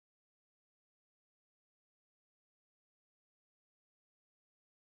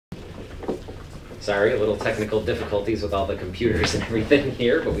Sorry, a little technical difficulties with all the computers and everything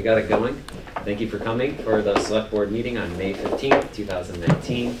here, but we got it going. Thank you for coming for the select board meeting on May 15th,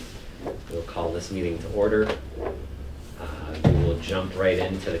 2019. We'll call this meeting to order. We will jump right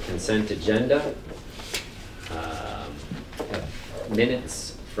into the consent agenda.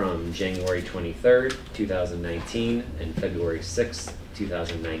 Minutes from January 23rd, 2019 and February 6th,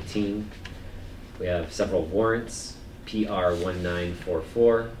 2019. We have several warrants, PR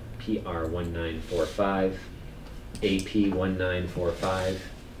 1944, PR 1945, AP 1945,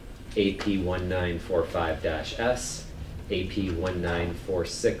 AP 1945-S, AP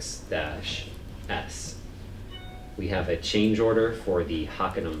 1946-S. We have a change order for the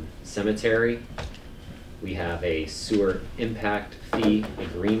Hockenham Cemetery. We have a sewer impact fee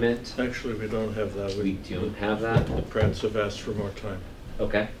agreement. Actually, we don't have that. We don't have that? The Preds have asked for more time.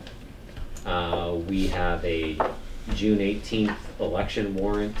 Okay. We have a June 18th election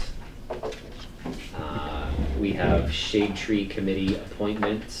warrant. We have Shade Tree Committee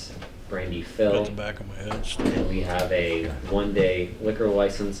appointments, Brandy Phil. At the back of my head. And we have a one-day liquor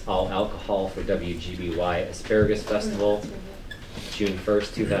license, all alcohol for WGBY Asparagus Festival, June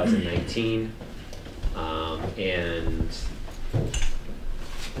 1st, 2019. And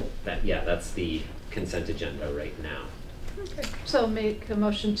that's the consent agenda right now. Okay, so I'll make a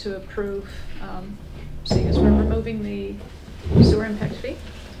motion to approve, seeing as we're removing the sewer impact fee.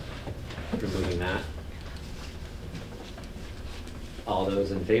 Removing that. All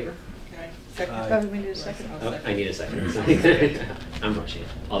those in favor? Okay. Second. Oh, we need a second. Oh, I need a second. I'm rushing it.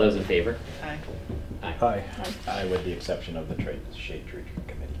 All those in favor? Aye. Aye. Aye. Aye, with the exception of the Shade Tree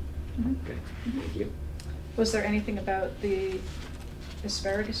Committee. Okay, thank you. Was there anything about the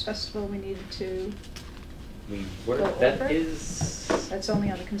Asparagus Festival we needed to? We were, Go that over? is, That's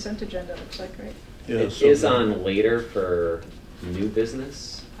only on the consent agenda, looks like, right? Yeah, it so is then- on later for new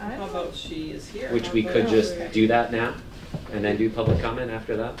business, How about she is here? which How we about- could just Okay. do that now and then do public comment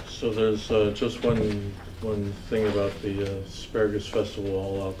after that. So there's just one thing about the Asparagus Festival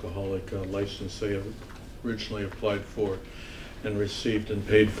all alcoholic license they have originally applied for and received and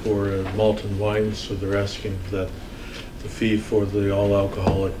paid for malt and wine, so they're asking that the fee for the all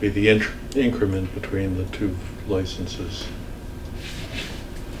alcoholic be the increment between the two licenses,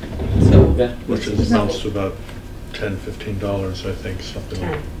 So, Okay. which amounts to about $10–15, I think, something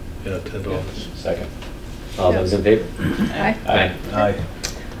like, yeah, $10. Second. All those in favor? Aye. Aye. Aye.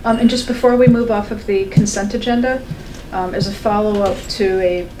 And just before we move off of the consent agenda, as a follow-up to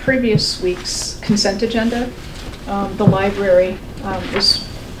a previous week's consent agenda, the library is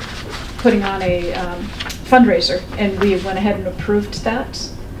putting on a fundraiser, and we went ahead and approved that.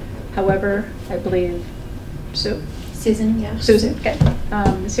 However, I believe Susan, yeah. Susan, okay,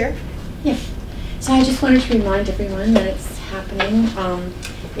 is here. Yeah. So I just wanted to remind everyone that it's happening.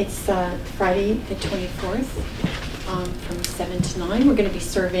 It's Friday the 24th from 7 to 9. We're going to be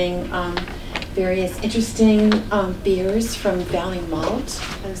serving various interesting beers from Valley Malt,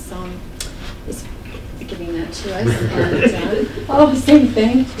 as is giving that to us. And, same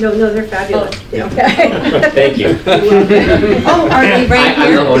thing. No, they're fabulous. Oh, Okay. Thank you. Oh, are they right I'm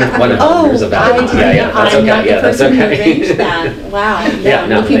here? the one of the owners of that. I did. Yeah, that's I'm okay. not the Yeah, that's person who okay. arranged that. Wow. Yeah,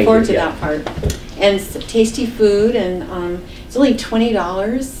 no, looking thank forward you. to Yeah. that part. And it's tasty food, and it's only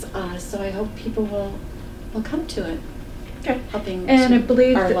 $20, so I hope people will come to it. Okay. Helping And I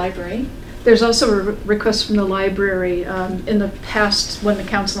believe our that- library. There's also a request from the library. In the past, when the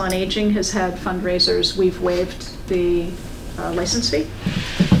Council on Aging has had fundraisers, we've waived the license fee.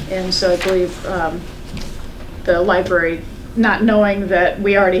 And so I believe the library, not knowing that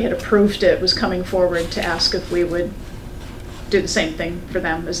we already had approved it, was coming forward to ask if we would do the same thing for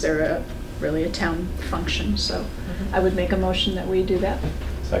them, as they're really a town function. So I would make a motion that we do that.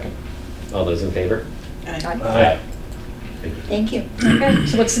 Second. All those in favor? Aye. Aye. Thank you. Okay,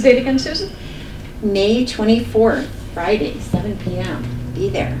 so what's the date again, Susan? May 24th, Friday, 7 p.m. Be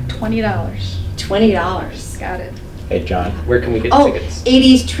there. $20. $20. Got it. Hey, John. Where can we get Oh, tickets?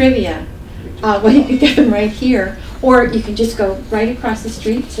 80s trivia. Well, you can get them right here, or you can just go right across the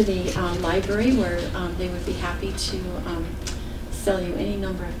street to the library, where they would be happy to sell you any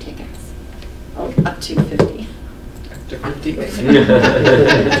number of tickets. Oh, up to 50. After 50.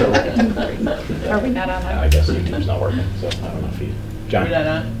 Are we not on I that? guess YouTube's not working, so I don't know if you. John. Are we not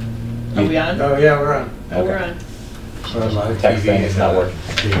on? Are we on? Oh, yeah, we're on. Oh, we're Okay. on. We're on live Text TV thing is and, not working.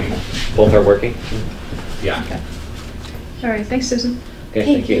 TV. Both are working? Yeah. Okay. All right, thanks, Susan. Okay,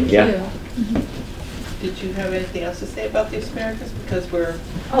 Hey, thank you. thank Yeah. you. Did you have anything else to say about the asparagus? Because we're,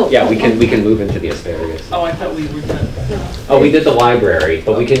 Oh, Yeah, we can move into the asparagus. oh, I thought we were done. Oh, we did the library,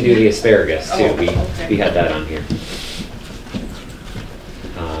 but we can do the asparagus too. Oh, okay. We had that on here.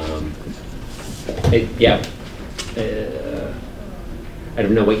 Yeah. I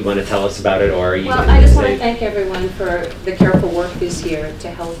don't know what you want to tell us about it, or you Well, can I just want say- to thank everyone for the careful work this year to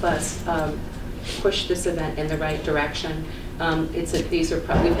help us push this event in the right direction.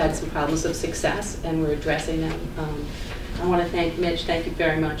 We've had some problems of success, and we're addressing them. I want to thank Mitch. Thank you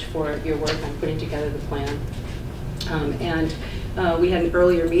very much for your work on putting together the plan. We had an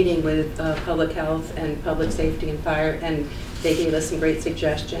earlier meeting with Public Health and Public Safety and Fire, and they gave us some great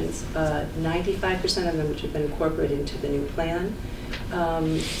suggestions. 95% of them which have been incorporated into the new plan.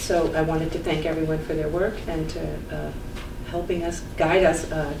 So I wanted to thank everyone for their work and to helping us, guide us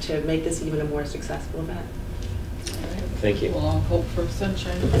to make this even a more successful event. Thank you. We'll all hope for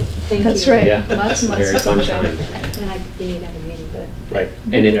sunshine. Thank That's you. right. Yeah. Lots and lots Very of sunshine. And you need to have a meeting, but Right.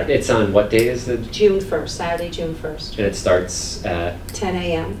 And it's on what day is the? June 1st, Saturday, June 1st, And it starts at 10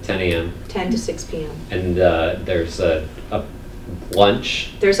 a.m., 10 a.m. 10 to 6 p.m. And there's a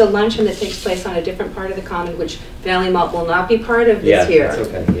lunch. There's a luncheon that takes place on a different part of the common, which Valley Malt will not be part of Yeah, this year. that's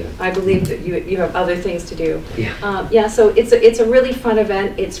okay. Yeah. I believe that you have other things to do. Yeah. Yeah, so it's a really fun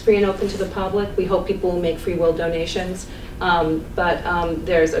event. It's free and open to the public. We hope people will make free will donations.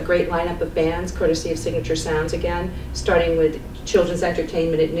 There's a great lineup of bands, courtesy of Signature Sounds again, starting with children's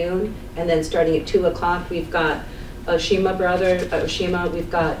entertainment at noon, and then starting at 2 o'clock, we've got Oshima,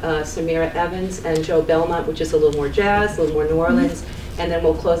 we've got Samira Evans and Joe Belmont, which is a little more jazz, a little more New Orleans, and then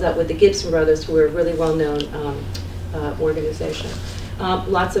we'll close out with the Gibson Brothers, who are a really well-known organization.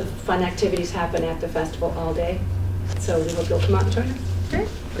 Lots of fun activities happen at the festival all day, so we hope you'll come out and join us. Great.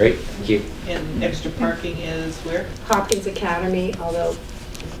 Great. Thank you. And extra parking is where? Hopkins Academy, although,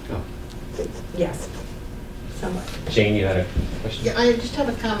 Oh. yes, somewhat. Jane, you had a question? Yeah, I just have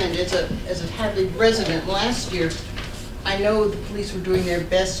a comment. As a Hadley resident, last year, I know the police were doing their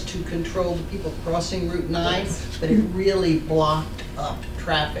best to control the people crossing Route 9, but it really blocked up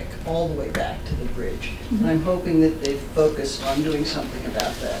traffic all the way back to the bridge. And I'm hoping that they've focused on doing something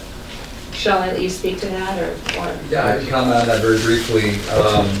about that. Shall I let you speak to that, or? Yeah, I can comment on that very briefly.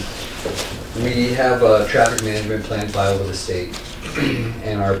 We have a traffic management plan filed with the state,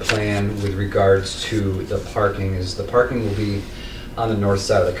 and our plan with regards to the parking is the parking will be on the north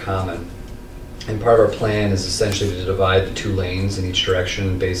side of the common. And part of our plan is essentially to divide the 2 lanes in each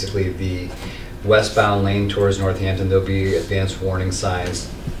direction. Basically, the westbound lane towards Northampton, there'll be advanced warning signs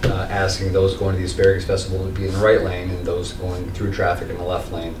asking those going to the Asparagus Festival to be in the right lane, and those going through traffic in the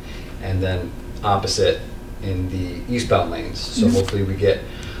left lane. And then opposite in the eastbound lanes. So hopefully we get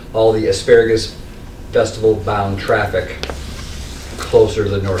all the Asparagus Festival bound traffic closer to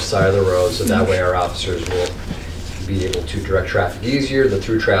the north side of the road, so that way our officers will be able to direct traffic easier. The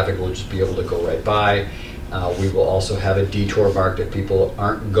through traffic will just be able to go right by. We will also have a detour marked if people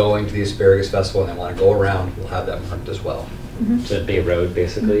aren't going to the Asparagus Festival and they want to go around, we'll have that marked as well. So Bay Road,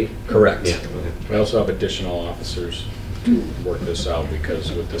 basically? Correct. Yeah. Okay. We also have additional officers to work this out,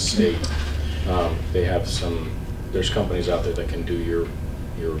 because with the state, they have there's companies out there that can do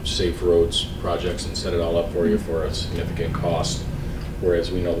your safe roads projects and set it all up for you for a significant cost.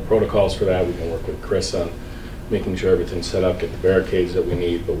 Whereas we know the protocols for that, we can work with Chris on making sure everything's set up, get the barricades that we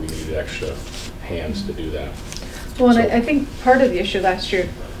need, but we need extra hands to do that. Well, and So- I think part of the issue last year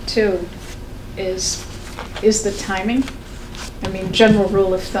too is the timing. I mean, general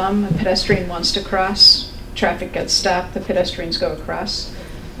rule of thumb, a pedestrian wants to cross, traffic gets stopped, the pedestrians go across.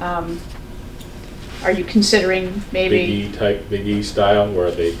 Are you considering maybe? Big E style,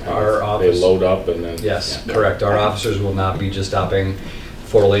 where they load up and then. Yes, Yeah. correct. Our officers will not be just stopping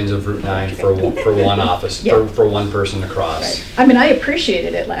 4 lanes of Route 9 for one office, Yeah. for one person to cross. Right. I mean, I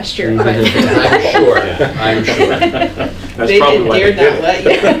appreciated it last year, but. I'm sure. That's They probably why they dared not did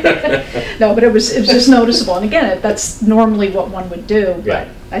it. let you. No, but it was just noticeable, and again, that's normally what one would do, but Yeah.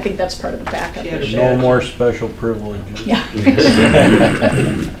 I think that's part of the backup Yeah, issue. No more special privileges. Yeah.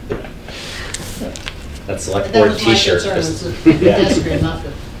 That's select That board was my t-shirt. concern, Just- was the pedestrian, not the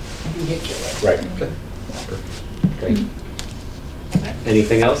vehicular. Right. Great.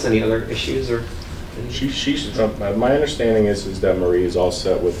 Anything else? Any other issues or? My understanding is that Marie is all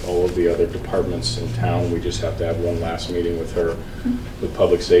set with all of the other departments in town. We just have to have one last meeting with her, with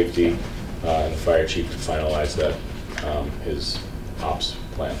public safety, and the fire chief to finalize that, his ops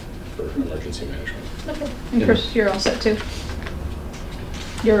plan for emergency management. Okay. And Chris, you're all set too?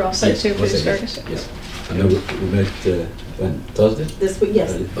 You're all set too for the Asparagus? Yes. I know we met when, Thursday? This week,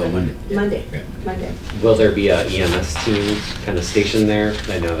 yes. Oh, Monday. Monday, Yeah. Monday. Will there be a EMS team kind of stationed there?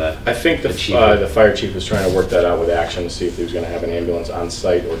 I know that. I think the fire chief is trying to work that out with Action to see if he was going to have an ambulance on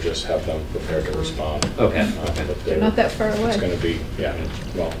site or just have them prepared to respond. Okay. But They're not that far away. It's going to be, yeah,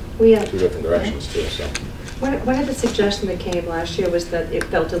 well, We have, 2 different directions too, so. One of the suggestions that came last year was that it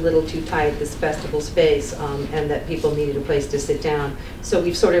felt a little too tight, this festival space, and that people needed a place to sit down. So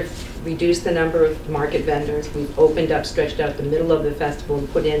we've sort of reduced the number of market vendors. We've opened up, stretched out the middle of the festival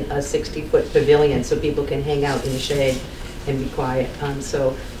and put in a 60-foot pavilion so people can hang out in the shade and be quiet.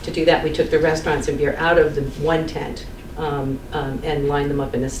 So to do that, we took the restaurants and beer out of the one tent and lined them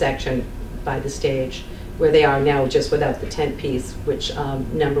up in a section by the stage, where they are now, just without the tent piece, which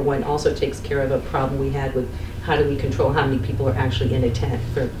number one also takes care of a problem we had with how do we control how many people are actually in a tent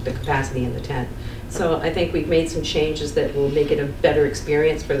for the capacity in the tent. So I think we've made some changes that will make it a better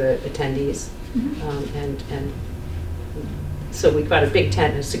experience for the attendees. And so we've got a big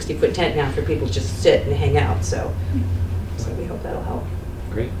tent, a 60-foot tent now for people to just sit and hang out. So we hope that'll help.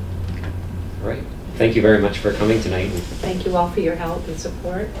 Great. All right. Thank you very much for coming tonight. Thank you all for your help and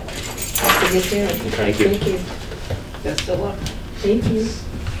support. I'll see you soon. Thank you. Thank you. Best of luck. Thank you.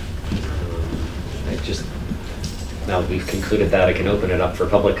 Now that we've concluded that, I can open it up for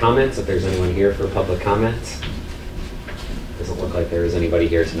public comments if there's anyone here for public comments. Doesn't look like there is anybody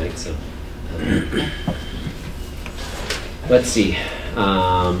here tonight, so. Let's see.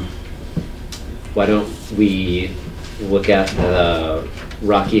 Why don't we look at the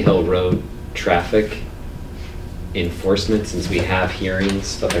Rocky Hill Road traffic enforcement, since we have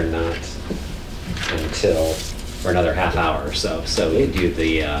hearings, but they're not until for another half hour or so. So we do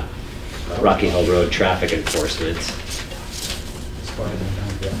the Rocky Hill Road traffic enforcement.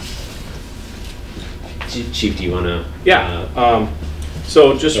 Chief, do you want to? Yeah.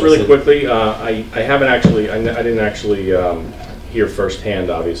 So just really quickly, I haven't actually, I didn't actually hear firsthand,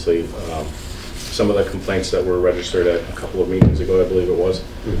 obviously, some of the complaints that were registered at a couple of meetings ago, I believe it was.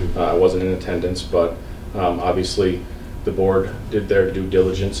 I wasn't in attendance, but obviously the board did their due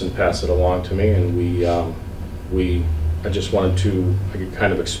diligence and passed it along to me, and I just wanted to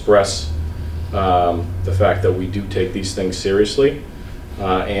kind of express the fact that we do take these things seriously.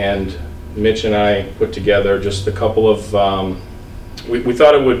 And Mitch and I put together just a couple of, we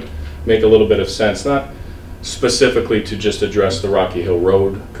thought it would make a little bit of sense, not specifically to just address the Rocky Hill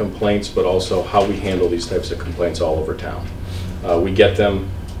Road complaints, but also how we handle these types of complaints all over town. We get them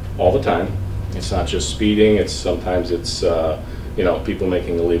all the time. It's not just speeding, sometimes it's you know, people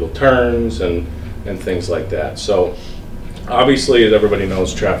making illegal turns and things like that. So obviously, as everybody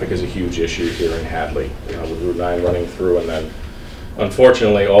knows, traffic is a huge issue here in Hadley, with Route 9 running through, and then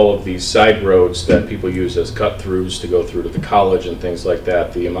unfortunately all of these side roads that people use as cut-throughs to go through to the college and things like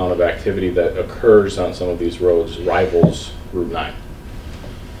that, the amount of activity that occurs on some of these roads rivals Route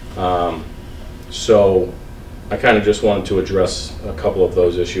 9. So I kind of just wanted to address a couple of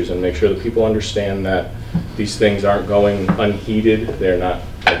those issues and make sure that people understand that these things aren't going unheeded. We're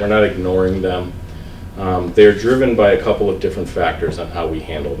not ignoring them. They're driven by a couple of different factors on how we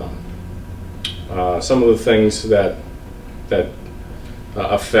handle them. Some of the things that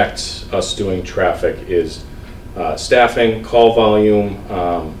affects us doing traffic is staffing, call volume,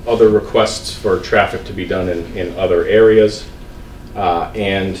 other requests for traffic to be done in other areas.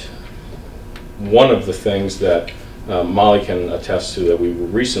 And one of the things that Molly can attest to that we were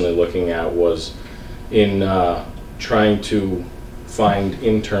recently looking at was in trying to find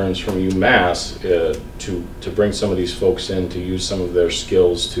interns from UMass to bring some of these folks in to use some of their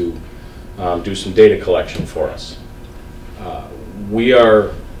skills to do some data collection for us.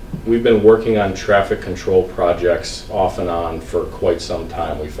 We've been working on traffic control projects off and on for quite some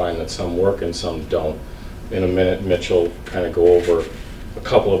time. We find that some work and some don't. In a minute, Mitch will kind of go over a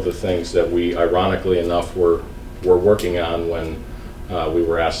couple of the things that we, ironically enough, were working on when we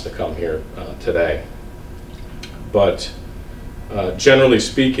were asked to come here today. But generally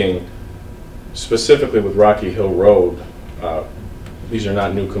speaking, specifically with Rocky Hill Road, these are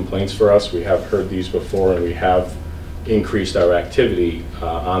not new complaints for us. We have heard these before, and we have increased our activity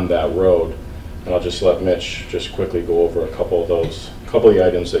on that road. And I'll just let Mitch just quickly go over a couple of the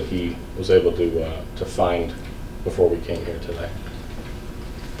items that he was able to find before we came here today.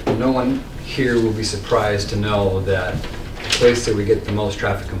 No one here will be surprised to know that the place that we get the most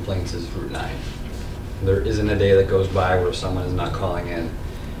traffic complaints is Route 9. There isn't a day that goes by where someone is not calling in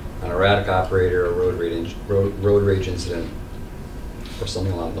an erratic operator, a road rage incident, or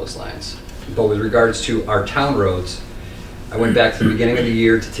something along those lines. But with regards to our town roads, I went back to the beginning of the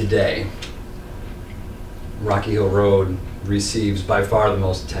year to today. Rocky Hill Road receives by far the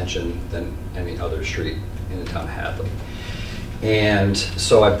most attention than any other street in the town of Hadley. And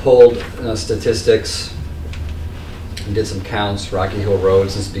so I pulled statistics and did some counts. Rocky Hill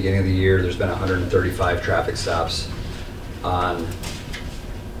Road, since the beginning of the year, there's been 135 traffic stops on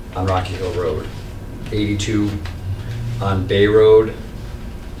Rocky Hill Road. 82 on Bay Road,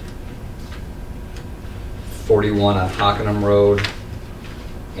 41 on Hockenham Road,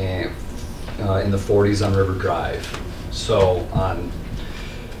 and in the 40s on River Drive. So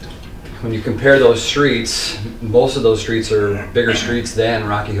when you compare those streets, most of those streets are bigger streets than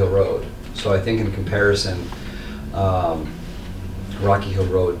Rocky Hill Road. So I think in comparison, Rocky Hill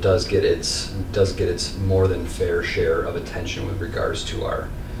Road does get its more than fair share of attention with regards to our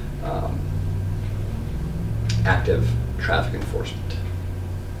active traffic enforcement.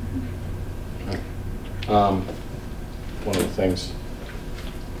 One of the things,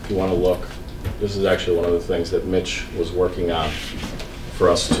 if you want to look, this is actually one of the things that Mitch was working on for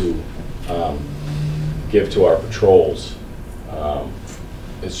us to give to our patrols.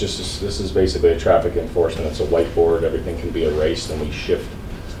 It's just, this is basically a traffic enforcement. It's a whiteboard, everything can be erased and we shift.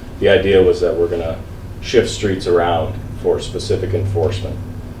 The idea was that we're going to shift streets around for specific enforcement.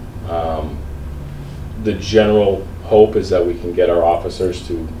 The general hope is that we can get our officers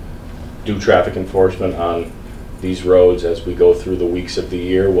to do traffic enforcement on these roads as we go through the weeks of the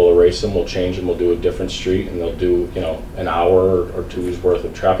year. We'll erase them, we'll change them, we'll do a different street, and they'll do, you know, an hour or two's worth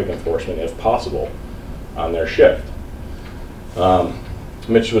of traffic enforcement if possible on their shift.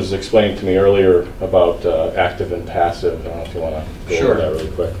 Mitch was explaining to me earlier about active and passive. I don't know if you want to go over that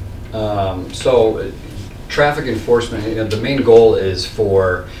really quick. So traffic enforcement, you know, the main goal is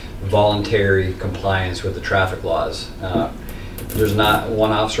for voluntary compliance with the traffic laws. There's not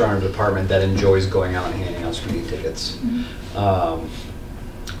one officer on our department that enjoys going out and handing out speeding tickets.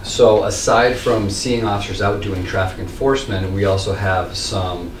 So aside from seeing officers out doing traffic enforcement, we also have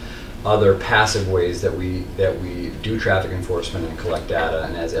some other passive ways that we do traffic enforcement and collect data.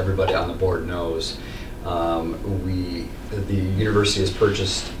 And as everybody on the board knows, the university has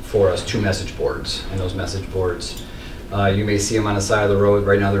purchased for us 2 message boards, and those message boards, you may see them on the side of the road.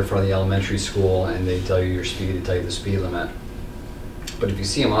 Right now they're in front of the elementary school, and they tell you your speed, they tell you the speed limit. But if you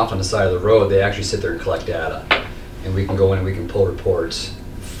see them off on the side of the road, they actually sit there and collect data. And we can go in and we can pull reports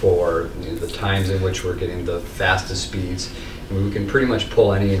for, you know, the times in which we're getting the fastest speeds. And we can pretty much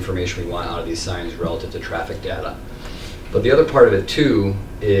pull any information we want out of these signs relative to traffic data. But the other part of it too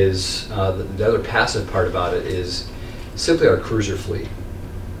is, the other passive part about it is simply our cruiser fleet.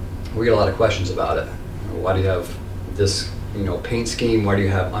 We get a lot of questions about it. Why do you have this, you know, paint scheme? Why do you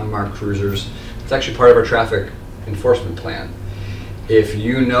have unmarked cruisers? It's actually part of our traffic enforcement plan. If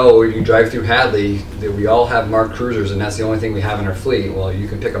you know, you drive through Hadley, that we all have marked cruisers and that's the only thing we have in our fleet, well, you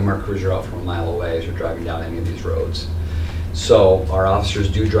can pick a marked cruiser out from a mile away as you're driving down any of these roads. So our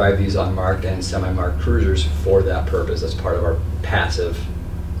officers do drive these unmarked and semi-marked cruisers for that purpose. That's part of our passive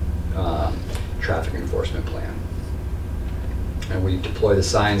traffic enforcement plan. And we deploy the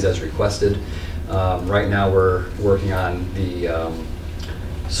signs as requested. Right now we're working on the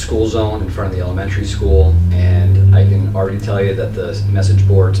school zone in front of the elementary school, and I can already tell you that the message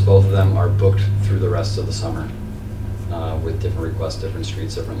boards, both of them, are booked through the rest of the summer with different requests, different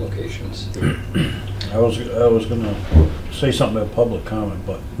streets, different locations. I was gonna say something about public comment,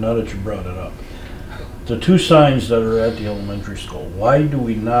 but now that you brought it up. The 2 signs that are at the elementary school, why do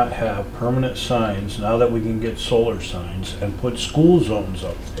we not have permanent signs now that we can get solar signs and put school zones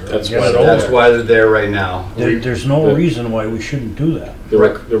up there? That's why they're there right now. There's no reason why we shouldn't do that. The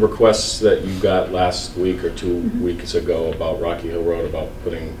requests that you got last week or 2 weeks ago about Rocky Hill Road, about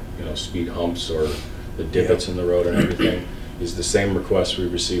putting, you know, speed humps or the divots in the road and everything, is the same request we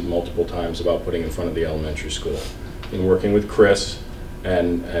received multiple times about putting in front of the elementary school. In working with Chris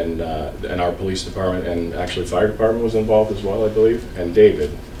and our police department, and actually fire department was involved as well, I believe, and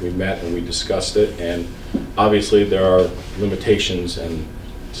David, we met and we discussed it, and obviously there are limitations and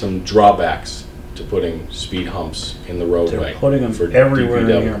some drawbacks to putting speed humps in the roadway. They're putting them for everywhere in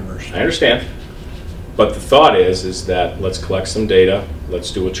DPW. Amherst. I understand, but the thought is that let's collect some data,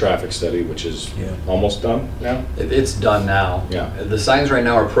 let's do a traffic study, which is almost done now. It's done now. Yeah. The signs right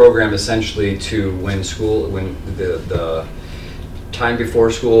now are programmed essentially to when the time before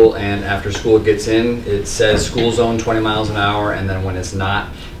school and after school gets in, it says school zone 20 miles an hour, and then when it's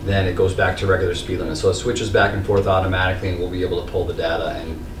not, then it goes back to regular speed limit. So it switches back and forth automatically, and we'll be able to pull the data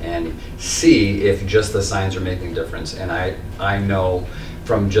and see if just the signs are making a difference. And I know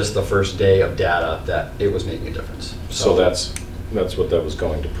from just the first day of data that it was making a difference. So that's what that was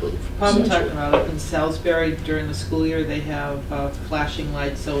going to prove. I'm talking about up in Salisbury during the school year, they have flashing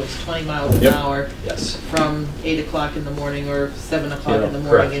lights, so it's 20 miles an hour from 8 o'clock in the morning or 7 o'clock in the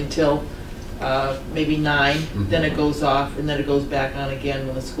morning until maybe 9. Then it goes off, and then it goes back on again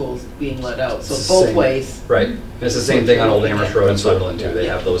when the school's being let out. So both ways. Right. And it's the same thing on Old Amherst Road in Sutherland too. They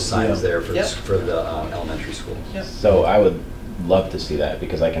have those signs there for the elementary school. So I would love to see that,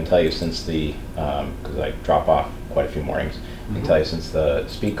 because I can tell you since because I drop off quite a few mornings, I can tell you since the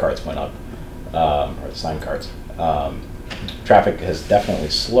speed carts went up, or the sign cards. Traffic has definitely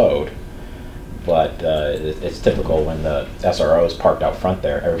slowed, but it's typical when the SRO is parked out front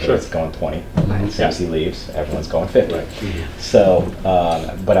there, everybody's going 20. As soon as he leaves, everyone's going 50. Right. So,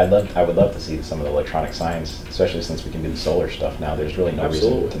 but I would love to see some of the electronic signs, especially since we can do the solar stuff now. There's really no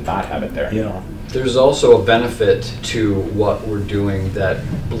reason to not have it there. Yeah. There's also a benefit to what we're doing that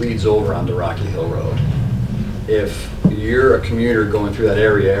bleeds over onto Rocky Hill Road. If you're a commuter going through that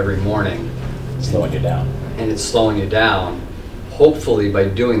area every morning, Slowing you down. and it's slowing you down, hopefully by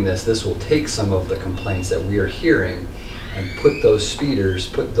doing this, this will take some of the complaints that we are hearing and put those speeders,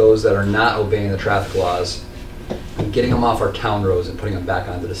 put those that are not obeying the traffic laws, and getting them off our town roads and putting them back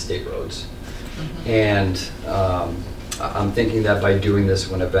onto the state roads. And I'm thinking that by doing this,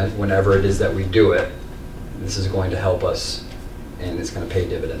 whenever it is that we do it, this is going to help us, and it's going to pay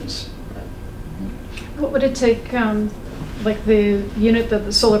dividends. What would it take, like the unit,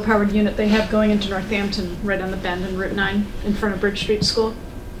 the solar powered unit they have going into Northampton, right on the bend in Route 9 in front of Bridge Street School?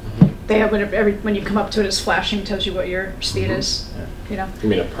 They have, when you come up to it, it's flashing, tells you what your speed is, you know? You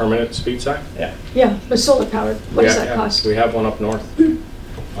mean a permanent speed sign? Yeah. Yeah, but solar powered, what does that cost? We have one up north.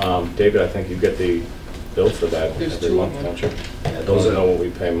 David, I think you get the bill for that There's every 2 month, of them. don't you? Yeah, I those don't are know what we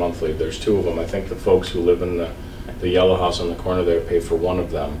pay monthly. There's 2 of them. I think the folks who live in the yellow house on the corner there pay for one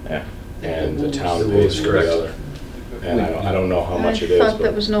of them, Yeah. and the town The pays rules, for correct. the other. And I don't know how much it is. I thought that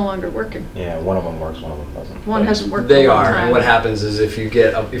but was no longer working. Yeah, one of them works, one of them doesn't. One hasn't worked They in a long are, time. and what happens is if you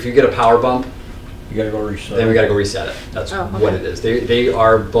get a power bump, You gotta go reset. then we gotta go reset it. That's Oh, what okay. it is. They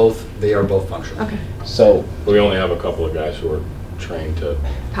are both functional. Okay. So, We only have a couple of guys who are trained to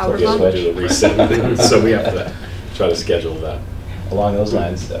Power be able bump? to do the reset, so we have to try to schedule that. along those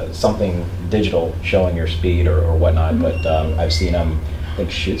lines, something digital showing your speed or whatnot, but I've seen them, I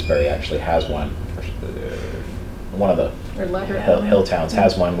think Shutesbury actually has one. One of the Or Lever. hill towns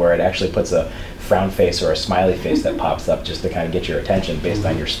has one where it actually puts a frown face or a smiley face that pops up just to kind of get your attention based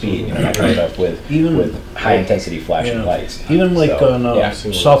on your speed. You know, that kind of stuff with high intensity flashing Yeah. lights. Even like So, on yeah.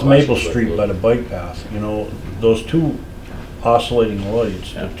 South Maple Street by the bike path, you know, those 2 oscillating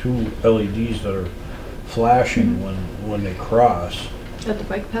lights, the 2 LEDs that are flashing when they cross, At the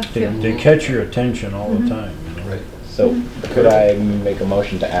bike path, they, yeah. they catch your attention all the time, you know? Right. So could I make a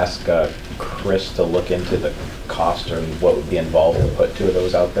motion to ask Chris to look into the cost or what would be involved to put 2 of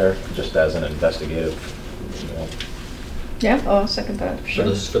those out there, just as an investigative, you know? Yeah, oh, I'll second that. For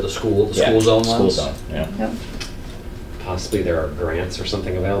the school, the Yeah, school zone School ones. zone, yeah. Yeah. Possibly there are grants or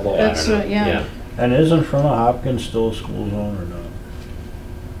something available. That's I don't know. right, yeah. And isn't front of Hopkins still a school zone or not?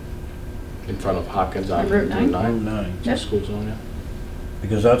 In front of Hopkins on On Route 9? Route 9. Yep. School zone, yeah.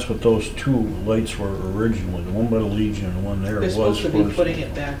 Because that's what those 2 lights were originally, the one by the Legion and the one there They're was supposed to be first. putting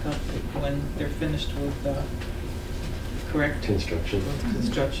it back up when they're finished with, correct? Construction. With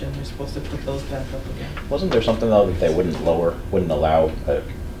construction, they're supposed to put those back up again. Wasn't there something though that they wouldn't allow a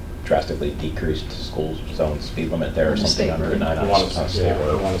drastically decreased school zone speed limit there or On the something state on Route road. 9 I on want on to, state yeah, I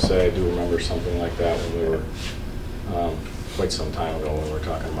road? want to say I do remember something like that when we were, quite some time ago when we were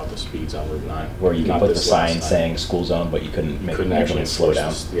talking about the speeds on Route 9. Where you could Not put the this last sign time. saying school zone, but you couldn't make Couldn't actually everyone slow down.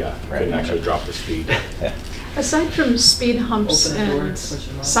 enforce this, yeah, Right. couldn't actually drop the speed. Yeah. Aside from speed humps Open the door and and push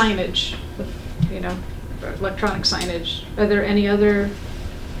 'em out. signage, you know, electronic signage, are there any other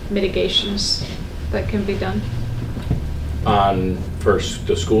mitigations that can be done? On first,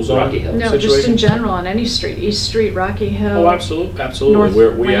 the school zone Rocky Hill. No, just in situation? general, on any street, East Street, Rocky Hill. Oh, absolutely, absolutely.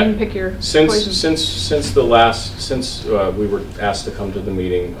 North We Wayne, pick your poison. Since we were asked to come to the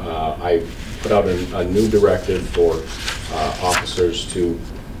meeting, I put out a new directive for officers to,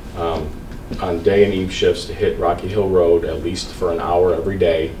 on day and eve shifts, to hit Rocky Hill Road at least for an hour every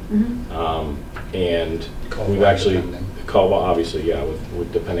day. Mhm. And Call we've volume actually, depending. call, obviously, yeah,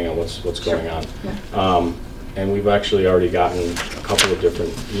 with depending on what's going on. Yeah. And we've actually already gotten a couple of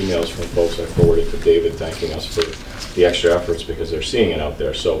different emails from folks. I forwarded to David thanking us for the extra efforts because they're seeing it out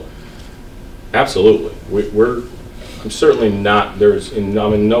there. So, absolutely, I'm certainly not.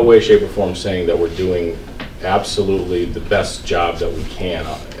 I'm in no way, shape, or form saying that we're doing absolutely the best job that we can,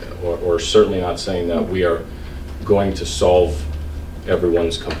 or certainly not saying that we are going to solve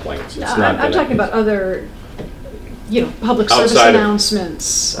everyone's complaints. No, It's not I'm gonna- talking about other, you know, public service Outside of-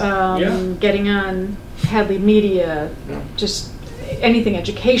 announcements, Yeah. getting on Hadley Media, Yeah. just anything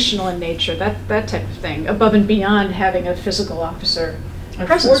educational in nature, that type of thing, above and beyond having a physical officer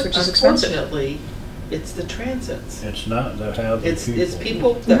presence, which is expensive. Unfortunately, it's the transits. It's not the Hadley people. It's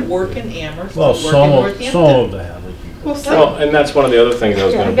people that work in Amherst, Well, that work in some of Northampton. the Hadley people. Well, and that's one of the other things I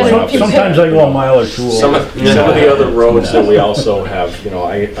was Yeah, going I to gotta bring up. keep is- Sometimes I go a mile or 2 Some over. of the other roads that we also have, you know,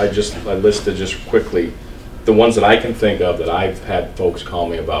 I listed just quickly, the ones that I can think of that I've had folks call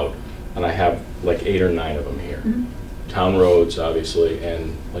me about and I have like 8 or 9 of them here. Mm-hmm. Town roads, obviously,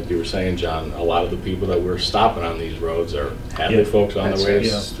 and like you were saying, John, a lot of the people that we're stopping on these roads are Hadley Yeah, folks on their way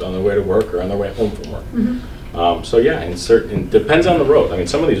on their way to work or on their way home from work. Mm-hmm. So yeah, and depends on the road. I mean,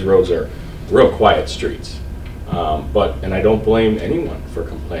 some of these roads are real quiet streets, and I don't blame anyone for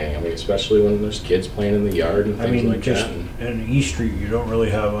complaining. I mean, especially when there's kids playing in the yard and I things mean, like just that. in East Street, you don't really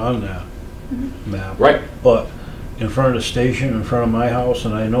have on that map. Right. But in front of the station, in front of my house,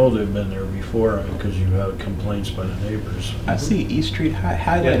 and I know they've been there before, because you had complaints by the neighbors. I see East Street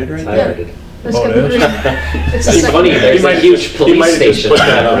highlighted right Highlighted. there. That's Oh, got it is? it's the It's second- funny, there's a huge He police might have just station. put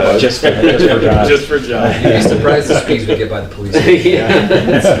that up Just for John. just for John. You'd be surprised the speeds we get by the police. Yeah,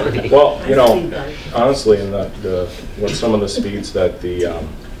 that's funny. Well, you know, honestly, in what some of the speeds that the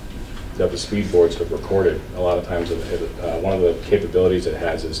speed boards have recorded, a lot of times, one of the capabilities it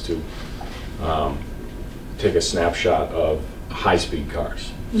has is to take a snapshot of high-speed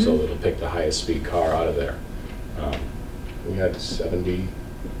cars. So it'll pick the highest speed car out of there. We had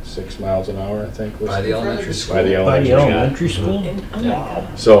 76 miles an hour, I think. Was By the elementary school. By the By the elementary. elementary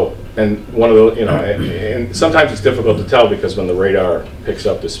school? So, and one of the, you know, and sometimes it's difficult to tell because when the radar picks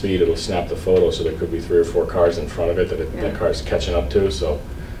up the speed, it'll snap the photo, so there could be 3 or 4 cars in front of it that that car's catching up to. So,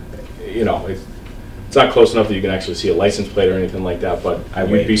 you know, it's not close enough that you can actually see a license plate or anything like that, but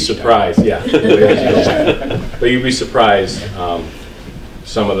you'd be surprised. Yeah, but you'd be surprised.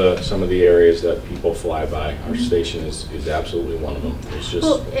 Some of the areas that people fly by. Our station is absolutely one of them. It's just.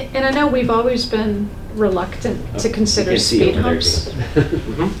 Well, and I know we've always been reluctant to consider You can see speed over there, humps.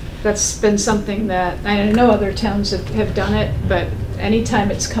 too. That's been something that, I know other towns have done it, but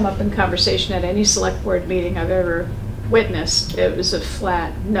anytime it's come up in conversation at any select board meeting I've ever witnessed, it was a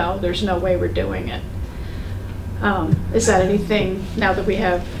flat, no, there's no way we're doing it. Is that anything, now that we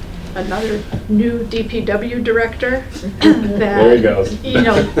have another new DPW director? There he goes. You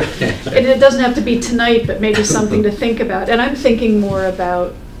know, and it doesn't have to be tonight, but maybe something to think about. And I'm thinking more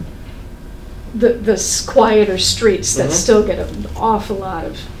about the quieter streets that still get an awful lot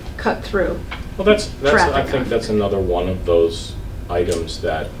of cut through. Well, that's traffic I think on. that's another one of those items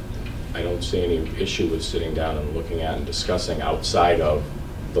that I don't see any issue with sitting down and looking at and discussing outside of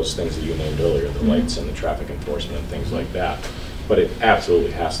those things that you named earlier, the lights and the traffic enforcement and things like that. But it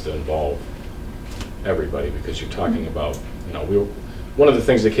absolutely has to involve everybody because you're talking about, you know, one of the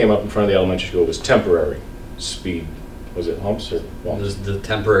things that came up in front of the elementary school was temporary speed. Was it humps or bumps? There's the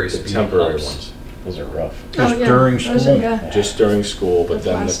temporary The speed temporary bumps. ones. Those are rough. Just Oh, yeah. during Those are- school? yeah. Just during school, but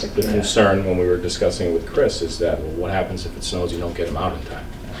The then plastic, the yeah. concern when we were discussing with Chris is that, well, what happens if it snows, you don't get them out in time?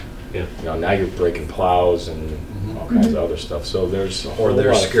 Yeah. You know, now you're breaking plows and all kinds of other stuff, so there's a whole Or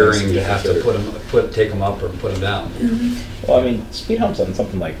they're lot of things scurrying be to have to considered. take them up or put them down. Well, I mean, speed humps on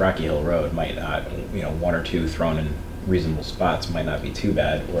something like Rocky Hill Road might not, you know, 1 or 2 thrown in reasonable spots might not be too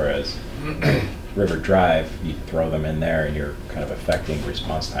bad, whereas River Drive, you throw them in there and you're kind of affecting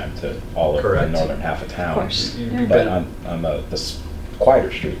response time to all of the Correct. northern half of town. Of course. Yeah. But on the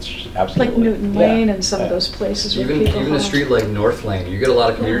quieter streets, absolutely. Like Newton Yeah. Lane and some of Yeah. those places where Even people even a have- street like North Lane, you get a lot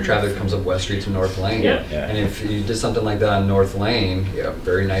of commuter traffic that comes up West Street to North Lane. Yeah. Yeah. And if you did something like that on North Lane,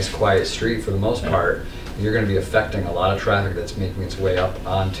 very nice quiet street for the most part, you're going to be affecting a lot of traffic that's making its way up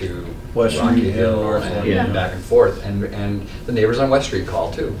onto West Rocky Street, Hill North and Lane. Yeah. back and forth. And the neighbors on West Street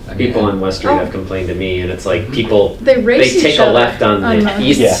call too. I mean, People on West Street Oh. have complained to me, and it's like people, They race each take a other left on the the-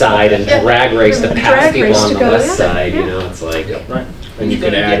 east Yeah. side and Yeah. drag race to pass Drag people race on to the go west the other, side, you yeah. know, it's like, Yep. Right. And you you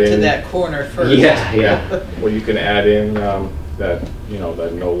can gotta add get to in, that corner first. yeah. well, you can add in that, you know,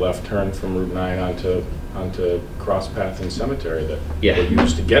 that no left turn from Route 9 onto Cross Path and Cemetery that Yeah. they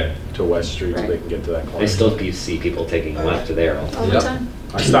use to get to West Street so Right. they can get to that corner. I still see people taking left to there all the all time. the Yep. time.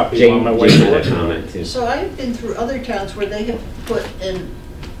 I stop people on my way Jane to had a work. comment too. So I've been through other towns where they have put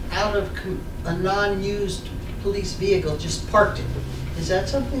a non-used police vehicle, just parked it. Is that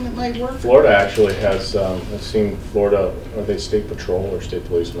something that might work? Florida actually has, I've seen Florida, are they state patrol or state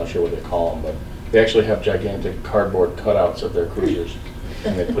police, I'm not sure what they call them, but they actually have gigantic cardboard cutouts of their cruisers,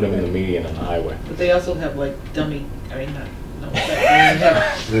 and they put them in the median on the highway. But they also have like dummy, I mean, not, no, they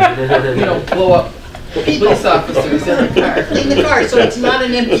have, you know, blow up police officers in the car. In the car, so it's not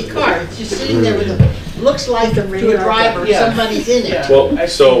an empty car, it's just sitting there with looks like to a driver, Yeah. somebody's in it. Yeah. Well, I've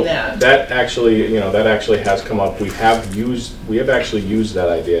so seen that. that actually, you know, that actually has come up. We have actually used that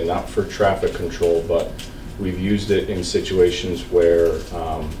idea, not for traffic control, but we've used it in situations where,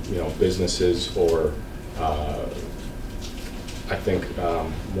 you know, businesses or, I think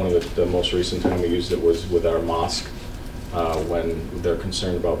one of the most recent time we used it was with our mosque, when they're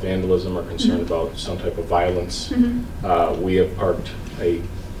concerned about vandalism or concerned about some type of violence. We have parked a,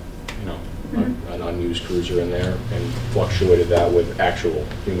 you know, an unused cruiser in there and fluctuated that with actual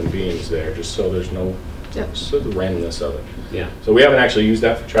human beings there, just so there's no Yep. so the randomness of it. Yeah. So we haven't actually used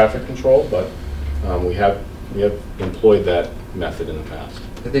that for traffic control, but we have employed that method in the past.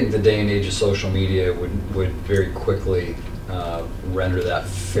 I think the day and age of social media would very quickly render that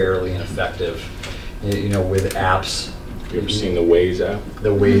fairly ineffective. You know, with apps. You ever seen the Waze app? The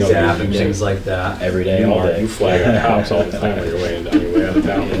Waze app and things like that. Every day, all day. You flag up cops all the time on your way out of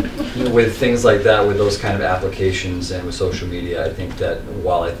town. With things like that, with those kind of applications and with social media, I think that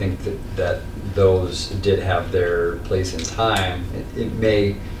while I think that those did have their place in time, it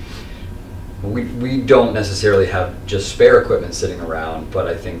may, we don't necessarily have just spare equipment sitting around, but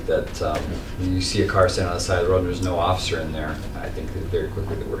I think that when you see a car sitting on the side of the road and there's no officer in there, I think that very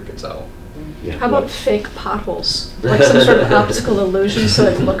quickly the word gets out. Yeah. How about fake potholes? Like some sort of optical illusion so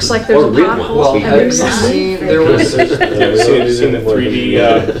it looks like there's Or a real pothole? ones. Well, We have you have seen, there was, Have you seen the 3D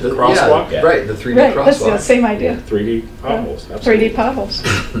crosswalk? yeah, right, the 3D Right, that's the crosswalk. same idea. 3D potholes. 3D potholes.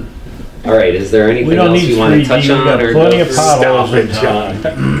 All right, is there anything We don't else need you want to 3D, touch we on? got Or plenty no? of potholes Stop it, in John.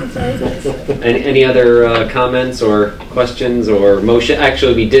 town. Any other comments or questions or motion?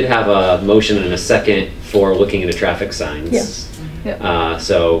 Actually, we did have a motion and a second for looking into traffic signs. Yes. Yep.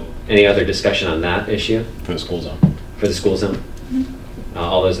 So any other discussion on that issue For the school zone. for the school zone?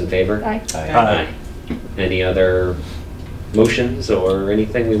 All those in favor? Aye. Aye. Any other motions or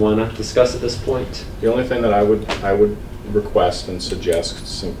anything we want to discuss at this point? The only thing that I would request and suggest,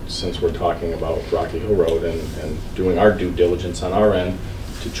 since we're talking about Rocky Hill Road and doing our due diligence on our end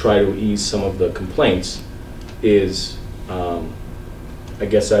to try to ease some of the complaints, is I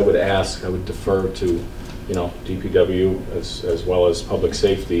guess I would defer to, you know, DPW as well as public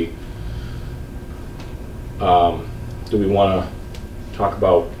safety. Do we want to talk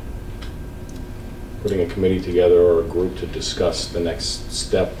about putting a committee together or a group to discuss the next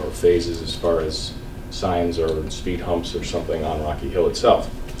step or phases as far as signs or speed humps or something on Rocky Hill itself?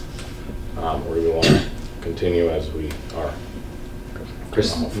 Or do we want to continue as we are?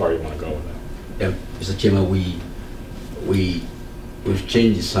 Chris? How far you want to go with that? Yeah, Mr. Chairman, we've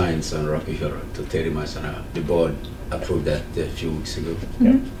changed the signs on Rocky Hill Road to 30 miles an hour. The board approved that a few weeks ago.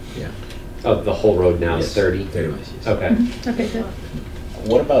 Yeah. Oh, the whole road now is Yes, 30? 30 miles, yes. Okay. Okay, good.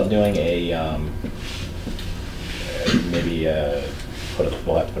 What about doing a, maybe,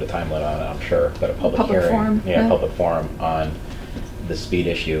 we'll have to put a time limit on it, I'm sure, but a public Public hearing. forum, Yeah, yeah. public forum on the speed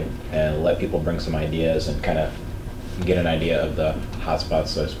issue and let people bring some ideas and kind of get an idea of the hotspots,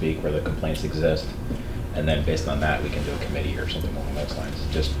 so to speak, where the complaints exist. And then based on that, we can do a committee or something along those lines.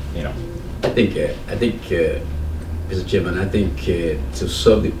 Just, you know. I think, Mr. Chairman, I think to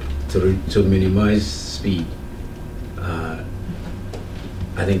solve to minimize speed,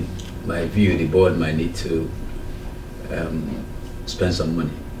 I think my view, the board might need to spend some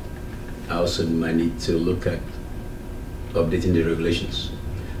money. I also might need to look at updating the regulations.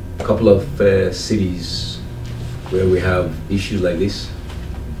 A couple of cities where we have issues like this,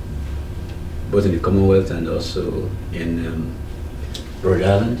 both in the Commonwealth and also in Rhode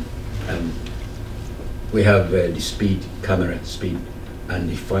Island, we have the speed, camera speed, and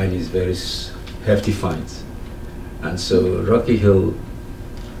the fine is very hefty fines. And so Rocky Hill,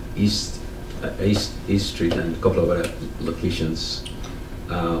 East Street, and a couple of other locations,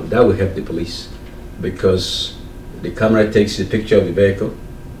 that will help the police, because the camera takes the picture of the vehicle,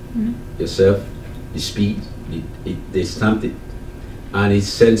 yourself, the speed, they stamped it, and it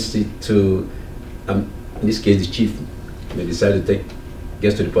sends it to, in this case, the chief. They decide to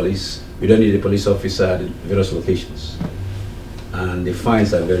gets to the police. We don't need a police officer at the various locations, and the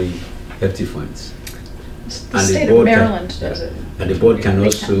fines are very hefty fines. The And the state of board can- Maryland does it. And the board can They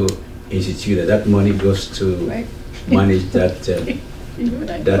also institute that money goes to Right. manage that You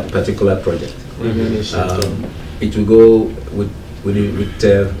and I. that particular project. Mhm. It will go with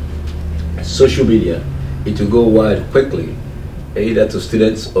social media. It will go wide quickly, either to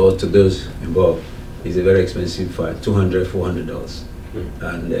students or to those involved. It's a very expensive fine, $200, $400,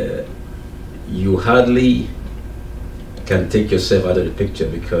 and you hardly can take yourself out of the picture,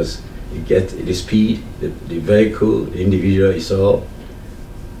 because you get the speed, the vehicle, the individual is all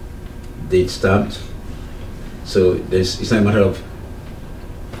date stamped. So it's not a matter of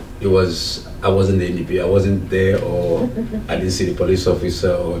I wasn't in the I wasn't there, or I didn't see the police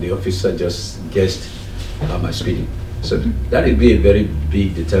officer, or the officer just guessed my speeding. So that would be a very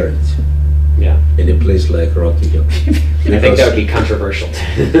big deterrent. Yeah. In a place like Rocky Hill. I think that would be controversial.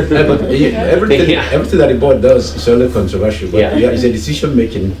 Everything that the board does is only controversial, but Yeah. it's a decision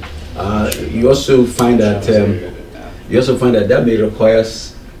making. You also find that that may require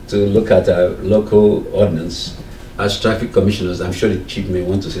us to look at our local ordinance as traffic commissioners. I'm sure the chief may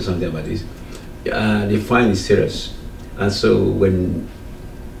want to say something about this. the fine is serious. And so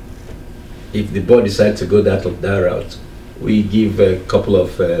if the board decides to go that route, we give a couple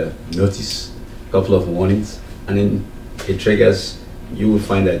of notice, couple of warnings, and then it triggers. You will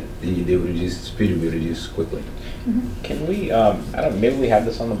find that the speed will be reduced quickly. Can we, I don't, maybe we have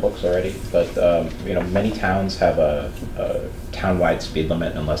this on the books already, but you know, many towns have a town-wide speed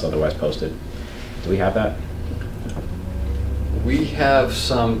limit unless otherwise posted. Do we have that? We have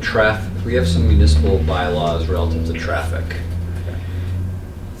some municipal bylaws relative to traffic,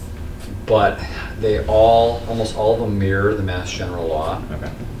 but they almost all of them mirror the Mass General Law.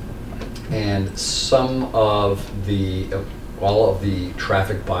 Okay. And all of the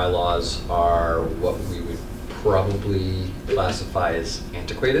traffic bylaws are what we would probably classify as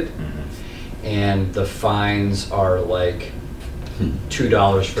antiquated. Mm-hmm. And the fines are like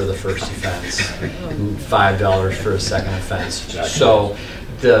 $2 for the first offense, $5 for a second offense. So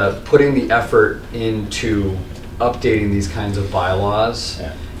putting the effort into updating these kinds of bylaws,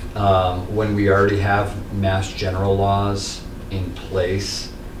 when we already have Mass General laws in place,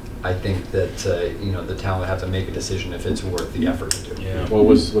 I think that the town would have to make a decision if it's worth the effort to do. Yeah.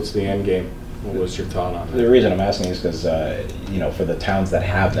 What's the end game? What was your thought on that? The reason I'm asking is because for the towns that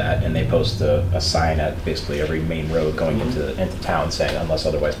have that and they post a sign at basically every main road going into town saying unless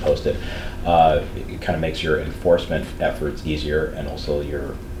otherwise posted, it kind of makes your enforcement efforts easier and also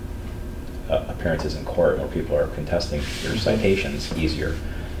your appearances in court where people are contesting your citations easier.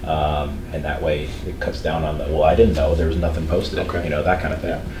 And that way it cuts down on I didn't know there was nothing posted, okay. That kind of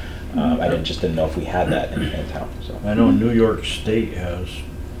thing. I didn't know if we had that in town. So I know New York State has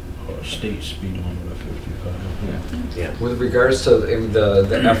a state speed limit of 55. Yeah. With regards to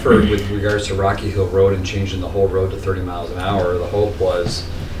the effort with regards to Rocky Hill Road and changing the whole road to 30 miles an hour, the hope was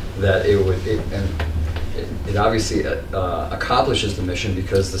that it obviously accomplishes the mission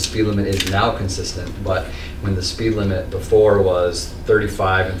because the speed limit is now consistent, but when the speed limit before was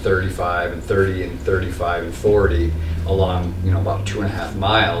 35 and 35 and 30 and 35 and 40 along about 2.5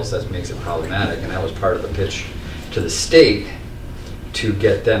 miles, that makes it problematic, and that was part of the pitch to the state to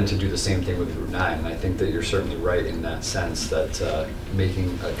get them to do the same thing with Route 9. And I think that you're certainly right in that sense that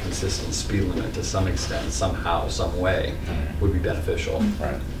making a consistent speed limit to some extent, somehow, some way, would be beneficial.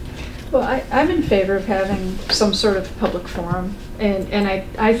 Right. Well, I'm in favor of having some sort of public forum, and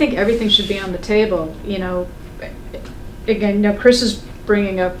I think everything should be on the table. Again, Chris is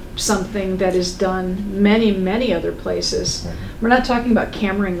bringing up something that is done many other places. We're not talking about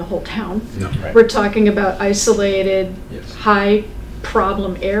cameraing the whole town. No. Right. We're talking about isolated, high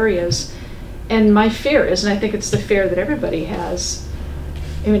problem areas. And my fear is, and I think it's the fear that everybody has,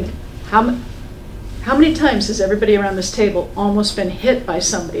 I mean, how many times has everybody around this table almost been hit by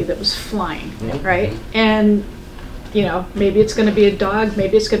somebody that was flying, right? And, maybe it's going to be a dog,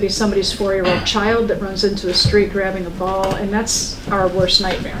 maybe it's going to be somebody's 4-year-old child that runs into a street grabbing a ball, and that's our worst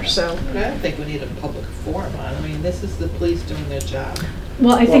nightmare, so. But I don't think we need a public forum on. I mean, this is the police doing their job.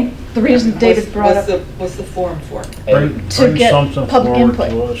 Well, I think the reason David brought up. What's the forum for? To get public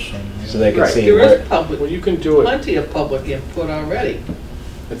input. So they can see there what. is public. Well, you can do it. Plenty of public input already.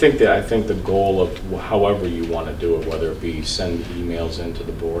 I think the goal of however you want to do it, whether it be send emails into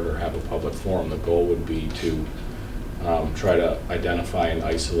the board or have a public forum, the goal would be to try to identify and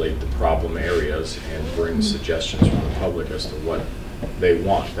isolate the problem areas and bring suggestions from the public as to what they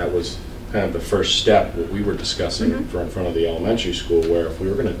want. That was kind of the first step, what we were discussing in front of the elementary school, where if we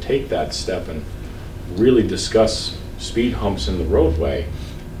were going to take that step and really discuss speed humps in the roadway,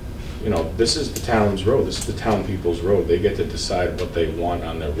 this is the town's road, this is the town people's road. They get to decide what they want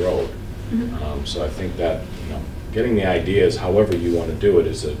on their road. So I think that, getting the ideas, however you want to do it,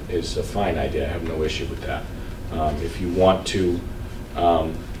 is a fine idea. I have no issue with that. If you want to,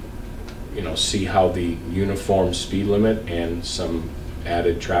 see how the uniform speed limit and some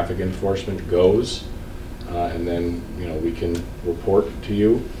added traffic enforcement goes, and then, we can report to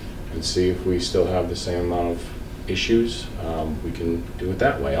you and see if we still have the same amount of issues. We can do it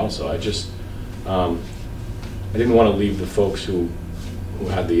that way also. I didn't want to leave the folks who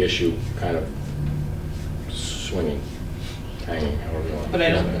had the issue kind of swinging, hanging, however you want to But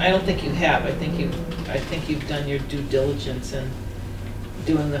say that. I don't think you have. I think you've done your due diligence in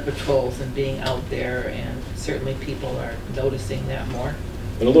doing the patrols and being out there, and certainly people are noticing that more.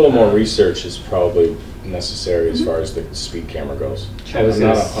 And a little more research is probably necessary as far as the speed camera goes. I was I'm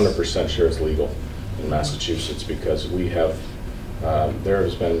not gonna 100% sure it's legal in Massachusetts because we have, there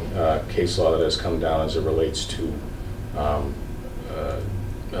has been case law that has come down as it relates to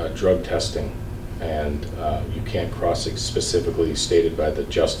drug testing, and you can't specifically stated by the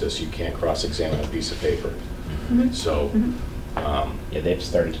justice, you can't cross-examine a piece of paper. So Yeah, they've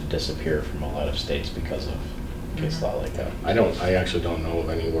started to disappear from a lot of states because of case law like that. I actually don't know of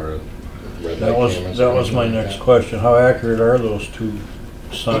anywhere red That light cameras. was my next question. How accurate are those two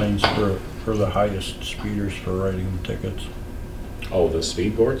signs for the highest speeders for writing tickets? Oh, the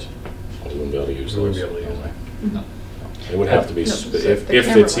speed boards? Oh, we wouldn't be able to use We those. wouldn't be able to use them. No. It would have to be, No, if the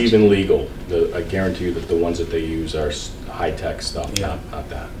camera it's ones. even legal, I guarantee you that the ones that they use are high-tech stuff, Yeah. not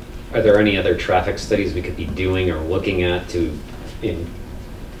that. Are there any other traffic studies we could be doing or looking at to,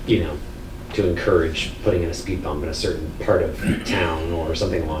 to encourage putting in a speed bump in a certain part of town or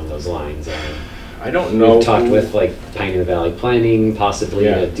something along those lines? I don't know. We've talked who- with like Pioneer Valley Planning, possibly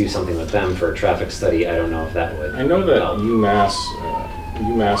Yeah. to do something with them for a traffic study. I don't know if that would. I know that help.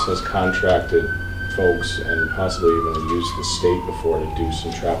 UMass has contracted folks and possibly even used the state before to do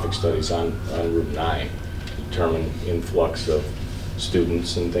some traffic studies on Route 9, determine influx of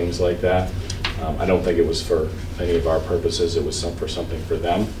students and things like that. I don't think it was for any of our purposes. It was for something for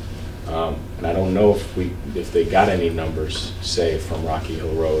them. And I don't know if they got any numbers, say, from Rocky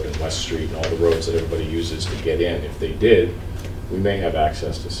Hill Road and West Street and all the roads that everybody uses to get in. If they did, we may have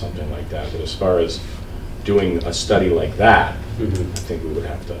access to something like that. But as far as doing a study like that, I think we would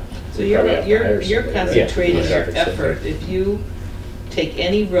have to. So we'd probably have to hire you're somebody. concentrating Yeah. your effort, if you take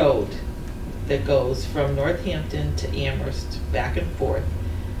any road that goes from Northampton to Amherst, back and forth,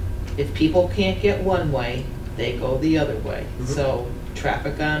 if people can't get one way, they go the other way. So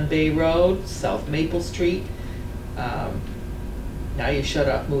traffic on Bay Road, South Maple Street, now you shut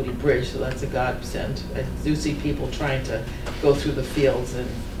off Moody Bridge, so that's a godsend. I do see people trying to go through the fields and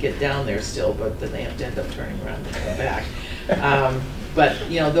get down there still, but then they have to end up turning around and come back. But,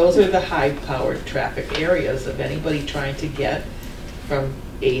 those are the high-powered traffic areas of anybody trying to get from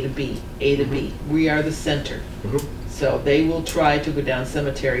A to B, A to B. We are the center. So they will try to go down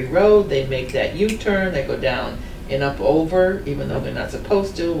Cemetery Road, they make that U-turn, they go down and up over, even though they're not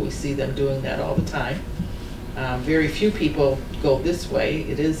supposed to. We see them doing that all the time. Very few people go this way.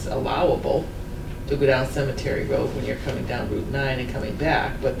 It is allowable to go down Cemetery Road when you're coming down Route 9 and coming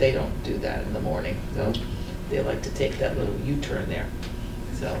back, but they don't do that in the morning. So they like to take that little U-turn there.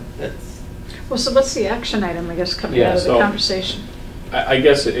 So that's... Well, so what's the action item, I guess, coming Yeah, out of the so- conversation? I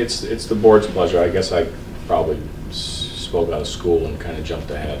guess it's the board's pleasure. I guess I probably spoke out of school and kind of jumped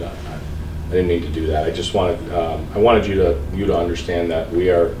ahead. I didn't mean to do that. I just wanted I wanted you to understand that we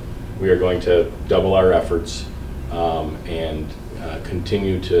are going to double our efforts and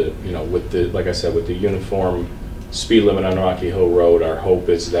continue to, with the, like I said, with the uniform speed limit on Rocky Hill Road. Our hope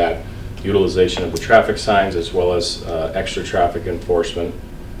is that utilization of the traffic signs as well as extra traffic enforcement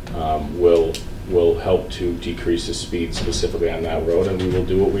will help to decrease the speed specifically on that road, and we will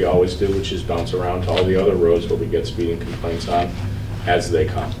do what we always do, which is bounce around to all the other roads where we get speeding complaints on as they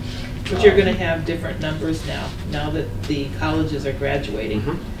come. But you're gonna have different numbers now that the colleges are graduating.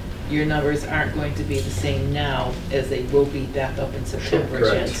 Your numbers aren't going to be the same now as they will be back up in September again.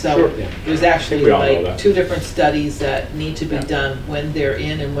 correct. So Sure. there's I actually think we all know like that. 2 different studies that need to be Yeah. done when they're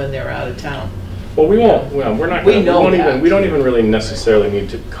in and when they're out of town. Well, we won't. Well, we're not. We Gonna, know won't that. even. We don't even really necessarily need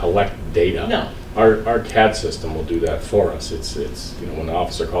to collect data. No. Our CAD system will do that for us. It's when the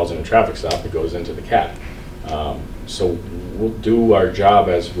officer calls in a traffic stop, it goes into the CAD. So we'll do our job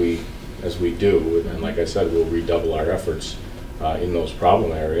as we do, and like I said, we'll redouble our efforts in those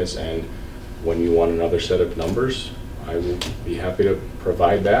problem areas. And when you want another set of numbers, I will be happy to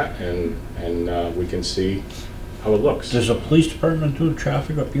provide that, and we can see how it looks. Does the police department do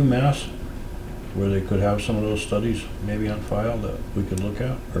traffic up UMass? Where they could have some of those studies maybe on file that we could look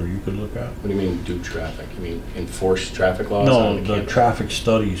at, or you could look at? What do you mean do traffic? You mean enforce traffic laws? No, on the campus? traffic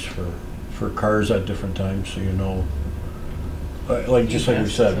studies for cars at different times, so you know. Like, just like we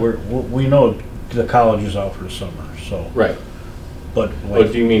said, we know the college is out for the summer, so. Right. But What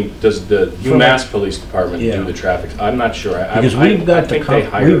like, do you mean, does the From- UMass Police Department Yeah. do the traffic? I'm not sure. because we've got the think they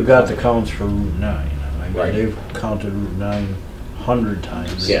hire- we've got the counts for Route 9. I mean, Right. they've counted Route 9 100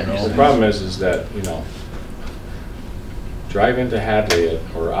 times. Yeah. You know? The problem is that, drive into Hadley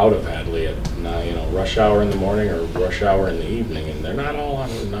or out of Hadley at rush hour in the morning or rush hour in the evening, and they're not all on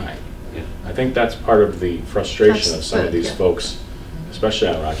Route 9. Yeah. I think that's part of the frustration of That's some of the- these yeah. folks, especially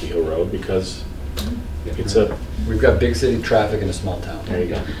on Rocky Hill Road, because it's a, We've got big city traffic in a small town. there you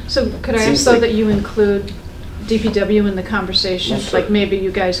go. So could I Seems ask though like- that you include DPW in the conversation? Most Like certainly. maybe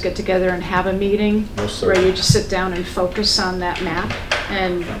you guys get together and have a meeting Most where certainly. you just sit down and focus on that map?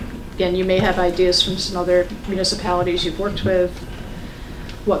 And again, you may have ideas from some other municipalities you've worked with,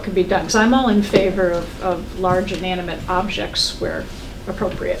 what could be done. Because I'm all in favor of large inanimate objects where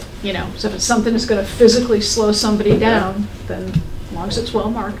appropriate, So if it's something that's going to physically slow somebody down, then as long as it's well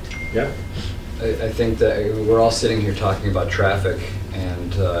marked. Yeah. I think that we're all sitting here talking about traffic,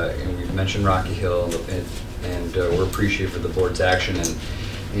 and we've mentioned Rocky Hill, and we're appreciative of the board's action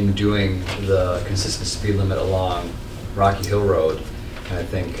in doing the consistent speed limit along Rocky Hill Road. And I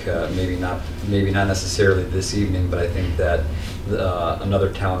think maybe not necessarily this evening, but I think that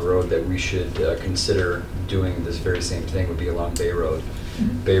another town road that we should consider doing this very same thing would be along Bay Road.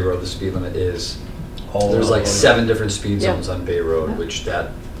 Mm-hmm. Bay Road, the speed limit is, All there's like around. 7 different speed Yeah. zones on Bay Road, Yeah. which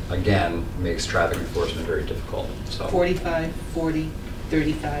that, again, makes traffic enforcement very difficult. So 45, 40,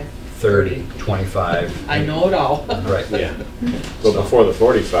 35. 30, 25. I know it all. Right. Yeah. But before the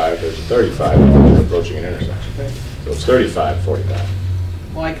 45, there's a 35 when you're approaching an intersection. Right. So it's 35, 45.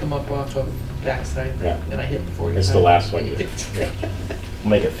 Well, I come up off of backside, Yeah. and I hit the 45. It's the last one you We'll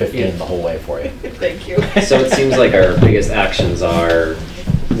make it 15 Yeah. the whole way for you. Thank you. So it seems like our biggest actions are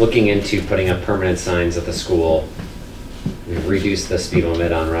looking into putting up permanent signs at the school, we've reduced the speed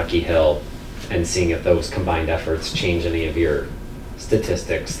limit on Rocky Hill, and seeing if those combined efforts change any of your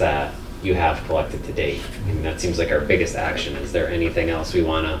statistics that you have collected to date. I mean, that seems like our biggest action. Is there anything else we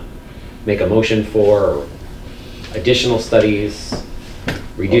want to make a motion for, or additional studies,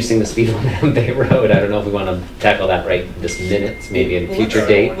 reducing the speed limit on Bay Road? I don't know if we want to tackle that right this minute, maybe in a future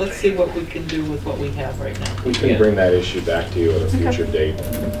date. Let's see what we can do with what we have right now. We can Yeah. bring that issue back to you at a future date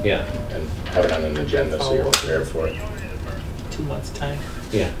Yeah, and have it on an agenda so you're prepared for it. 2 months' time.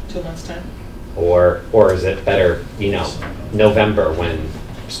 yeah. 2 months' time? Or is it better, November when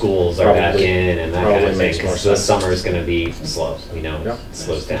schools are back Probably- in and that kind probably of thing? makes more Because the sense. summer is going to be slow, Yeah. it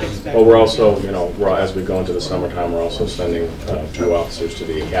slows down. Well, we're also, as we go into the summertime, we're also sending 2 officers to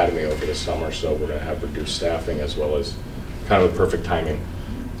the academy over the summer, so we're going to have reduced staffing as well as kind of the perfect timing.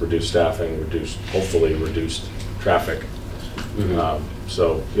 Reduced staffing, hopefully reduced traffic. Mhm.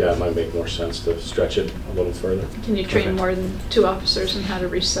 So, yeah, it might make more sense to stretch it a little further. Can you train Okay. more than 2 officers in how to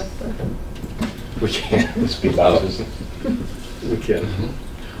reset the? We can. Speed buses. We can.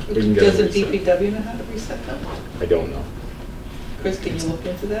 We can get Does the it reset. DPW know how to reset them? I don't know. Chris, can you look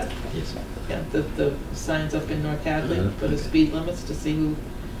into that? Yes. Yeah, the signs up in North Hadley Uh-huh. for the speed limits, to see who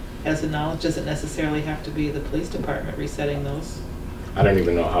has the knowledge. Doesn't necessarily have to be the police department resetting those. I don't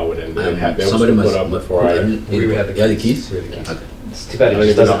even know how it ended. That was Somebody put must. up before I. We had the Yeah, the keys. keys? We had the keys. Okay. It's too bad I it don't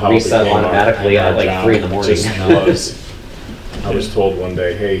just even know doesn't how it reset became automatically at like job. 3 in the morning. Just I was told one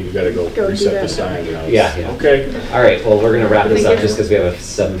day, hey, you gotta go Go do reset that. the sign. And I was, Yeah, yeah. Okay. All right, well, we're going to wrap this Thank up you. just because we have a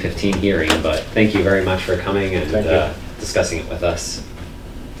 7:15 hearing, but thank you very much for coming and Thank you. discussing it with us.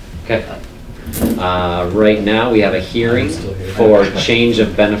 Okay. Right now, we have a hearing for change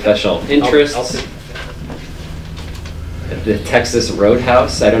of beneficial interest. At the Texas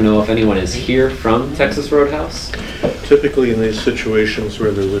Roadhouse. I don't know if anyone is here from Texas Roadhouse. Typically, in these situations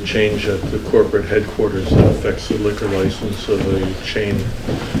where there's a change at the corporate headquarters that affects the liquor license of a chain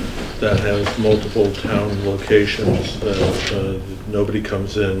that has multiple town locations, that nobody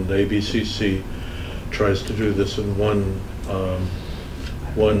comes in, the ABCC tries to do this in one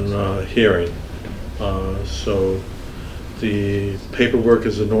hearing. So the paperwork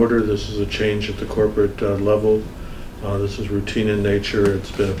is in order. This is a change at the corporate level. This is routine in nature.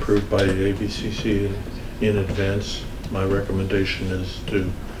 It's been approved by ABCC in advance. My recommendation is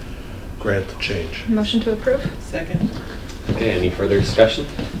to grant the change. Motion to approve? Second? Okay, any further discussion?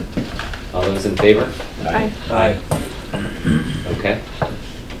 All those in favor? Aye. Aye. Okay.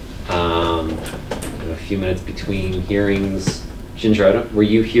 We have a few minutes between hearings. Ginger, were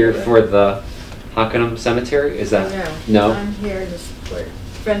you here for the Hockenham Cemetery? Is that? No? I'm here, just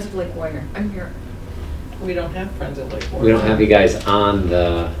Friends of Lake Warner. I'm here. We don't have friends at Lake Warren. We don't have you guys on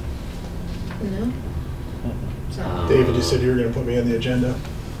the. No? David, you said you were going to put me on the agenda.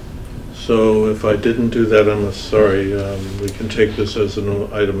 So if I didn't do that, I'm sorry. We can take this as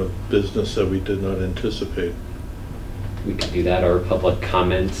an item of business that we did not anticipate. We could do that, or public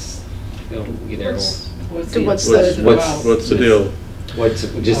comments. Either. What's So what's what is the- it What's about? what's the deal? What's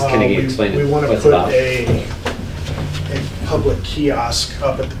just can you explain We it? want to What's put about? a public kiosk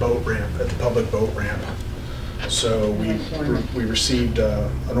up at the boat ramp, at the public boat ramp. So we received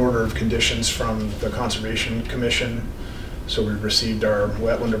an order of conditions from the Conservation Commission. So we received our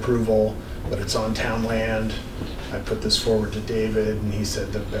wetland approval, but it's on town land. I put this forward to David, and he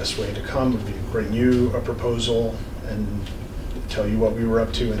said the best way to come would be to bring you a proposal and tell you what we were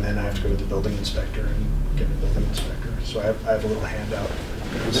up to, and then I have to go to the building inspector and get a building inspector. So I have a little handout.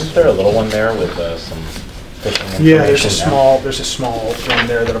 Isn't there a little one there with some fishing information? Yeah, there's a small one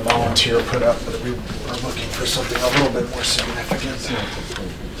there that a volunteer put up, but we are looking for something a little bit more significant.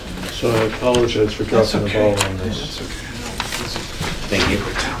 So I apologize for That's dropping the okay. ball on this. That's okay. I know it's busy. Thank you.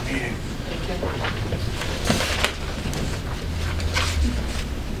 Quick town meeting.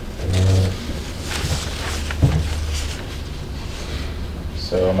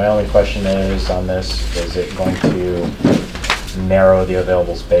 So my only question is on this, is it going to narrow the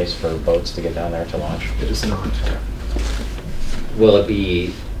available space for boats to get down there to launch? It is not. Will it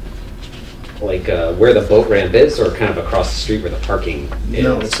be like where the boat ramp is, or kind of across the street where the parking is?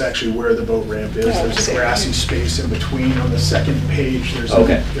 No, it's actually where the boat ramp is. There's a grassy space in between. On the second page, there's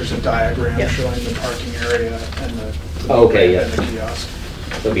a diagram showing the parking area and the boat ramp and the kiosk.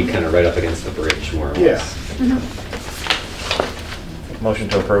 It'll be kind of right up against the bridge, more or less. Motion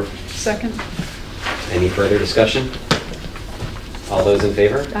to approve. Second. Any further discussion? All those in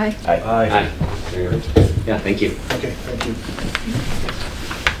favor? Aye. Aye. Yeah, thank you. Okay, thank you.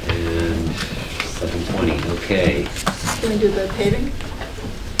 And 7:20, okay. Can we do the paving?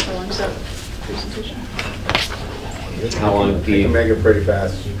 How long's that presentation? How long do you? You can make it pretty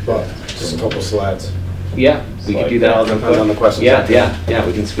fast, but just a couple slides. Yeah, we could do that. All depends on the questions. Yeah,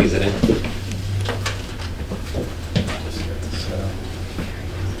 we can squeeze it in.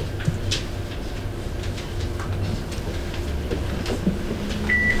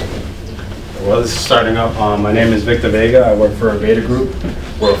 Well, this is starting up. My name is Victor Vega. I work for Veda Group.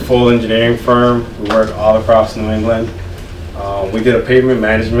 We're a full engineering firm. We work all across New England. We did a pavement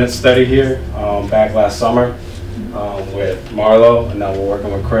management study here back last summer with Marlo, and now we're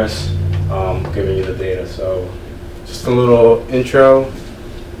working with Chris, giving you the data. So just a little intro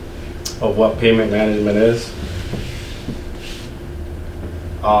of what pavement management is.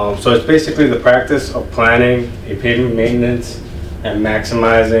 So it's basically the practice of planning a pavement maintenance and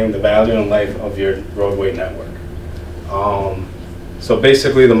maximizing the value and life of your roadway network. So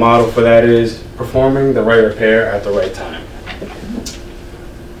basically the model for that is performing the right repair at the right time.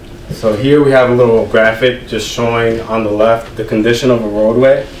 So here we have a little graphic just showing on the left the condition of a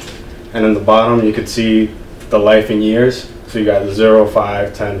roadway, and in the bottom you could see the life in years. So you got 0,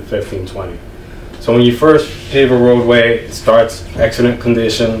 5, 10, 15, 20. So when you first pave a roadway, it starts excellent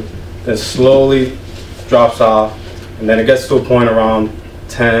condition, then slowly drops off, and then it gets to a point around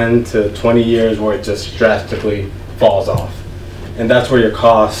 10 to 20 years where it just drastically falls off. And that's where your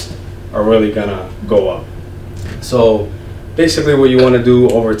costs are really gonna go up. So basically what you wanna do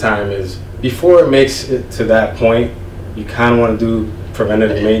over time is, before it makes it to that point, you kinda wanna do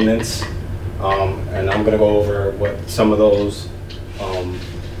preventative maintenance. And I'm gonna go over what some of those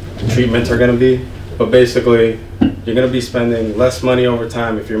treatments are gonna be. But basically, you're gonna be spending less money over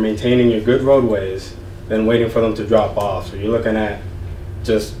time if you're maintaining your good roadways than waiting for them to drop off. So you're looking at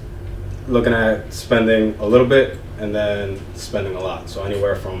spending a little bit and then spending a lot. So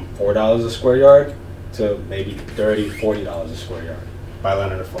anywhere from $4 a square yard to maybe $30, $40 a square yard by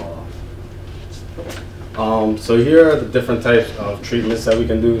letting it fall off. So here are the different types of treatments that we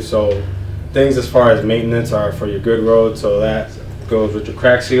can do. So things as far as maintenance are for your good road. So that goes with your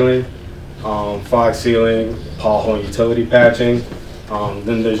crack sealing, fog sealing, pothole and utility patching.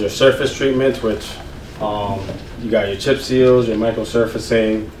 Then there's your surface treatments, which you got your chip seals, your micro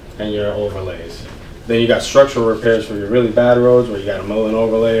surfacing, and your overlays. Then you got structural repairs for your really bad roads, where you got to mill and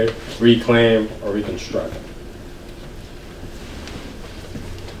overlay, reclaim, or reconstruct.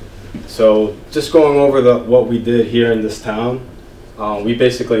 So just going over what we did here in this town, we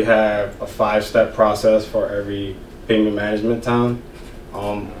basically have a 5-step process for every pavement management town.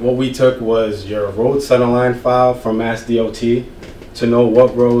 What we took was your road centerline file from Mass DOT to know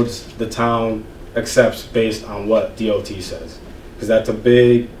what roads the town accepts based on what DOT says, because that's a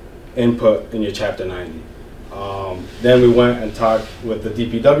big input in your Chapter 90. Then we went and talked with the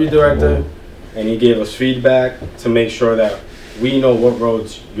DPW director, and he gave us feedback to make sure that we know what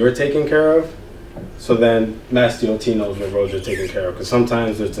roads you're taking care of, so then Mass DOT knows what roads you're taking care of, because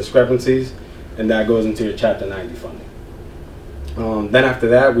sometimes there's discrepancies, and that goes into your Chapter 90 funding. Then after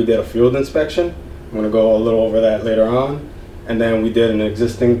that, we did a field inspection. I'm going to go a little over that later on. And then we did an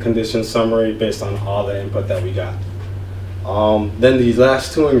existing condition summary based on all the input that we got. Then these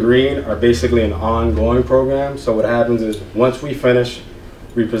last two in green are basically an ongoing program. So what happens is, once we finish,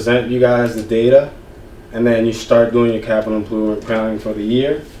 we present you guys the data, and then you start doing your capital improvement planning for the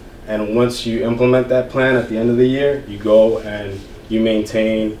year. And once you implement that plan at the end of the year, you go and you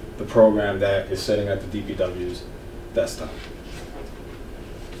maintain the program that is sitting at the DPW's desktop.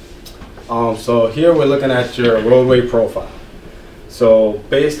 So here we're looking at your roadway profile. So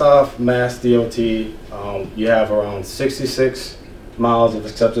based off Mass DOT, you have around 66 miles of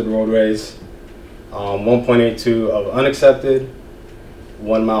accepted roadways, 1.82 of unaccepted,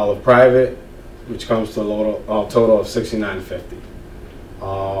 1 mile of private, which comes to a total of 6950.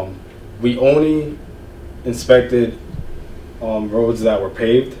 We only inspected roads that were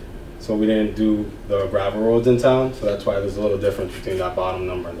paved, so we didn't do the gravel roads in town, so that's why there's a little difference between that bottom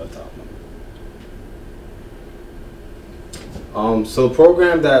number and the top number. So the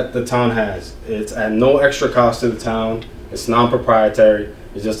program that the town has, it's at no extra cost to the town. It's non-proprietary.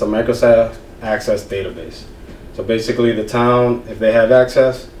 It's just a Microsoft Access database. So basically the town, if they have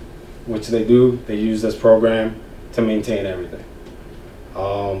access, which they do, they use this program to maintain everything.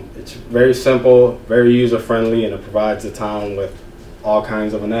 It's very simple, very user-friendly, and it provides the town with all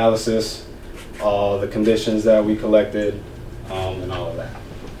kinds of analysis, all the conditions that we collected, and all of that.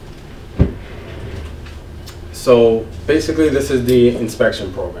 So basically this is the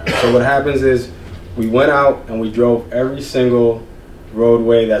inspection program. So what happens is we went out and we drove every single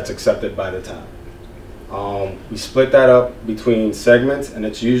roadway that's accepted by the town. We split that up between segments, and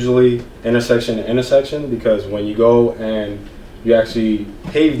it's usually intersection to intersection, because when you go and you actually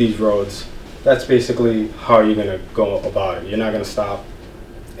pave these roads, that's basically how you're going to go about it. You're not going to stop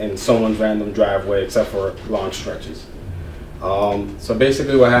in someone's random driveway except for long stretches. So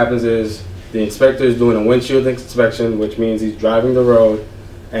basically what happens is the inspector is doing a windshield inspection, which means he's driving the road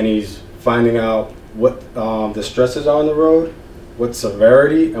and he's finding out what the stresses are on the road, what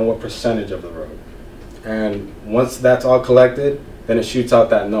severity, and what percentage of the road. And once that's all collected, then it shoots out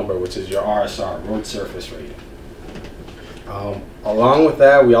that number, which is your RSR, road surface rating. Along with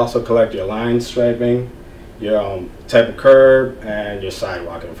that, we also collect your line striping, your type of curb, and your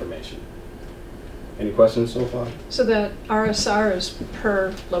sidewalk information. Any questions so far? So the RSR is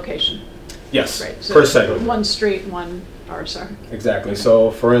per location? Yes, right. So per segment. One street, one RSR. Exactly. So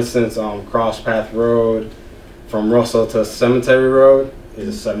for instance, Cross Path Road from Russell to Cemetery Road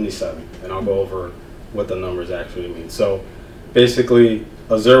is 77, and I'll go over what the numbers actually mean. So basically,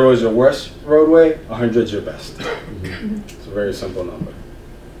 a 0 is your worst roadway, 100 is your best. It's a very simple number.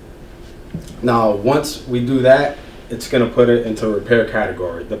 Now, once we do that, it's going to put it into repair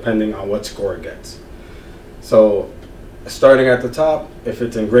category, depending on what score it gets. So starting at the top, if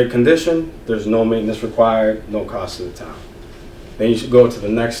it's in great condition, there's no maintenance required, no cost to the town. Then you should go to the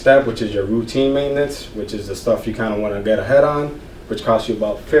next step, which is your routine maintenance, which is the stuff you kind of want to get ahead on, which costs you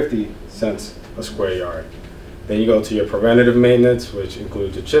about 50 cents a square yard. Then you go to your preventative maintenance, which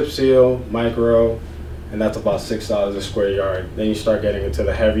includes your chip seal, micro, and that's about $6 a square yard. Then you start getting into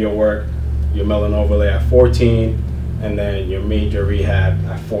the heavier work, your mill and overlay at 14, and then your major rehab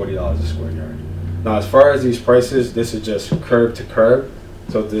at $40 a square yard. Now, as far as these prices, this is just curb to curb.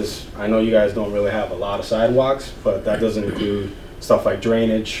 So this, I know you guys don't really have a lot of sidewalks, but that doesn't include stuff like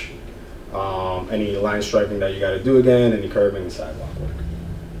drainage, any line striping that you got to do again, any curbing and sidewalk work.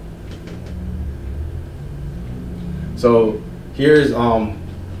 So here's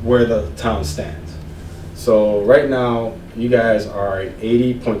where the town stands. So right now, you guys are at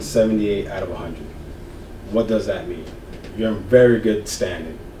 80.78 out of 100. What does that mean? You're in very good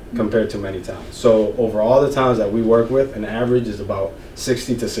standing compared to many towns. So over all the towns that we work with, an average is about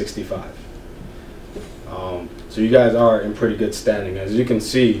 60 to 65. So you guys are in pretty good standing. As you can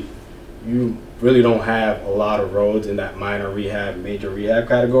see, you really don't have a lot of roads in that minor rehab, major rehab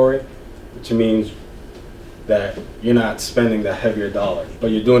category, which means that you're not spending the heavier dollar, but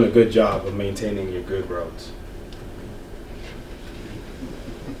you're doing a good job of maintaining your good roads.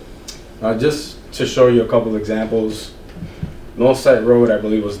 Just to show you a couple examples, Northside Road, I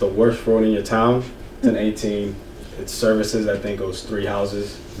believe, was the worst road in your town. It's an 18. It services, I think it was 3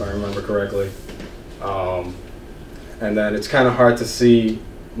 houses, if I remember correctly. And then it's kind of hard to see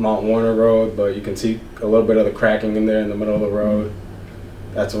Mount Warner Road, but you can see a little bit of the cracking in there in the middle of the road.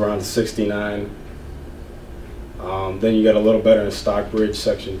 That's around 69. Then you get a little better in Stockbridge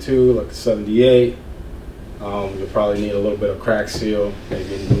Section 2, like 78. You'll probably need a little bit of crack seal,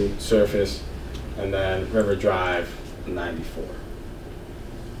 maybe a new surface. And then River Drive, 94.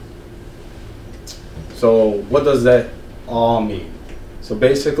 So what does that all mean? So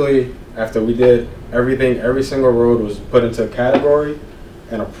basically, after we did everything, every single road was put into a category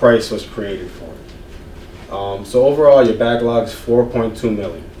and a price was created for it. So overall, your backlog is $4.2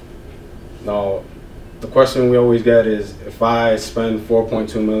 million. Now, the question we always get is, if I spend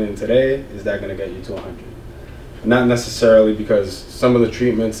 $4.2 million today, is that going to get you to 100? Not necessarily, because some of the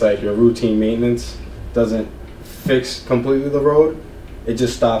treatments, like your routine maintenance, doesn't fix completely the road. It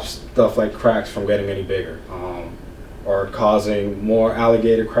just stops stuff like cracks from getting any bigger, or causing more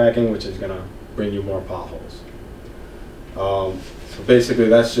alligator cracking, which is going to bring you more potholes. So basically,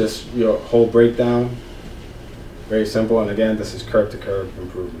 that's just your whole breakdown. Very simple, and again, this is curb to curb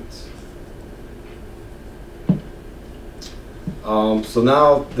improvements. So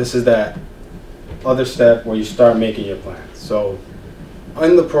now this is that other step where you start making your plans. So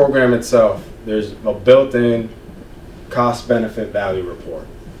in the program itself, there's a built-in cost benefit value report.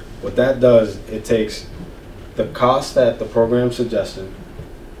 What that does, it takes the cost that the program suggested,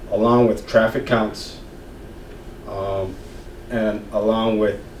 along with traffic counts, and along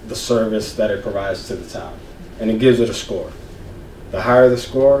with the service that it provides to the town. And it gives it a score. The higher the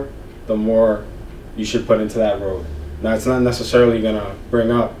score, the more you should put into that road. Now, it's not necessarily going to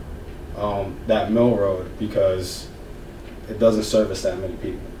bring up that mill road because it doesn't service that many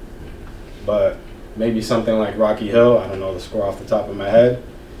people. But maybe something like Rocky Hill, I don't know the score off the top of my head,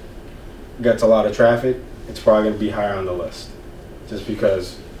 gets a lot of traffic, it's probably going to be higher on the list just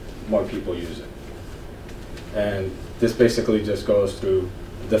because more people use it. And this basically just goes through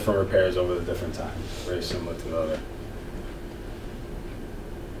different repairs over the different times, very similar to the other.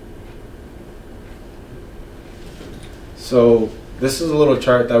 So this is a little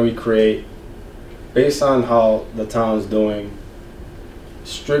chart that we create based on how the town's doing.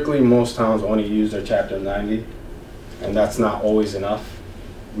 Strictly, most towns only use their Chapter 90, and that's not always enough.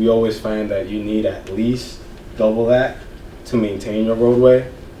 We always find that you need at least double that to maintain your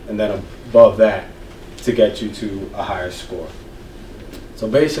roadway, and then above that to get you to a higher score. So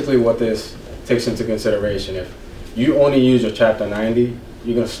basically what this takes into consideration, if you only use your Chapter 90,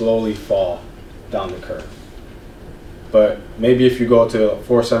 you're going to slowly fall down the curve. But maybe if you go to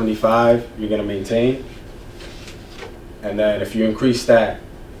 475, you're going to maintain. And then if you increase that,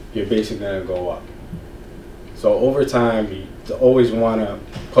 you're basically going to go up. So over time, you always want to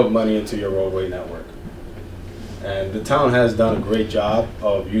put money into your roadway network. And the town has done a great job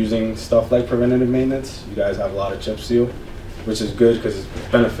of using stuff like preventative maintenance. You guys have a lot of chip seal, which is good because it's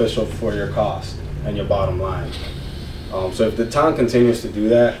beneficial for your cost and your bottom line. So if the town continues to do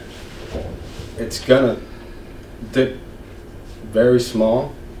that, it's going to dip very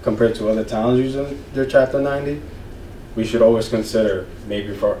small compared to other towns using their Chapter 90. We should always consider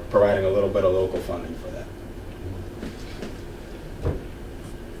maybe for providing a little bit of local funding for that.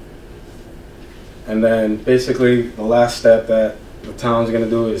 And then basically the last step that the town's going to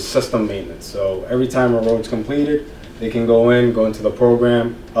do is system maintenance. So every time a road's completed, they can go into the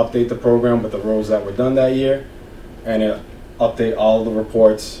program, update the program with the roads that were done that year, and update all the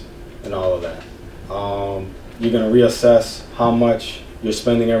reports and all of that. You're going to reassess how much you're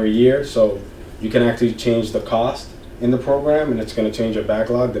spending every year, so you can actually change the cost in the program, and it's going to change your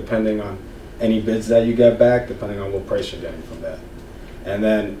backlog depending on any bids that you get back, depending on what price you're getting from that. And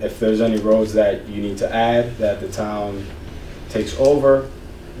then if there's any roads that you need to add that the town takes over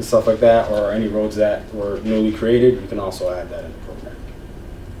and stuff like that, or any roads that were newly created, you can also add that in the program.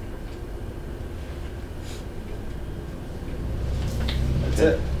 That's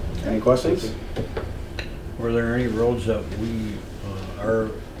it. Any questions? Were there any roads that we are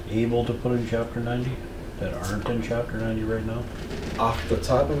able to put in Chapter 90 that aren't in Chapter 90 right now? Off the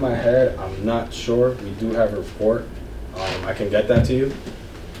top of my head, I'm not sure. We do have a report. I can get that to you.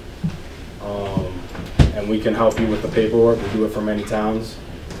 And we can help you with the paperwork. We do it for many towns.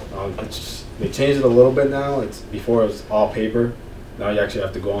 They changed it a little bit now. Before it was all paper. Now you actually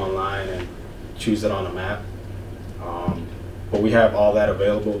have to go online and choose it on a map. But we have all that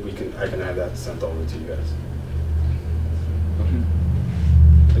available. I can have that sent over to you guys.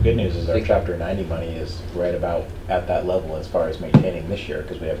 The good news is our Chapter 90 money is right about at that level as far as maintaining this year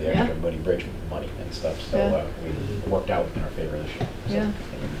because we have the extra Moody Bridge money and stuff. So we worked out in our favor this year.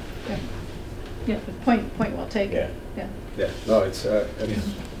 So, yeah. But point well taken. Yeah. No, it's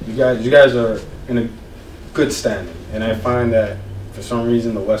you guys are in a good standing, and I find that for some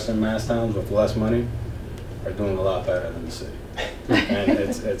reason the Western Mass towns with less money are doing a lot better than the city, and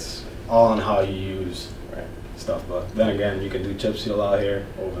it's all on how you use stuff. But then again, you can do chip seal out here,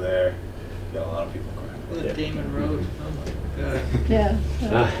 over there. You got a lot of people crying. The Damon Road. Oh my God. Yeah.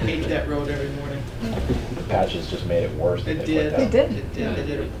 I hate that road every morning. The patches just made it worse. It did. They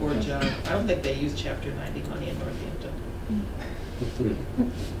did a poor job. I don't think they use Chapter 90 money in Northampton.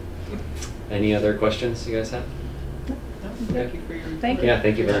 Any other questions you guys have? No, thank you for your report. Thank you. Yeah,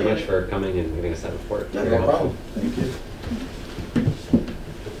 thank you very much for coming and giving us that report. Yeah, Very no helpful. problem. Thank you.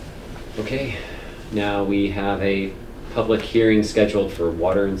 Okay, now we have a public hearing scheduled for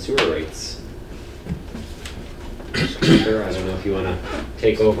water and sewer rates. Sure, I don't know if you want to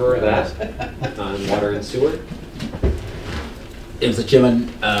take over that on water and sewer. Mr. Chairman,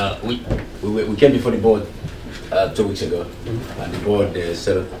 we came before the board 2 weeks ago, and the board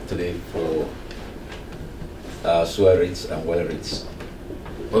set up today for sewer rates and water rates.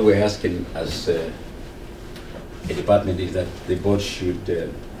 What we're asking as a department is that the board should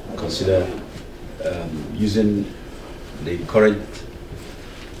consider using the current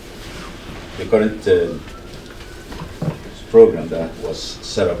program that was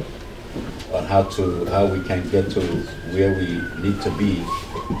set up on how we can get to where we need to be.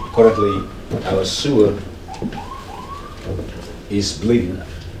 Currently, our sewer is bleeding.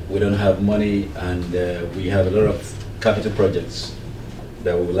 We don't have money, and we have a lot of capital projects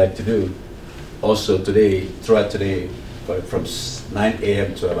that we would like to do. Also today, throughout today, from 9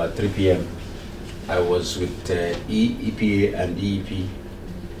 a.m. to about 3 p.m., I was with EPA and DEP.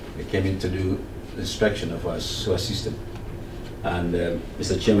 They came in to do inspection of our sewer system. And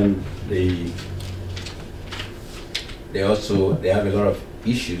Mr. Chairman, they have a lot of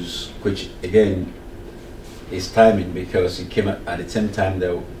issues, which again is timing, because it came at the same time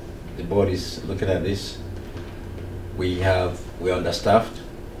that the board is looking at this. We're understaffed.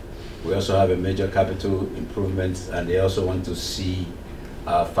 We also have a major capital improvement, and they also want to see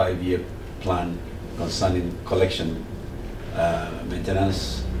our 5-year plan concerning collection,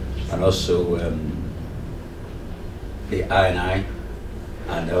 maintenance, and also the I&I,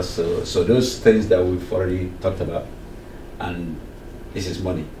 and also, so those things that we've already talked about, and this is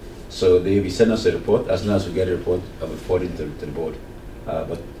money. So they will send us a report. As soon as we get a report, I will forward it to the board.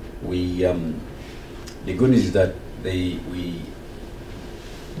 But the good news is that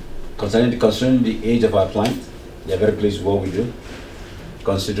concerning the age of our plant, they are very pleased with what we do.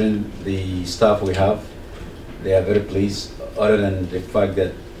 Considering the staff we have, they are very pleased, other than the fact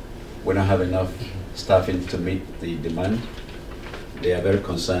that we don't have enough staffing to meet the demand. They are very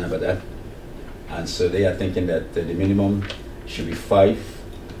concerned about that. And so they are thinking that the minimum should be 5.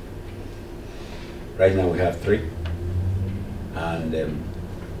 Right now we have 3. And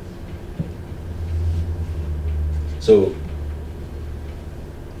so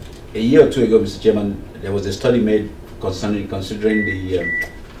a year or 2 ago, Mr. Chairman, there was a study made considering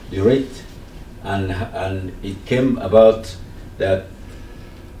the rate, and it came about that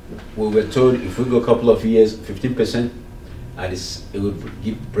we were told if we go a couple of years, 15%, and it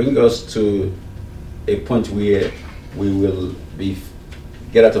would bring us to a point where we will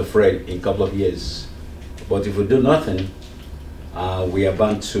get out of red in a couple of years. But if we do nothing, we are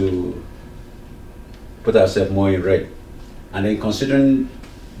bound to put ourselves more in red. And then considering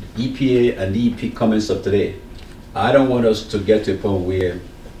EPA and DEP comments of today, I don't want us to get to a point where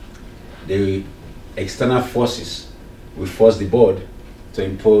the external forces will force the board to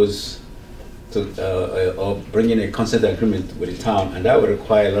impose or bring in a consent agreement with the town, and that will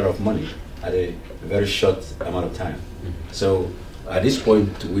require a lot of money at a very short amount of time. So at this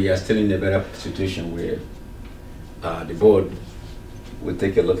point, we are still in a better situation where the board will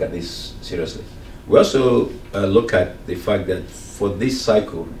take a look at this seriously. We also look at the fact that for this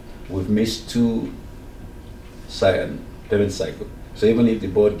cycle, we've missed 2 payment cycles. So even if the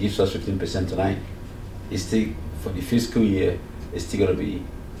board gives us 15% tonight, it's still, for the fiscal year, it's still going to be,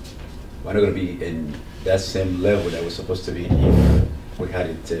 we're not going to be in that same level that we're supposed to be if we had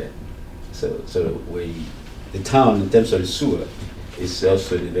it. The town, in terms of the sewer, is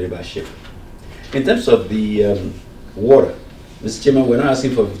also in a very bad shape. In terms of the water, Mr. Chairman, we're not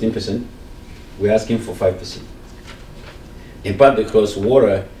asking for 15%, we're asking for 5%. In part because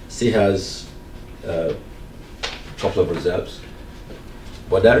water still has a couple of reserves,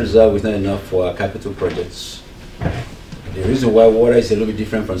 but that reserve is not enough for our capital projects. The reason why water is a little bit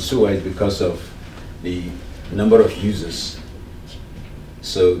different from sewer is because of the number of users.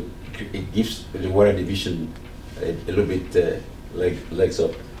 So it gives the water division a little bit legs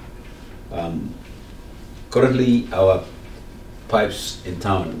up. Currently, our pipes in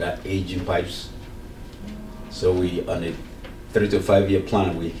town are aging pipes. So we, on a 3 to 5 year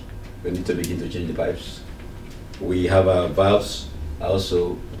plan, we need to begin to change the pipes. We have our valves,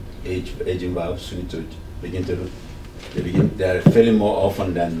 also aging valves. We need to begin to they are failing more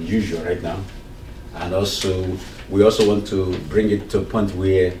often than usual right now. And also, we also want to bring it to a point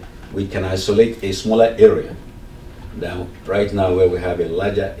where we can isolate a smaller area than right now, where we have a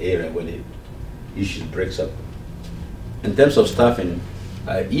larger area where the issue breaks up. In terms of staffing,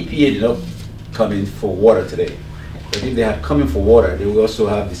 EPA did not come in for water today. But if they had come in for water, they will also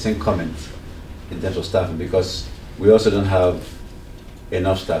have the same comment in terms of staffing, because we also don't have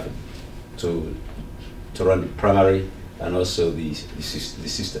enough staffing to run the primary and also the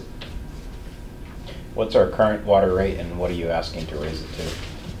system. What's our current water rate, and what are you asking to raise it to?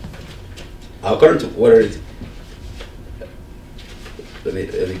 Our current water rate, let me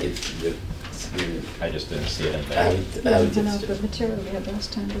get the I just didn't see it in there. I have it. The material we had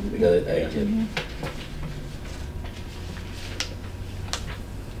last time, didn't we? Yeah.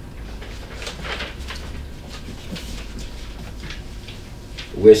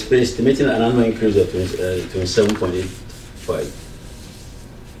 We're estimating an annual increase of 27.85.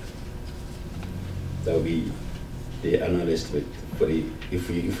 That will be the annual estimate for the if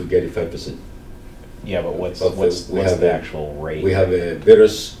we get it 5%. Yeah, but what's the actual rate? We have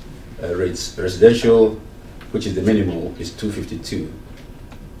various rates. Residential, which is the minimum, is 252,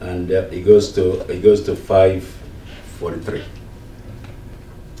 and it goes to 543.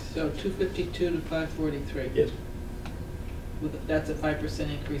 So 252 to 543. Yes. That's a 5%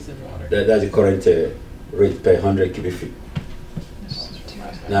 increase in water. That's the current rate per 100 cubic feet.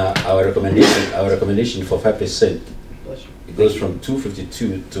 Now, our recommendation for 5%, it goes from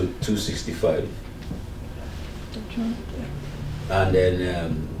 252 to 265. And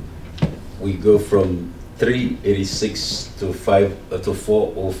then we go from 386 to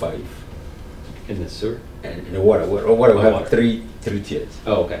 405. In the sewer? And in the water. Water we have three tiers.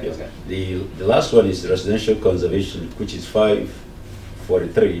 Oh, okay. Yes. Okay. The last one is residential conservation, which is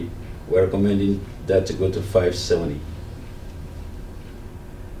 543. We're recommending that to go to 570.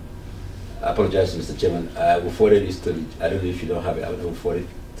 I apologize, Mr. Chairman. I will forward this to, I don't know if you don't have it, I will forward it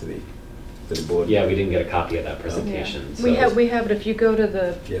to the board. Yeah, we didn't get a copy of that presentation. Yeah. So We have it if you go to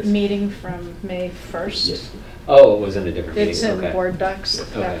the Yes. meeting from May 1st. Yes. Oh, it was in a different meeting. It's in the Okay. board docs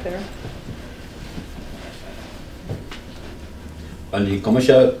Okay. back there. On the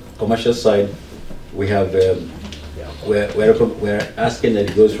commercial side, we have, we're asking that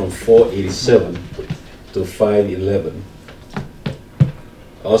it goes from 487 to 511.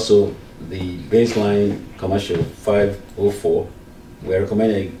 Also, the baseline commercial 504, we're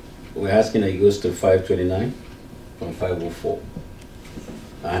asking that it goes to 529 from 504.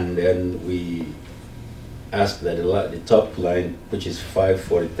 And then we ask that the top line, which is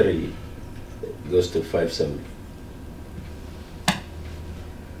 543, goes to 570.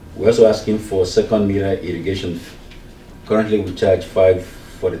 We're also asking for second meter irrigation. Currently we charge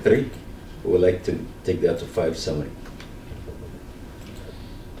 543. We would like to take that to 570.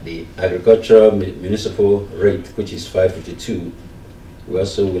 The agricultural municipal rate, which is 552, we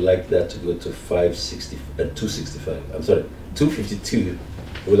also would like that to go to 265. I'm sorry, 252.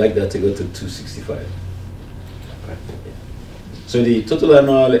 We would like that to go to 265. Okay. So the total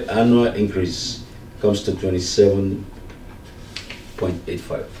annual increase comes to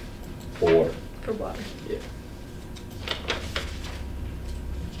 27.85 for water. For water. Yeah.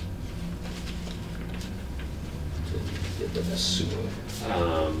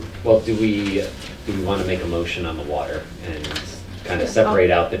 Well, do we want to make a motion on the water and kind of separate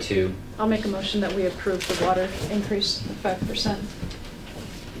out the two? I'll make a motion that we approve the water increase of 5%.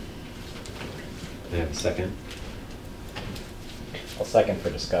 May I have a second? I'll second for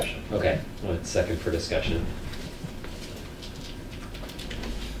discussion. Okay, well, it's second for discussion.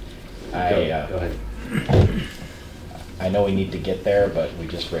 Go ahead. I know we need to get there, but we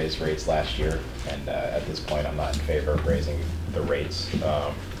just raised rates last year, and at this point, I'm not in favor of raising the rates.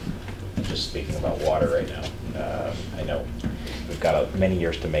 Just speaking about water right now, I know we've got many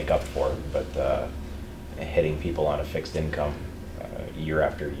years to make up for, but hitting people on a fixed income year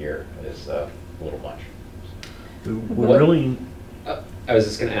after year is a little much. Really? I was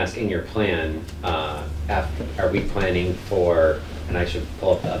just going to ask, in your plan, are we planning for, and I should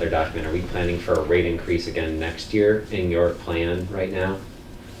pull up the other document, are we planning for a rate increase again next year in your plan right now?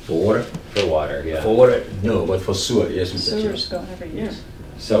 For water? For water, yeah. For water, no, but for sewer, yes, Mr. Chairman. Sewer's going every year.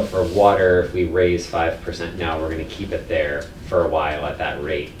 So for water, if we raise 5% now, we're going to keep it there for a while at that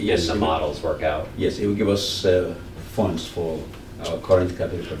rate, Yes, and the models work out? Yes, it will give us funds for our current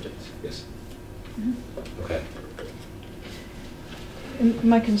capital projects, yes. Okay. And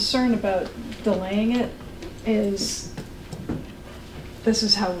my concern about delaying it is this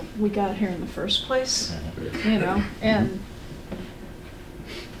is how we got here in the first place, you know, and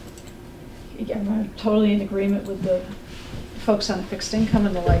yeah, I'm totally in agreement with the folks on fixed income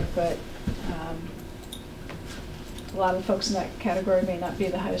and the like, but a lot of folks in that category may not be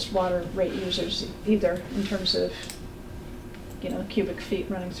the highest water rate users either in terms of, you know, cubic feet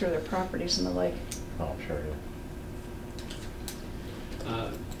running through their properties and the like. Oh, sure, yeah.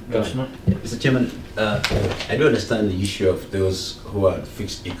 Go ahead. Mr. Chairman, I do understand the issue of those who are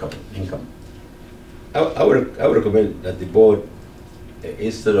fixed income. I would recommend that the board,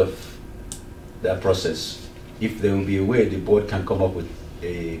 instead of that process, if there will be a way the board can come up with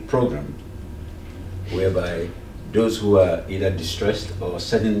a program whereby those who are either distressed or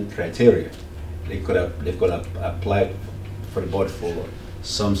certain criteria, they could apply for the board for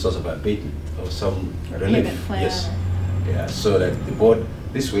some sort of abatement or some relief. Payment plan. Yes. Yeah, so that the board,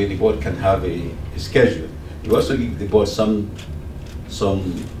 this way the board can have a schedule. You also give the board some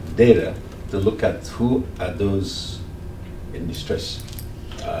data to look at who are those in distress,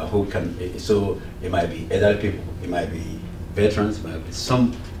 who can, so it might be elderly people, it might be veterans, it might be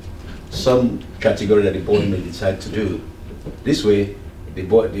some category that the board may decide to do. This way, the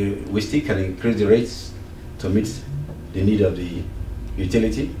board, we still can increase the rates to meet the need of the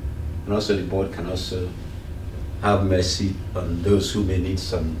utility, and also the board can also have mercy on those who may need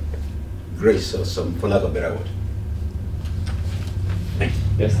some grace or some, for lack of a better word.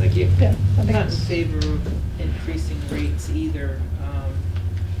 Yes, thank you. Yeah, I I'm think not in it's, favor of increasing rates either,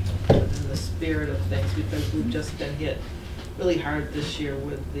 in the spirit of things, because we've just been hit really hard this year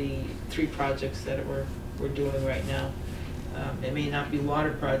with the 3 projects that we're doing right now. It may not be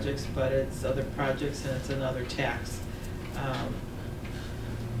water projects, but it's other projects and it's another tax. I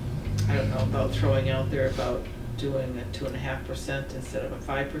don't know about throwing out there about doing a 2.5% instead of a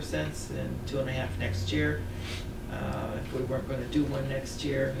 5% and 2.5% next year. If we weren't going to do one next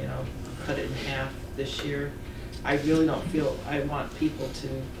year, you know, cut it in half this year. I really don't feel I want people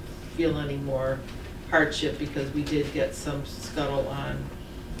to feel any more hardship, because we did get some scuttle on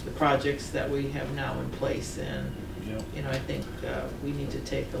the projects that we have now in place, and you know, I think we need to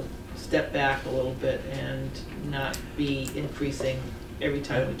take a step back a little bit and not be increasing every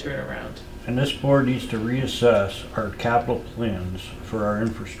time we turn around. And this board needs to reassess our capital plans for our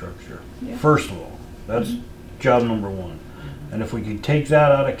infrastructure. Yeah. First of all, that's job number 1. And if we could take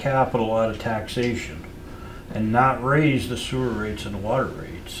that out of capital, out of taxation, and not raise the sewer rates and the water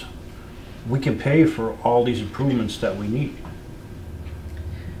rates, we can pay for all these improvements that we need.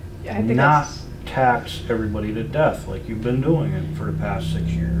 I think Not that's, tax everybody to death like you've been doing it for the past 6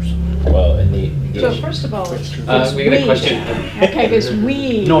 years. Well, and the so issue- first of all, it's we got a question. Okay, because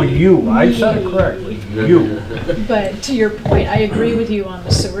we. No, you, I said it correctly, you. But to your point, I agree with you on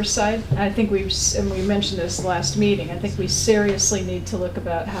the sewer side. I think and we mentioned this last meeting, I think we seriously need to look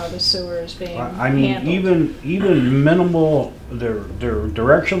about how the sewer is being I mean, handled. even minimal, they're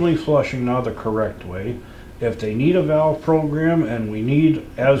directionally flushing now the correct way. If they need a valve program, and we need,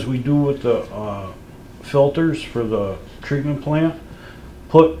 as we do with the filters for the treatment plant,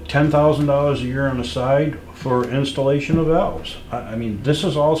 put $10,000 a year on the side for installation of valves. I mean, this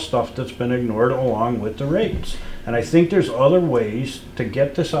is all stuff that's been ignored along with the rates. And I think there's other ways to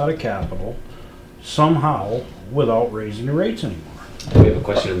get this out of capital somehow without raising the rates anymore. We have a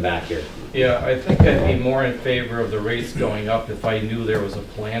question in the back here. Yeah, I think I'd be more in favor of the rates going up if I knew there was a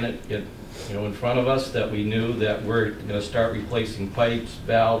plan in front of us, that we knew that we're going to start replacing pipes,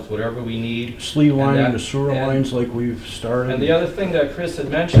 valves, whatever we need. Sleeve lining the sewer lines like we've started. And the other thing that Chris had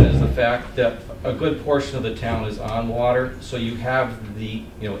mentioned is the fact that a good portion of the town is on water, so you have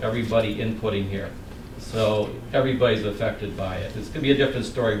everybody inputting here. So everybody's affected by it. It's going to be a different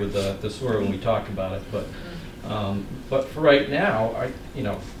story with the sewer when we talk about it, but for right now,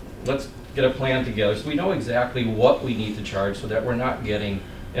 let's get a plan together so we know exactly what we need to charge, so that we're not getting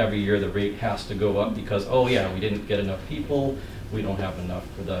every year the rate has to go up because, oh yeah, we didn't get enough people, we don't have enough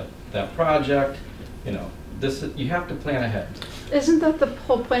for that project. You have to plan ahead. Isn't that the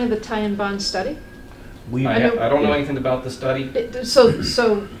whole point of the tie-in bond study? I don't know anything about the study.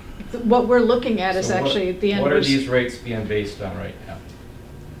 So what we're looking at is actually the end. What are these rates being based on right now?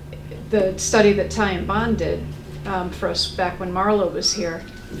 The study that Ty and Bond did for us back when Marlo was here,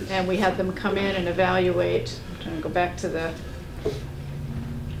 and we had them come in and evaluate. I'm trying to go back to the.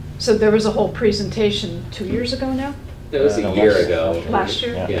 So there was a whole presentation 2 years ago now? It was a year ago. Last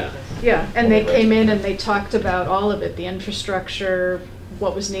year? Yeah. Yeah, and they came in and they talked about all of it, the infrastructure,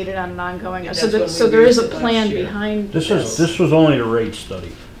 what was needed on an ongoing, And so that's so when we there is a used it plan last year. behind This this. was only the rate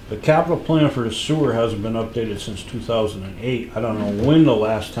study. The capital plan for the sewer hasn't been updated since 2008. I don't know when the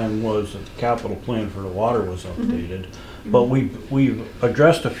last time was that the capital plan for the water was updated. But we've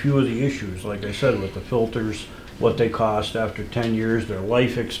addressed a few of the issues, like I said, with the filters, what they cost after 10 years, their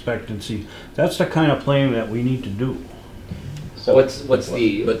life expectancy. That's the kind of planning that we need to do. So what's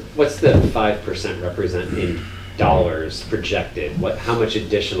the 5% represent in dollars projected? How much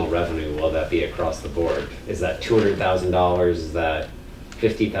additional revenue will that be across the board? Is that $200,000? Is that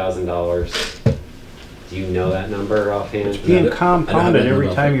 $50,000? Do you know that number offhand? It's being compounded every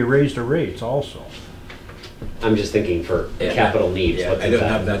time you raise the rates also. I'm just thinking for capital needs. Yeah, What's I don't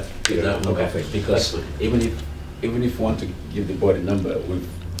have that number Okay. of it, because even if we want to give the board a number,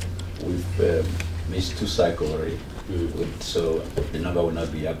 we've missed 2 cycles already. So the number will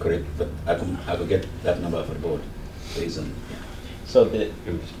not be accurate, but I could get that number for the board based on. Yeah. So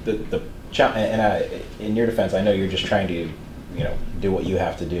in your defense, I know you're just trying to, do what you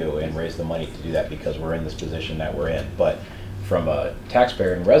have to do and raise the money to do that because we're in this position that we're in. But from a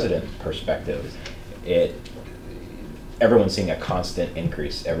taxpayer and resident perspective, everyone's seeing a constant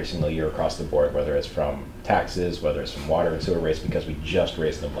increase every single year across the board, whether it's from taxes, whether it's from water and sewer rates, because we just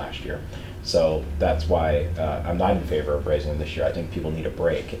raised them last year. So that's why I'm not in favor of raising them this year. I think people need a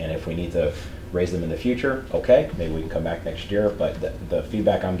break, and if we need to raise them in the future, okay, maybe we can come back next year, but the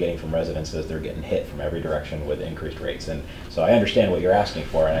feedback I'm getting from residents is they're getting hit from every direction with increased rates. And so I understand what you're asking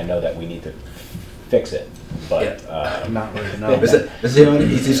for, and I know that we need to fix it, but not right now. It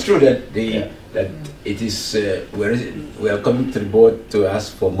is true that that it is, we are coming to the board to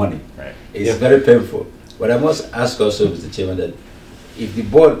ask for money. Right. It's very painful. But I must ask also, Mr. Chairman, that if the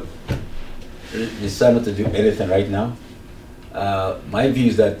board decide not to do anything right now, my view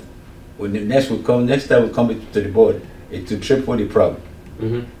is that when the next time we come to the board, it will triple the problem.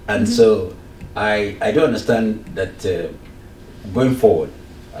 And so I do understand that going forward,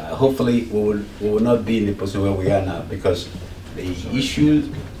 hopefully we will not be in the position where we are now, because the issue,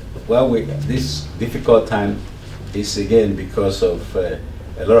 this difficult time is again because of a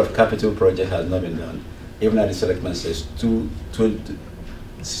lot of capital projects has not been done. Even at the selectmen says 15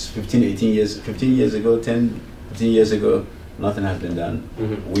 years ago, 10, 15 years ago, nothing has been done.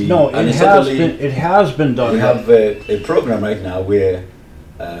 No, it has been done. We have a program right now where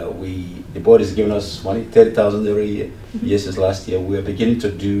the board is giving us money, 30,000 every year since last year. We are beginning to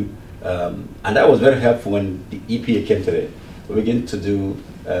do, and that was very helpful when the EPA came today. We begin to do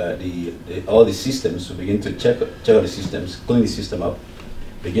all the systems. We begin to check all the systems, clean the system up,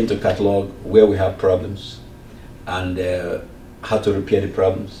 begin to catalog where we have problems and how to repair the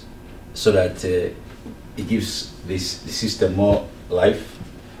problems, so that it gives the system more life.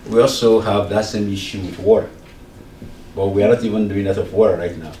 We also have that same issue with water, but we are not even doing that of water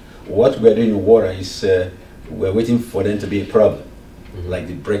right now. What we are doing with water is we're waiting for them to be a problem, like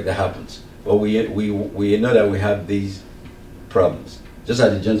the break that happens. But we know that we have these problems. Just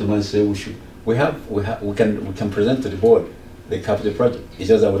as the gentleman said, we can present to the board the capital project. It's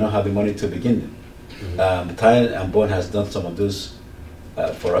just that we don't have the money to begin them. Tyne and Bond has done some of those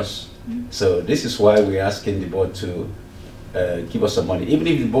for us. So this is why we're asking the board to give us some money. Even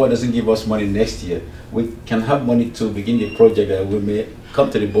if the board doesn't give us money next year, we can have money to begin the project that we may come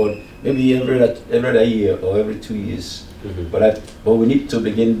to the board maybe every other year or every 2 years. But we need to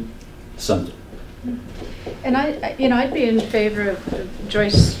begin something. And I'd be in favor of,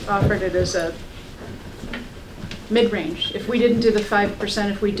 Joyce offered it as a mid-range. If we didn't do the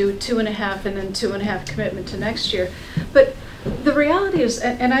 5%, if we do 2.5% and then 2.5% commitment to next year. But the reality is,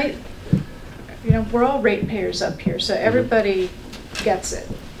 and we're all ratepayers up here, so everybody gets it.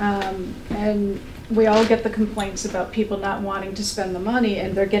 And we all get the complaints about people not wanting to spend the money,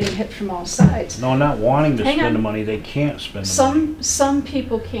 and they're getting hit from all sides. No, not wanting to spend the money, they can't spend the money. Some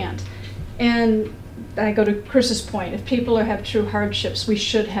people can't. And I go to Chris's point, if people have true hardships, we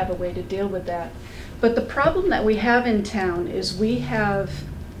should have a way to deal with that. But the problem that we have in town is we have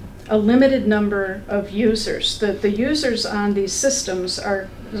a limited number of users. The users on these systems are,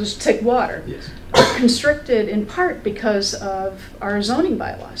 let's take water, are constricted in part because of our zoning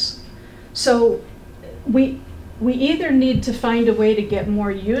bylaws. So we either need to find a way to get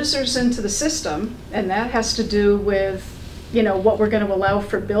more users into the system, and that has to do with what we're going to allow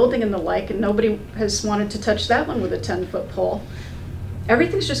for building and the like, and nobody has wanted to touch that one with a 10-foot pole.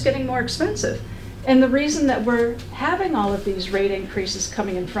 Everything's just getting more expensive. And the reason that we're having all of these rate increases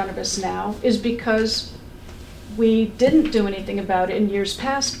coming in front of us now is because we didn't do anything about it in years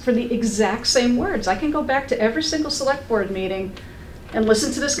past for the exact same words. I can go back to every single select board meeting and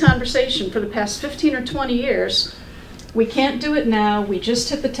listen to this conversation for the past 15 or 20 years. We can't do it now. We just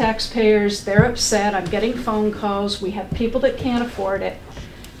hit the taxpayers. They're upset. I'm getting phone calls. We have people that can't afford it.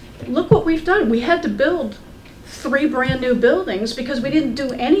 Look what we've done. We had to build 3 brand new buildings because we didn't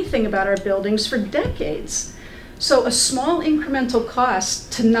do anything about our buildings for decades. So a small incremental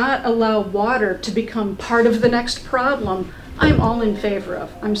cost to not allow water to become part of the next problem, I'm all in favor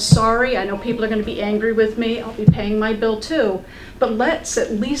of. I'm sorry, I know people are going to be angry with me. I'll be paying my bill too. But let's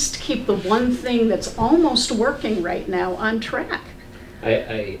at least keep the one thing that's almost working right now on track.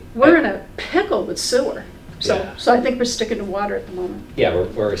 We're in a pickle with sewer. So I think we're sticking to water at the moment. Yeah,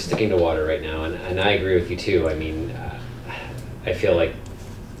 we're sticking to water right now, and I agree with you too. I mean, I feel like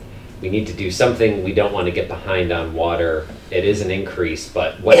we need to do something. We don't want to get behind on water. It is an increase,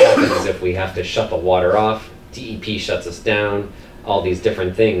 but what happens if we have to shut the water off? DEP shuts us down. All these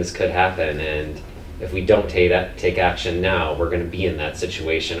different things could happen, and if we don't take action now, we're going to be in that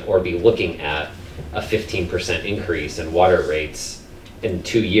situation or be looking at a 15% increase in water rates in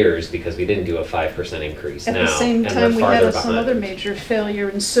 2 years because we didn't do a 5% increase now. At the same time, we had some other major failure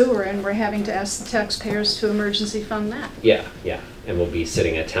in sewer, and we're having to ask the taxpayers to emergency fund that. Yeah, and we'll be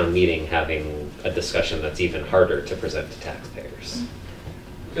sitting at town meeting having a discussion that's even harder to present to taxpayers.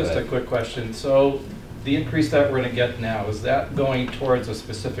 Just a quick question. So the increase that we're going to get now, is that going towards a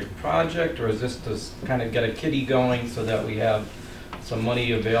specific project, or is this to kind of get a kitty going so that we have some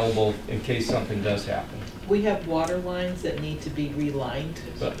money available in case something does happen? We have water lines that need to be relined.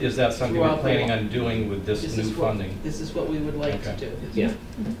 But is that something we're planning on doing with this new funding? This is what we would like to do. Yeah.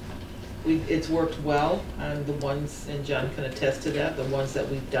 It's worked well, and the ones, and John can attest to that, the ones that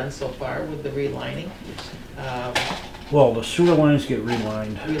we've done so far with the relining. Well, the sewer lines get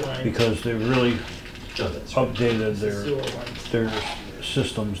relined Relined. because they really updated their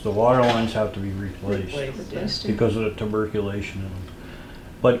systems. The water lines have to be replaced because of the tuberculation.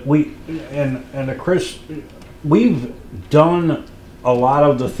 But Chris, we've done a lot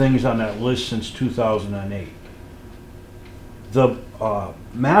of the things on that list since 2008. The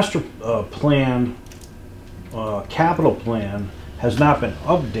master plan, capital plan, has not been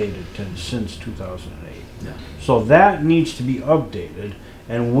updated since 2008. Yeah. So that needs to be updated,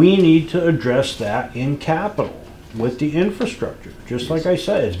 and we need to address that in capital with the infrastructure. Just like I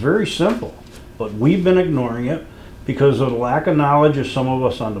said, it's very simple, but we've been ignoring it because of the lack of knowledge of some of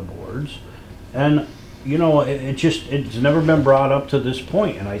us on the boards. And you know, it's never been brought up to this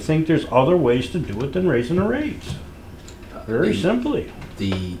point, and I think there's other ways to do it than raising the rates. Very simply.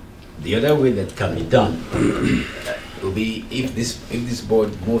 The other way that can be done will be if this board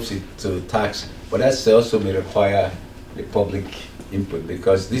moves it to tax, but that also may require the public input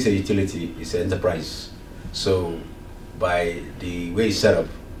because this is a utility, it's an enterprise. So by the way it's set up,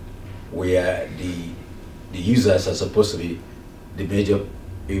 where the users are supposed to be the major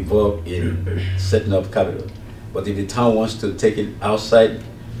involved in setting up capital. But if the town wants to take it outside,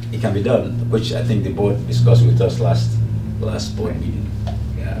 it can be done, which I think the board discussed with us last board meeting.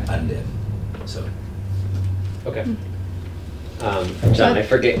 Yeah, and so. Okay. John, I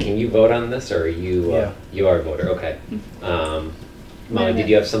forget, can you vote on this, or are you, you are a voter, okay. Molly, did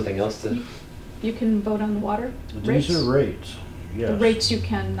you have something else to? You can vote on the water rates? These are rates, yes. The rates you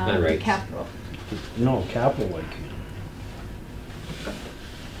can, the capital. No, capital I can.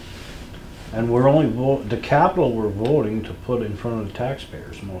 And we're only the capital we're voting to put in front of the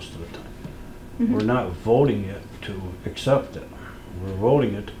taxpayers most of the time. Mm-hmm. We're not voting it to accept it. We're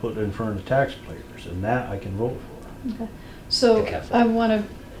voting it to put it in front of the taxpayers, and that I can vote for. Okay. So I want to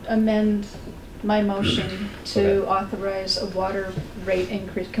amend my motion to authorize a water rate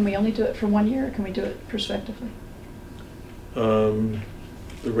increase. Can we only do it for 1 year, or can we do it prospectively? The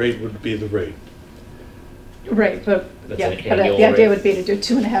rate would be the rate. Right, but yeah, but the idea would be to do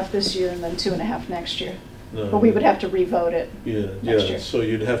 2.5 this year and then 2.5 next year. No, but we would have to revote it. Next year. So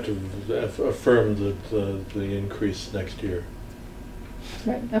you'd have to affirm that the increase next year.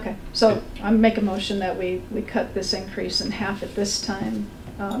 Right. Okay. So I make a motion that we cut this increase in half at this time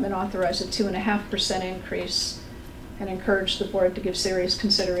and authorize a 2.5% increase, and encourage the board to give serious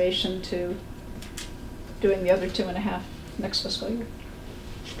consideration to doing the other 2.5 next fiscal year.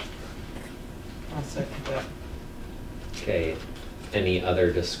 I'll second that. Okay, any other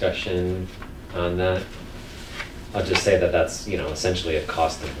discussion on that? I'll just say that that's, you know, essentially a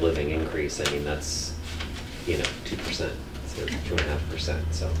cost of living increase. I mean, that's, you know, 2%, so 2.5%,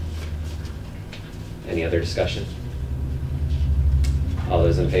 so. Any other discussion? All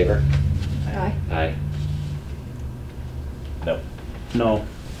those in favor? Aye. Aye. No. No.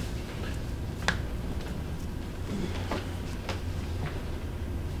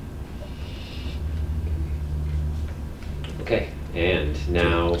 Okay, and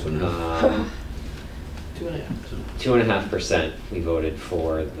now 2.5. 2.5% we voted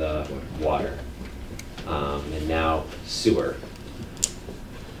for the water. And now sewer.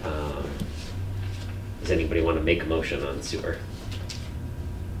 Does anybody want to make a motion on sewer?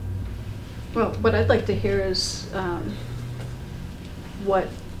 Well, what I'd like to hear is what,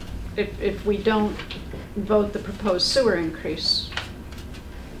 if we don't vote the proposed sewer increase,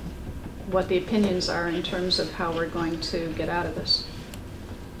 what the opinions are in terms of how we're going to get out of this.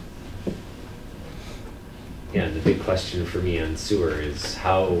 Yeah, and the big question for me on sewer is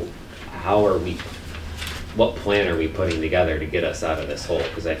how are we, what plan are we putting together to get us out of this hole?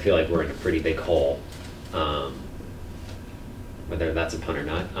 Because I feel like we're in a pretty big hole, whether that's a pun or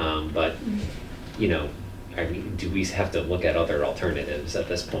not. But, you know, do we have to look at other alternatives at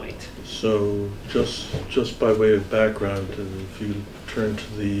this point? So just by way of background, if you turn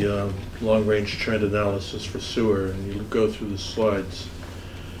to the long-range trend analysis for sewer and you go through the slides,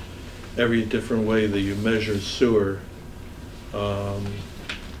 every different way that you measure sewer,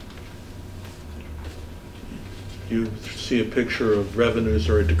 you see a picture of revenues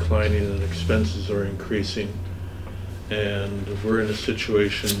are declining and expenses are increasing. And we're in a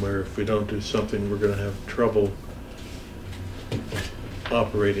situation where if we don't do something, we're going to have trouble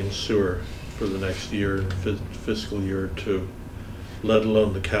operating sewer for the next year, fiscal year or two, let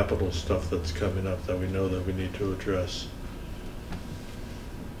alone the capital stuff that's coming up that we know that we need to address.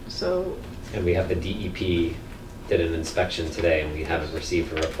 So. And we have the DEP did an inspection today, and we haven't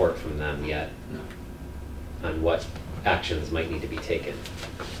received a report from them yet on what actions might need to be taken.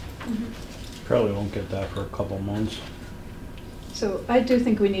 Probably won't get that for a couple months. So I do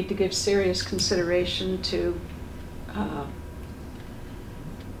think we need to give serious consideration to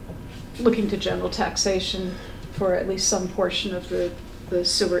looking to general taxation for at least some portion of the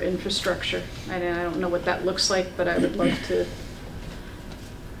sewer infrastructure. And I don't know what that looks like, but I would love to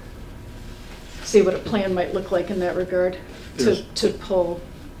see what a plan might look like in that regard to pull.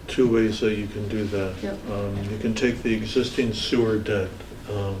 Two ways that you can do that. Yep. You can take the existing sewer debt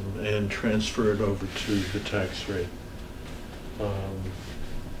and transfer it over to the tax rate.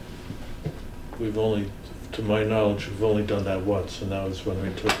 We've only, to my knowledge, we've only done that once, and that was when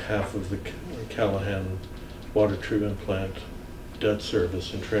we took half of the Callahan water treatment plant debt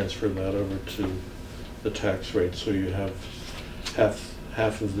service and transferred that over to the tax rate. So you have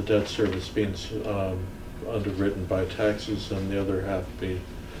half of the debt service being underwritten by taxes and the other half be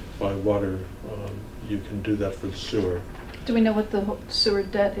by water. You can do that for the sewer. Do we know what the sewer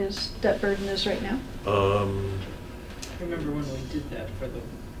debt burden is right now? I remember when we did that for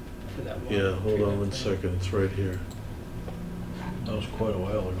that one. Yeah, hold on one second, it's right here. That was quite a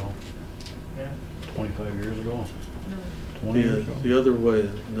while ago. Yeah. 25 years ago. No. 20 years ago. The other way,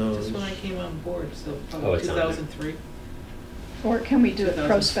 no. Just when I came on board, so Oh, probably it's on there. 2003. Or can we do it 2004.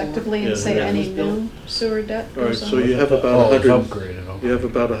 prospectively and Yeah. say Yeah, any it was built. new sewer debt All right, goes so on? you have Oh, about it's upgraded, okay. you have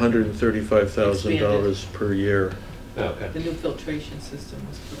about $135,000 per year. Oh, okay. The new filtration system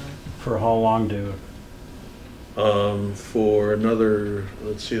was put on. For how long, David? For another,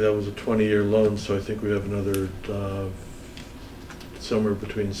 let's see, that was a 20-year loan, so I think we have another somewhere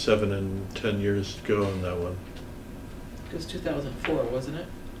between 7 and 10 years to go on that one. It was 2004, wasn't it?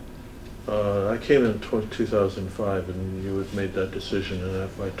 I came in 2005, and you had made that decision in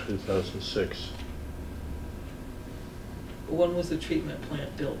FY 2006. When was the treatment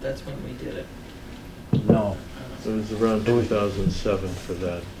plant built? That's when we did it. No. It was around 2007 for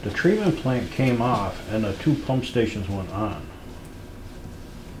that. The treatment plant came off and the 2 pump stations went on.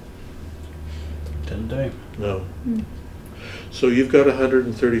 Didn't they? No. So you've got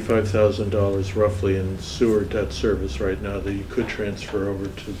 $135,000 roughly in sewer debt service right now that you could transfer over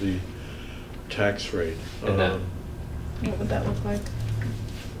to the tax rate. And that- What would that look like?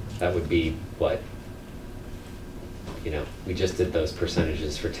 That would be what, we just did those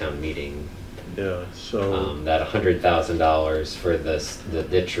percentages for town meeting. Yeah, so That $100,000 for the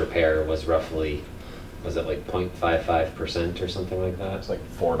ditch repair was roughly, was it like 0.55% or something like that? It's like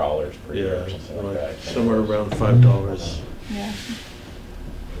 $4 per year yeah, or something like like that. I think. somewhere around $5 Yeah.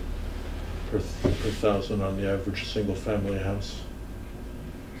 per thousand on the average single-family house.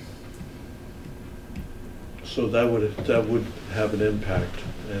 So that would have an impact,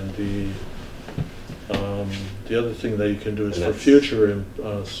 and the other thing that you can do is And for that's- future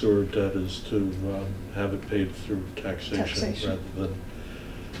sewer debt is to have it paid through taxation Taxation. rather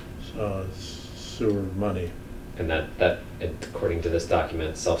than sewer money. And that, according to this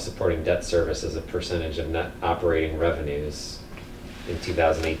document, self-supporting debt service as a percentage of net operating revenues in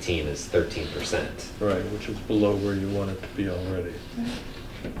 2018 is 13%. Right, which is below where you want it to be already.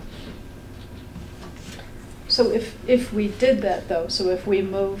 So if we did that though, so if we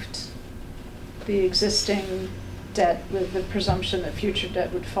moved the existing debt with the presumption that future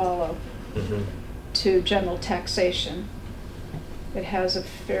debt would follow Mhm. to general taxation, it has a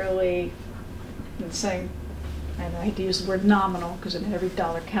fairly, I'm saying, and I hate to use the word nominal because every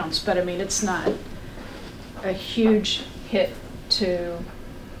dollar counts, but I mean, it's not a huge hit to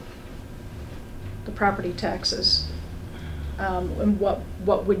the property taxes. And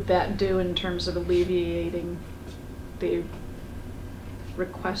what would that do in terms of alleviating the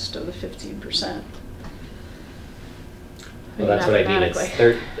request of the 15%? Well, that's what I mean,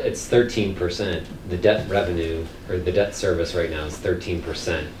 Mathematically. it's 13%. The debt revenue, or the debt service right now is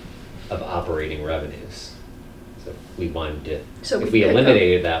 13% of operating revenues. So if we wanted to, So if we'd we pick up-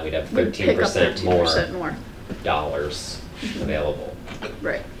 eliminated that, we'd have we'd pick up 13% 13% more. dollars available.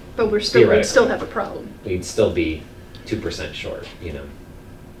 Right, but we'd still Theoretically. have a problem. We'd still be 2% short,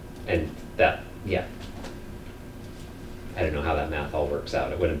 And that, yeah. I don't know how that math all works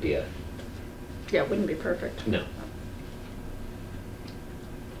out. It wouldn't be Yeah, it wouldn't be perfect. no.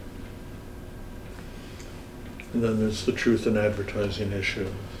 And then there's the truth in advertising issue,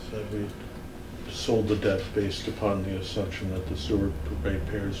 that we sold the debt based upon the assumption that the sewer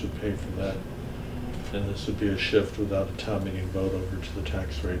ratepayers would pay for that. And this would be a shift without a town meeting vote over to the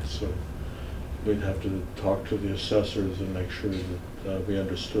tax rate, so we'd have to talk to the assessors and make sure that we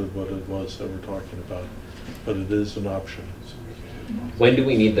understood what it was that we're talking about. But it is an option. When do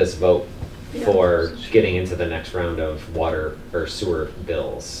we need this vote Yeah. for getting into the next round of water or sewer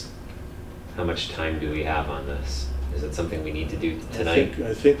bills? How much time do we have on this? Is it something we need to do tonight?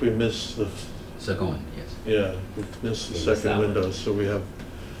 I think we missed the Second one, yes. yeah, we missed the We missed second that one. window, so we have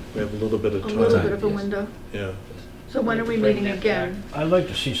a little bit of A time. little bit of a Yes. window. Yeah. So when are we meeting again? I'd like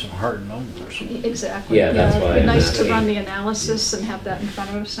to see some hard numbers. Exactly. Yeah, that's why It'd be I'm nice to asking. run the analysis and have that in front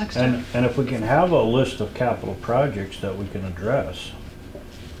of us next time. And if we can have a list of capital projects that we can address,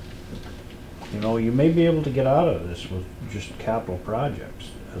 you know, you may be able to get out of this with just capital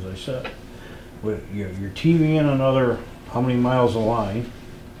projects, as I said. With your TV in another, how many miles of line,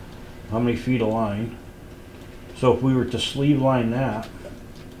 how many feet of line. So if we were to sleeve line that,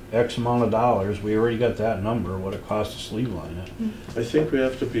 X amount of dollars, we already got that number, what it costs to sleeve line it. I think we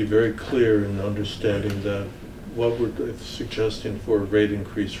have to be very clear in understanding that what we're suggesting for a rate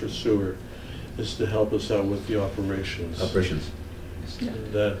increase for sewer is to help us out with the operations. Operations.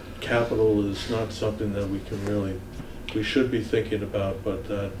 That capital is not something that we should be thinking about, but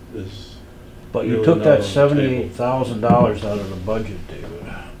that is But you really took not that on the table. $78,000 out of the budget, David,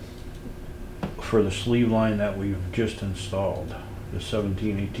 for the sleeve line that we've just installed, the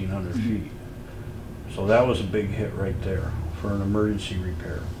 1,800 feet. So that was a big hit right there for an emergency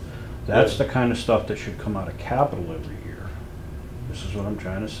repair. That's the kind of stuff that should come out of capital every year. This is what I'm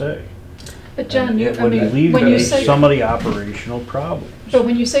trying to say. But John, It I would mean, when you alleviate say, some of the operational problems. but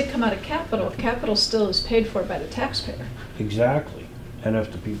when you say come out of capital, capital still is paid for by the taxpayer. Exactly. And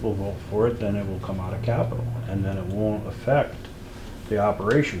if the people vote for it, then it will come out of capital. And then it won't affect the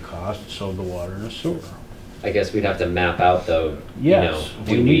operation costs of the water and the sewer. I guess we'd have to map out though, you know, Yes,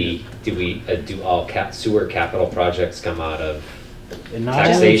 we need do all sewer capital projects come out of And not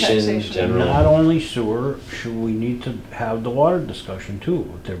taxation, general? Not only sewer, should we need to have the water discussion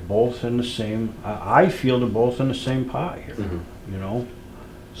too. They're both in the same, I feel they're both in the same pot here, you know?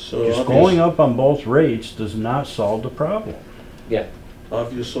 So Just going up on both rates does not solve the problem. Yeah.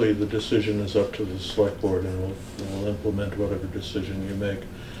 Obviously, the decision is up to the select board, and we'll implement whatever decision you make.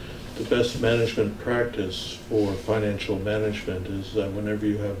 The best management practice for financial management is that whenever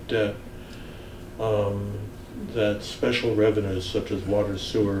you have debt, that special revenues such as water,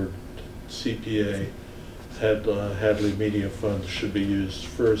 sewer, CPA, Hadley Media Funds should be used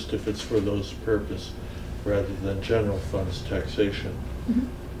first if it's for those purposes, rather than general funds taxation.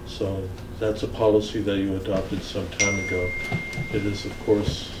 So that's a policy that you adopted some time ago. It is, of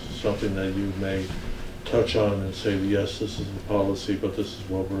course, something that you may touch on and say, yes, this is the policy, but this is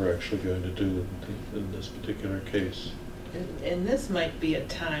what we're actually going to do in this particular case. And this might be a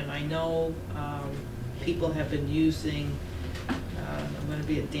time, I know people have been using, I'm going to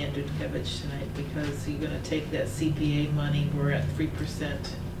be at Dan Dudkevich tonight, because you're going to take that CPA money, we're at 3%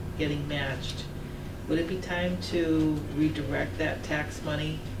 getting matched. Would it be time to redirect that tax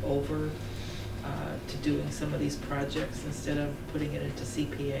money over to doing some of these projects instead of putting it into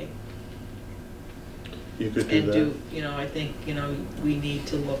CPA? You could do that. And you know, I think, you know, we need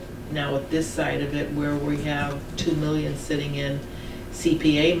to look now at this side of it where we have 2 million sitting in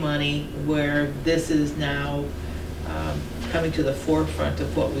CPA money, where this is now coming to the forefront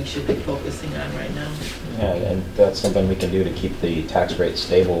of what we should be focusing on right now. Yeah, and that's something we can do to keep the tax rate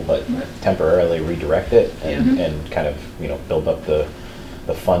stable, but temporarily redirect it and kind of, you know, build up the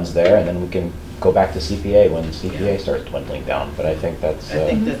funds there, and then we can go back to CPA when CPA starts dwindling down. But I think that's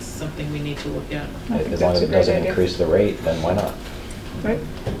something we need to look at. As long as it doesn't increase the rate, then why not? Right.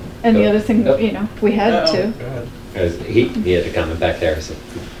 And the other thing, you know, we had to. He had to comment back there. So.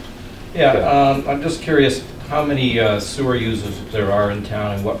 Yeah, I'm just curious how many sewer users there are in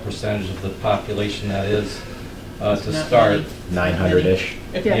town and what percentage of the population that is to start. 900-ish.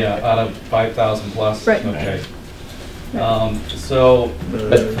 Yeah, out of 5,000 plus? Right. Okay.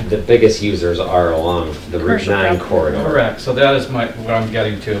 But the biggest users are along the Route 9 corridor. Correct. So that is what I'm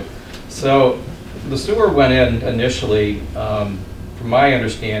getting to. So the sewer went in initially, from my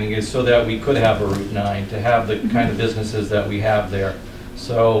understanding, is so that we could have a Route 9, to have the kind of businesses that we have there.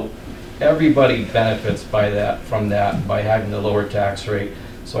 So everybody benefits from that by having the lower tax rate.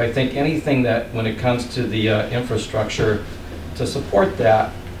 So I think anything that, when it comes to the infrastructure to support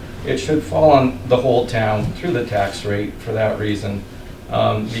that, it should fall on the whole town through the tax rate for that reason,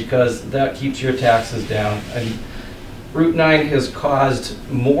 because that keeps your taxes down. And Route 9 has caused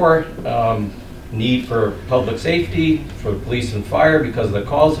more need for public safety, for police and fire because of the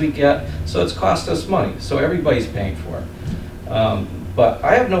calls we get, so it's cost us money, so everybody's paying for it. But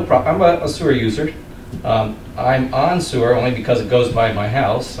I have no problem. I'm a sewer user. I'm on sewer only because it goes by my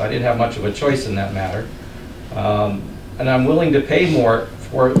house. I didn't have much of a choice in that matter. And I'm willing to pay more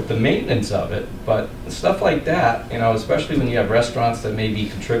for the maintenance of it, but stuff like that, you know, especially when you have restaurants that may be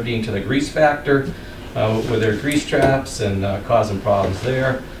contributing to the grease factor with their grease traps and causing problems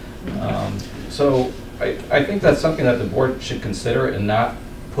there. So I think that's something that the board should consider and not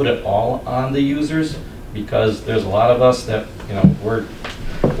put it all on the users, because there's a lot of us that, you know, we're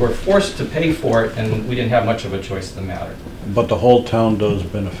forced to pay for it, and we didn't have much of a choice in the matter. But the whole town does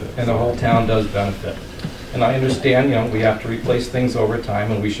benefit. And the whole town does benefit. And I understand, you know, we have to replace things over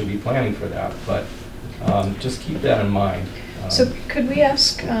time, and we should be planning for that, but just keep that in mind. So could we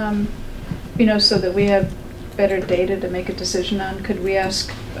ask, you know, so that we have better data to make a decision on, could we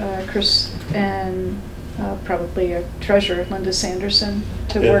ask Chris and probably a treasurer, Linda Sanderson,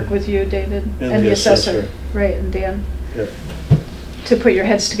 to work with you, David? And the assessor. Right, and Dan? Yeah. To put your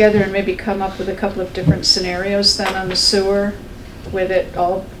heads together and maybe come up with a couple of different scenarios then on the sewer, with it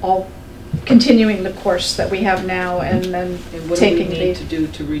all continuing the course that we have now, and then And what do we need to do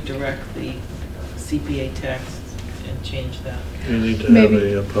to redirect the CPA tax and change that? You need to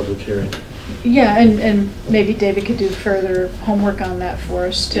Maybe. have a public hearing. Yeah, and maybe David could do further homework on that for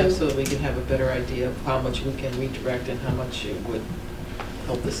us too. Yeah, so that we can have a better idea of how much we can redirect and how much it would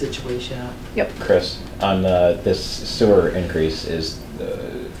help the situation out. Yep. Chris, on this sewer increase,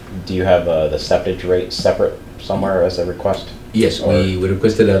 do you have the septage rate separate somewhere as a request? Yes, we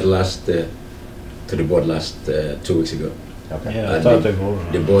requested that last to the board last 2 weeks ago. Okay. Yeah, I thought they voted on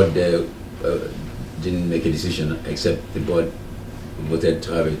it. The board didn't make a decision, except the board voted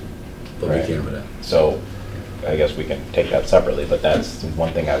to have a public hearing for that. So I guess we can take that separately, but that's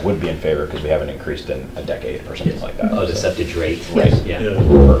one thing I would be in favor, because we haven't increased in a decade or something like that. Oh, the septage rate? Right. Yeah.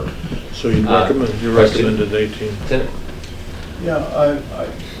 Yeah. So you question? recommended 18. Yeah,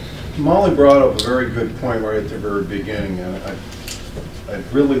 Molly brought up a very good point right at the very beginning, and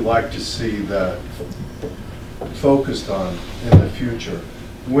I'd really like to see that focused on in the future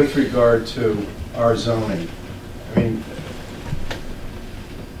with regard to our zoning. I mean,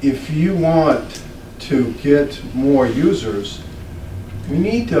 if you want to get more users, we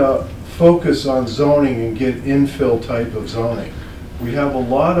need to focus on zoning and get infill type of zoning. We have a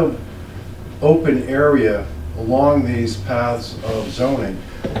lot of open area along these paths of zoning,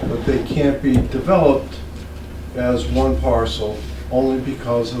 but they can't be developed as one parcel only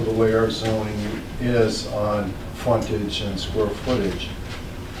because of the way our zoning is on frontage and square footage.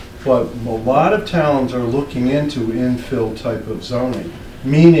 But a lot of towns are looking into infill type of zoning,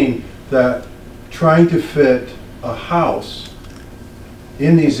 meaning that trying to fit a house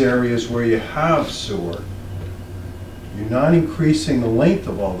in these areas where you have sewer, you're not increasing the length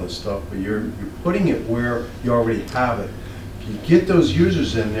of all this stuff, but you're putting it where you already have it. If you get those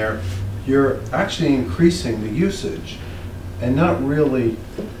users in there, you're actually increasing the usage and not really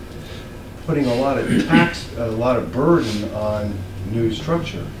putting a lot of tax, a lot of burden on new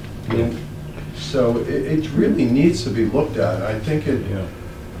structure. So it really needs to be looked at. I think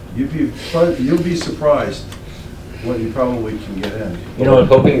you'll be surprised what you probably can get in. You know, I'm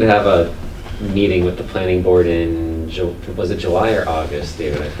hoping to have a meeting with the planning board in, was it July or August,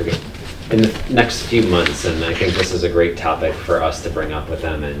 David? I forget. In the next few months, and I think this is a great topic for us to bring up with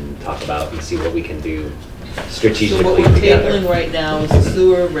them and talk about and see what we can do strategically So what we're together. tabling right now is the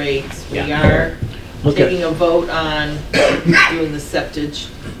sewer rates. We are taking a vote on doing the septage.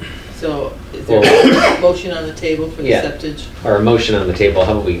 So is there a motion on the table for the septage? Or a motion on the table.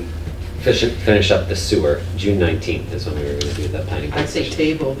 How about we finish up the sewer? June 19th is when we were going to do that planning board I'd say session.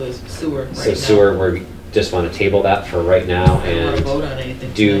 table the sewer right now. So sewer, we just want to table that for right now I don't want and to vote on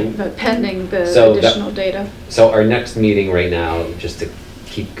anything do. tonight. But pending the So additional data. So our next meeting right now, just to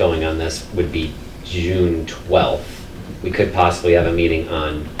keep going on this, would be June 12th. We could possibly have a meeting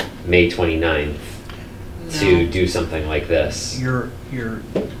on May 29th to do something like this. You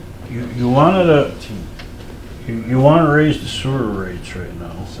wanted you want to raise the sewer rates right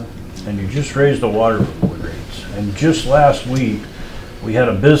now, and you just raised the water rates. And just last week, we had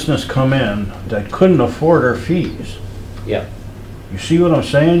a business come in that couldn't afford our fees. Yeah. You see what I'm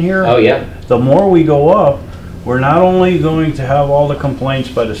saying here? Oh, yeah. The more we go up, we're not only going to have all the complaints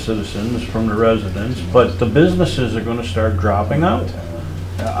by the citizens from the residents, but the businesses are going to start dropping out.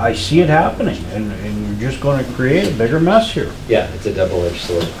 I see it happening, and you're just going to create a bigger mess here. Yeah, it's a double-edged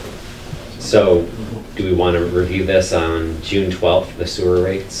sword. So, do we want to review this on June 12th, the sewer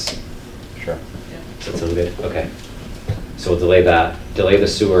rates? Sure. Does that sound good? Okay. So we'll delay the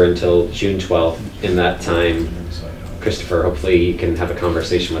sewer until June 12th. In that time, Christopher, hopefully you can have a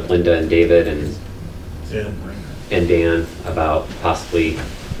conversation with Linda and David and Dan about possibly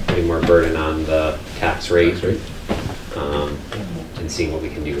putting more burden on the tax rate. And seeing what we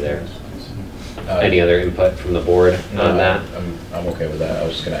can do there. Any other input from the board on that? I'm okay with that. I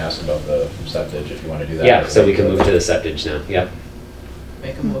was just going to ask about the septage, if you want to do that. Yeah, so we can move to the septage now. Yep.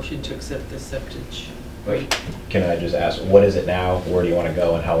 Make a motion to accept the septage. Wait, can I just ask, what is it now? Where do you want to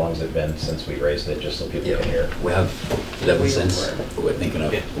go, and how long has it been since we raised it, just so people can hear? We have 11 cents. We're thinking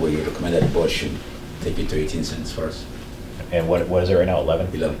of, we recommend that the board should take it to 18 cents first. And what is it right now,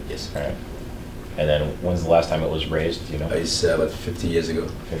 11? 11, yes. All right. And then when's the last time it was raised, do you know? It's about 15 years ago.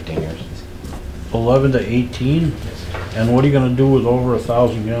 15 years. 11 to 18? And what are you gonna do with over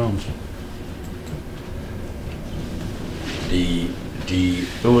 1,000 gallons?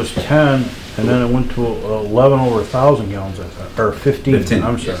 It was 10, and then it went to 11 over 1,000 gallons, I thought, or 15, 15,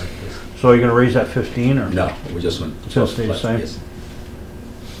 I'm sorry. yes. So are you gonna raise that 15, or? No, we just want. It's gonna stay the same? Yes.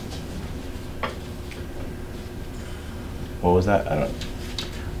 What was that? I don't.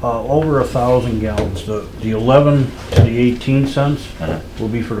 Over 1,000 gallons, the 11 to the 18 cents will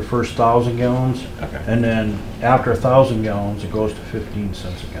be for the first 1,000 gallons. Okay. And then after 1,000 gallons, it goes to 15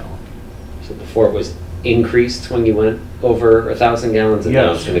 cents a gallon. So before it was increased when you went over 1,000 gallons, and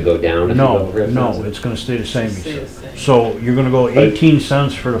now Yes. it's going to go down if you go over 1,000? No, it's gonna stay the same. Stay the same. So you're gonna go 18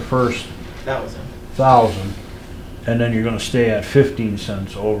 cents for the first 1,000, and then you're gonna stay at 15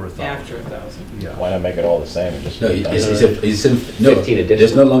 cents over 1,000. After 1,000. Yeah. Why not make it all the same and just? No, no, 15 additional.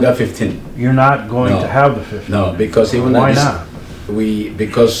 there's no longer 15. You're not going No. to have the 15. No, because even Why at this- not?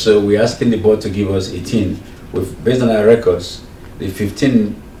 Because we're asking the board to give us 18. Based on our records, the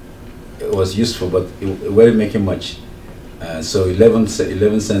 15 was useful, but it wasn't making much. So 11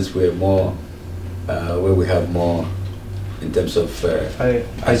 cents were more, where we have more in terms of.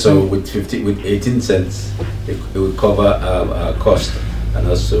 I so think- with 18 cents, it will cover our cost, and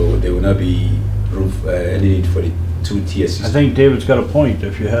also there will not be room any need for the 2-tier I system. think David's got a point.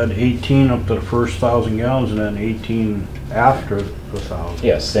 If you had 18 up to the first 1,000 gallons and then 18 after the 1,000.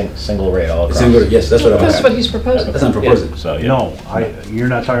 Yeah, single rate all across. Yes, that's what I'm. That's what he's proposing. That's what I'm proposing. So, yeah. No, you're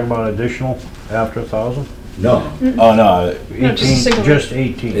not talking about additional after 1,000? No. Oh, no. 18, No, just a single just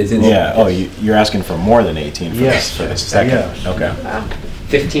rate. 18. Yeah, oh, you're asking for more than 18 for Yes. this second? Yes. Okay. Wow.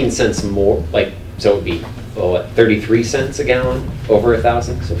 15 cents more, like, so it would be, what, 33 cents a gallon over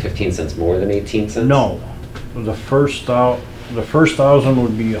 1,000? So 15 cents more than 18 cents? No, the first 1,000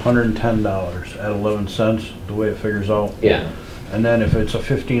 would be $110 at 11 cents, the way it figures out. Yeah. And then if it's a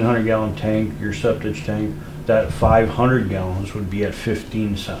 1,500 gallon tank, your septic tank, that 500 gallons would be at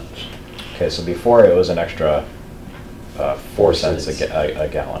 15 cents. Okay, so before it was an extra 4 cents cents. a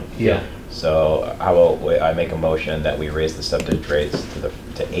gallon. Yeah. So how about I make a motion that we raise the septic rates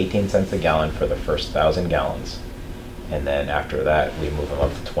to 18 cents a gallon for the first 1,000 gallons, and then after that we move them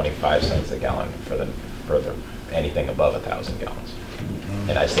up to 25 cents a gallon for the anything above 1,000 gallons.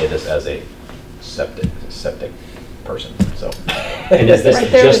 And I say this as a septic person. So. And is this Right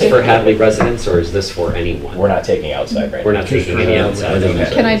there just it for is. Hadley residents, or is this for anyone? We're not taking outside right We're now. not taking any outside.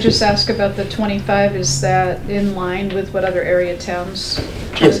 Okay. Can I just ask about the 25? Is that in line with what other area towns?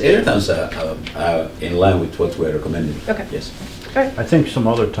 Yes, area towns are in line with what we're recommending. Okay. Yes. I think some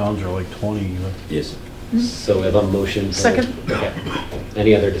other towns are like 20 even. Yes. So we have a motion. Second. Okay.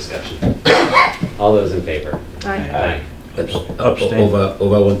 Any other discussion? All those in favor? Aye. That's Abstain. over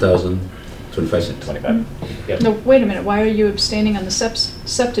 1,000, 25 cents. 25. Yep. No, wait a minute. Why are you abstaining on the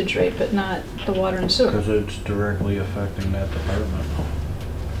septage rate but not the water and sewer? Because it's directly affecting that department.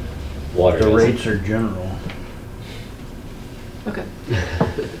 Water. The doesn't. rates are general. Okay.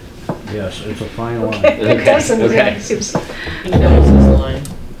 Yes, it's a fine line. It doesn't. Okay. Yeah, it seems- He knows his line.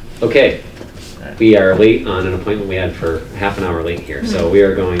 Okay, we are late on an appointment we had for half an hour late here. So we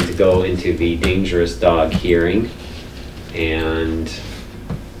are going to go into the dangerous dog hearing. And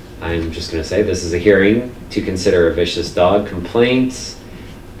I'm just going to say this is a hearing to consider a vicious dog complaint.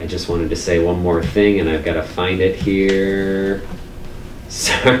 I just wanted to say one more thing, and I've got to find it here.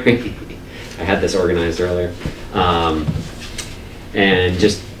 Sorry, I had this organized earlier. And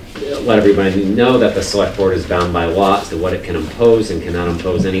just let everybody know that the select board is bound by law as to what it can impose and cannot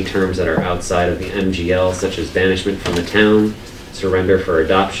impose any terms that are outside of the MGL, such as banishment from the town, surrender for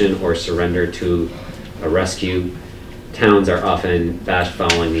adoption, or surrender to a rescue. Towns are often bashed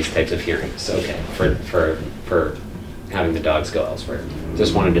following these types of hearings, okay, for having the dogs go elsewhere.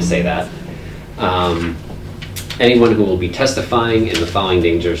 Just wanted to say that. Anyone who will be testifying in the following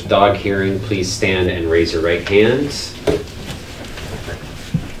dangerous dog hearing, please stand and raise your right hand.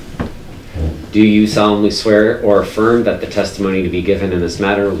 Do you solemnly swear or affirm that the testimony to be given in this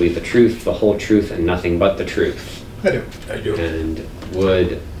matter will be the truth, the whole truth, and nothing but the truth? I do. I do. And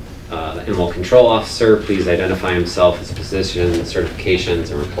would the animal control officer please identify himself, his position,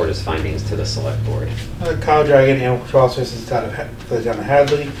 certifications, and report his findings to the select board? Kyle Dragon, animal control officer for the town of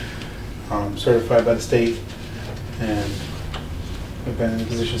Hadley, certified by the state, and we've been in the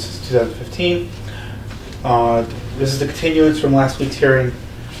position since 2015. This is the continuance from last week's hearing.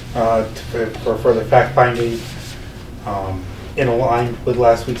 for further fact-finding. In line with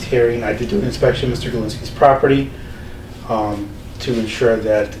last week's hearing, I did do an inspection of Mr. Galinsky's property to ensure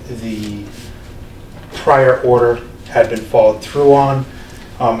that the prior order had been followed through on.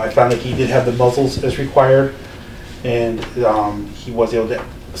 I found that he did have the muzzles as required, and he was able to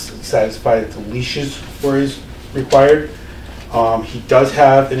satisfy that the leashes were as required. He does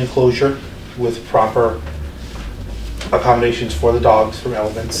have an enclosure with proper accommodations for the dogs from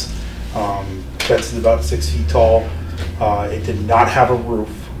Elements. Fence is about 6 feet tall. It did not have a roof.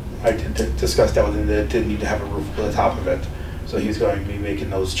 I did discuss that with him, that it did need to have a roof on the top of it. So he's going to be making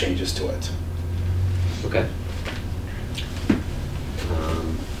those changes to it. Okay.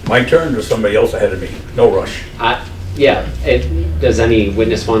 My turn or somebody else ahead of me? No rush. Yeah. Does any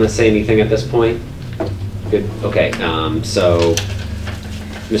witness want to say anything at this point? Good. Okay. So,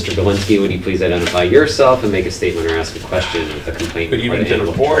 Mr. Galinsky, would you please identify yourself and make a statement or ask a question with the complaint? Good evening to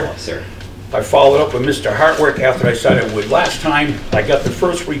the board. Officer. I followed up with Mr. Hartwick after I said I would. Last time, I got the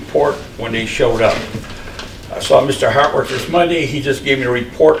first report when they showed up. I saw Mr. Hartwick this Monday. He just gave me a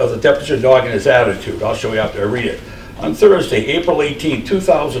report of the deposition dog and his attitude. I'll show you after I read it. On Thursday, April 18,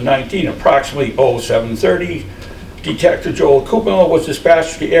 2019, approximately 07:30, Detective Joel Kupel was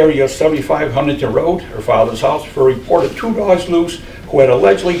dispatched to the area of 75 Huntington Road, her father's house, for a report of 2 dogs loose who had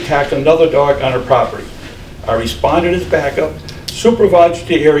allegedly attacked another dog on her property. I responded as backup, supervised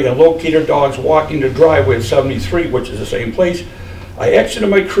the area, and located dogs walking the driveway of 73, which is the same place. I exited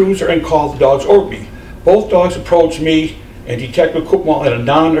my cruiser and called the dogs over me. Both dogs approached me and Detective Kupel in a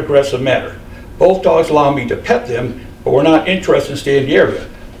non-aggressive manner. Both dogs allowed me to pet them, but were not interested in staying in the area.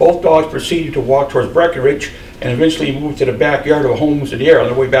 Both dogs proceeded to walk towards Breckenridge and eventually moved to the backyard of homes in the area on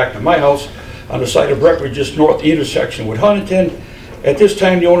their way back to my house on the side of Breckenridge, just north of the intersection with Huntington. At this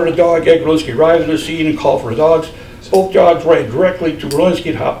time, the owner of the dog, Ed Galinsky, arrived on the scene and called for the dogs. Both dogs ran directly to Galinsky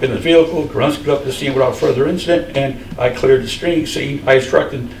and hopped in the vehicle. Galinsky got up to the scene without further incident, and I cleared the scene. I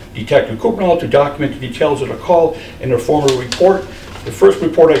instructed Detective Kupel to document the details of the call in the former report. The first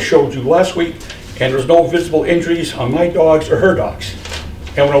report I showed you last week, and there's no visible injuries on my dogs or her dogs.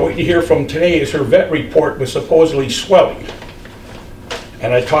 And what I'm waiting to hear from today is her vet report with supposedly swelling.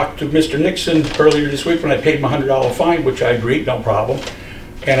 And I talked to Mr. Nixon earlier this week when I paid him a $100 fine, which I agreed, no problem.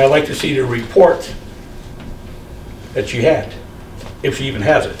 And I'd like to see the report that she had, if she even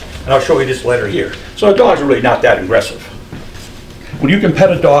has it. And I'll show you this letter here. So the dogs are really not that aggressive. When you can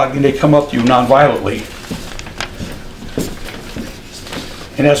pet a dog and they come up to you non-violently,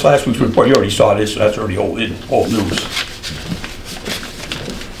 and that's last week's report, you already saw this, so that's already old news.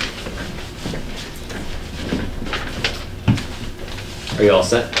 Are you all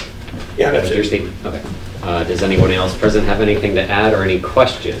set? Yeah, that's your statement. Okay. Does anyone else present have anything to add or any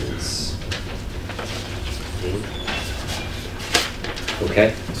questions?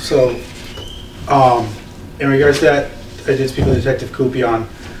 Okay. So, in regards to that, I did speak with Detective Kupion,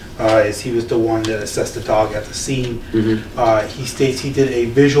 as he was the one that assessed the dog at the scene. He states he did a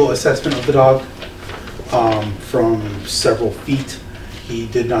visual assessment of the dog from several feet. He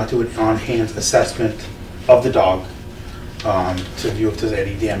did not do an on-hand assessment of the dog to view if there's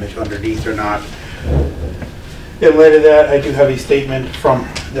any damage underneath or not. In light of that, I do have a statement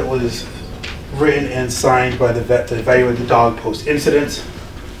that was written and signed by the vet that evaluated the dog post-incident.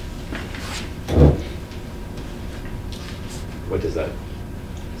 What does that?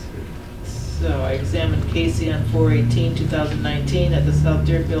 So I examined Casey on 4/18/2019 at the South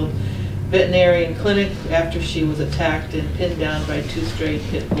Deerfield Veterinarian Clinic after she was attacked and pinned down by 2 stray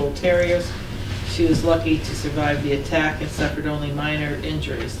pit bull terriers. She was lucky to survive the attack and suffered only minor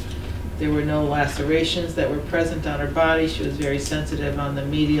injuries. There were no lacerations that were present on her body. She was very sensitive on the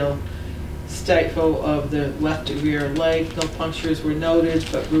medial stifle of the left rear leg. No punctures were noted,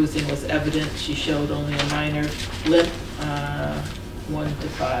 but bruising was evident. She showed only a minor limp, 1 to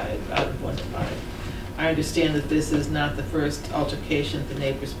 5, out of 1 to 5. I understand that this is not the first altercation the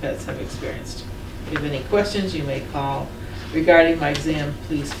neighbor's pets have experienced. If you have any questions, you may call. Regarding my exam,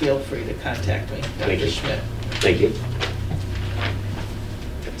 please feel free to contact me, Dr. Schmidt. Thank you.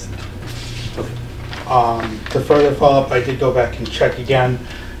 To further follow up, I did go back and check again.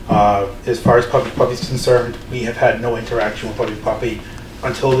 As far as Puppy Puppy is concerned, we have had no interaction with Puppy Puppy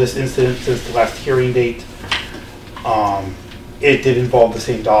until this incident, since the last hearing date. It did involve the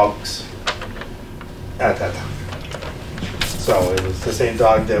same dogs at that time. So it was the same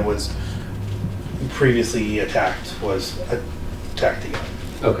dog that was previously attacked, was attacked again.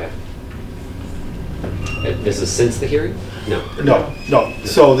 Okay. This is since the hearing? No. No.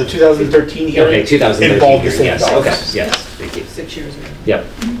 So the 2013 hearing, okay, 2013 involved the hearing, same yes. dogs. Okay, yes, thank you. 6 years ago. Yep.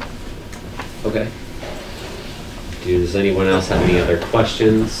 Okay. Does anyone else have any other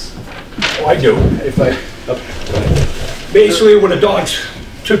questions? Oh, I do. If I, basically, when the dogs,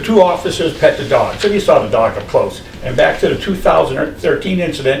 two officers pet the dog, so you saw the dog up close. And back to the 2013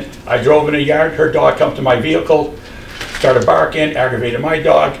 incident, I drove in a yard, her dog come to my vehicle, started barking, aggravated my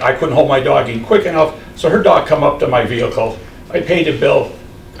dog. I couldn't hold my dog in quick enough, so her dog come up to my vehicle. I paid the bill.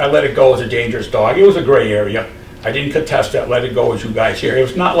 I let it go as a dangerous dog. It was a gray area. I didn't contest that, let it go as you guys hear. It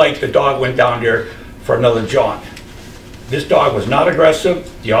was not like the dog went down there for another jaunt. This dog was not aggressive.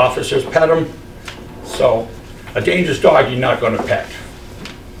 The officers pet him. So a dangerous dog you're not going to pet.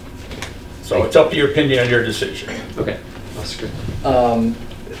 So it's up to your opinion and your decision. Okay, Oscar.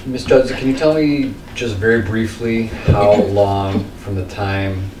 Ms. Judson, can you tell me just very briefly how long from the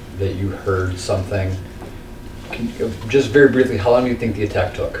time that you heard something, just very briefly, how long do you think the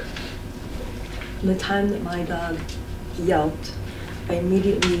attack took? The time that my dog yelped, I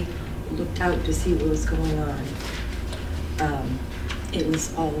immediately looked out to see what was going on. It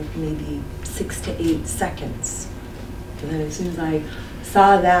was all of maybe 6 to 8 seconds. And then as soon as I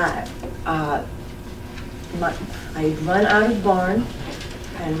saw that, I run out of the barn,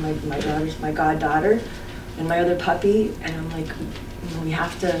 and my goddaughter, and my other puppy, and I'm like, you know, we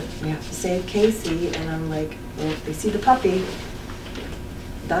have to save Casey, and I'm like, well, if they see the puppy,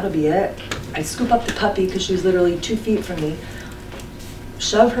 that'll be it. I scoop up the puppy because she was literally 2 feet from me,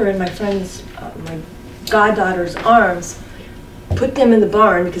 shove her in my friend's, my goddaughter's arms, put them in the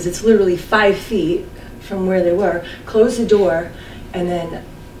barn because it's literally 5 feet from where they were, close the door, and then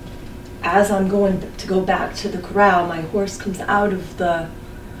as I'm going to go back to the corral, my horse comes out of the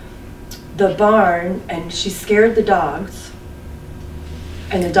barn, and she scared the dogs,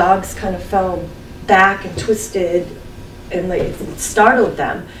 and the dogs kind of fell back and twisted, and like it startled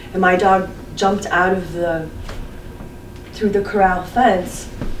them, and my dog jumped out of through the corral fence,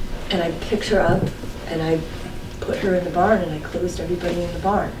 and I picked her up and I put her in the barn, and I closed everybody in the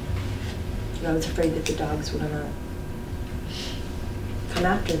barn. And I was afraid that the dogs were gonna come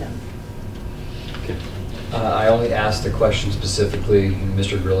after them. Okay. I only asked the question specifically.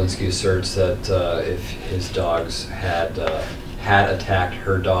 Mr. Grilinski asserts that if his dogs had attacked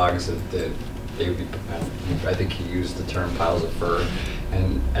her dogs, that they would be, I think he used the term piles of fur.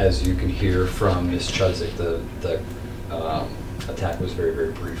 And as you can hear from Ms. Chudzik, the attack was very,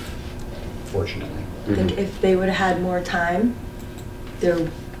 very brief, fortunately. I think if they would have had more time, there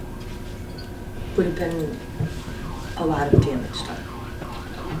would have been a lot of damage done.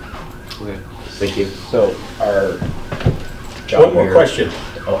 Okay, thank you. So our job One more here, question.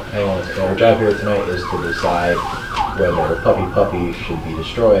 Oh, hang on. Our job here tonight is to decide whether Puppy should be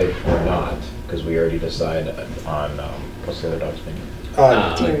destroyed or not, because we already decided on what's the other dog's name?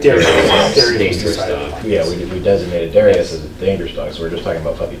 Dangerous dog. Yeah, we designated Darius as a dangerous dog, so we're just talking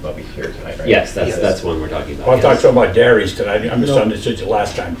about Puppy here tonight, right? Yes, that's one we're talking about. Well, I'm talking about Darius tonight. I misunderstood you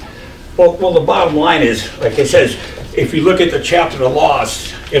last time. Well, the bottom line is, like it says, if you look at the chapter of the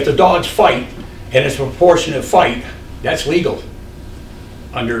laws, if the dogs fight and it's a proportionate fight, that's legal.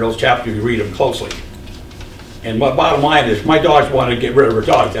 Under those chapters, you read them closely. And my bottom line is, my dogs wanted to get rid of her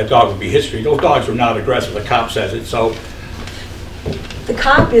dogs. That dog would be history. Those dogs were not aggressive. The cop says it. So The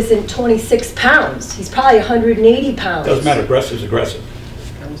cop isn't 26 pounds. He's probably 180 pounds. doesn't matter. Aggressive is aggressive.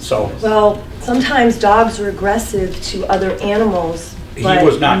 So Well, sometimes dogs are aggressive to other animals, he but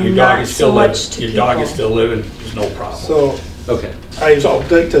was not. Your dog is so still much living. to Your dog is people. still living. There's no problem. So, okay. I'd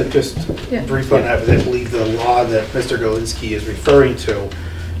like to just brief on that, because I believe the law that Mr. Galinsky is referring to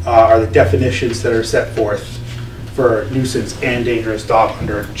are the definitions that are set forth for nuisance and dangerous dog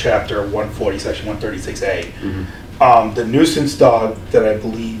under Chapter 140, Section 136A. The nuisance dog that I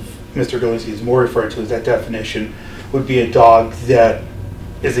believe Mr. Galinsky is more referring to as that definition would be a dog that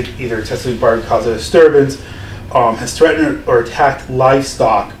is either excessively barked, cause a disturbance, has threatened or attacked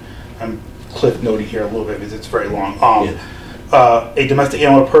livestock. I'm cliff noting here a little bit because it's very long. A domestic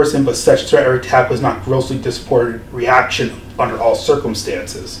animal or person, but such threat or attack was not grossly disproportionate reaction under all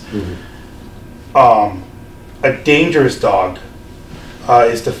circumstances. A dangerous dog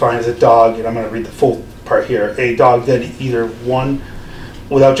is defined as a dog, and I'm going to read the full part here, a dog that either one,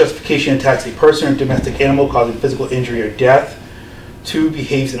 without justification attacks a person or domestic animal causing physical injury or death, 2,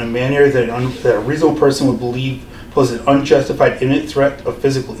 behaves in a manner that a reasonable person would believe poses an unjustified imminent threat of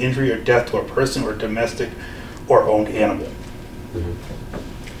physical injury or death to a person or domestic or owned animal.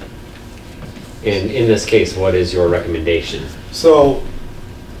 And in this case, what is your recommendation? So,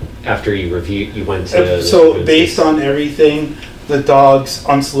 after you reviewed, you went to... So, based on everything, the dogs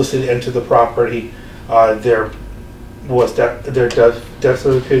unsolicited entered the property. There was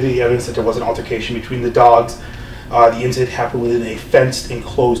definitely evidence that there was an altercation between the dogs. The incident happened within a fenced,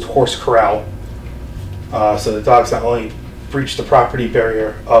 enclosed horse corral. So the dogs not only breached the property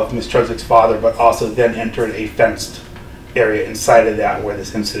barrier of Ms. Chudzik father, but also then entered a fenced area inside of that where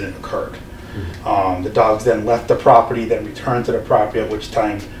this incident occurred. The dogs then left the property, then returned to the property, at which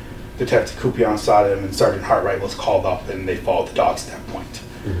time Detective Coupion saw them and Sergeant Hartwright was called up and they followed the dogs at that point.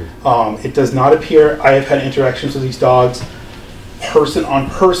 It does not appear, I have had interactions with these dogs, person on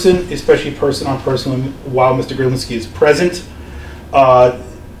person, especially person on person while Mr. Gerlinski is present.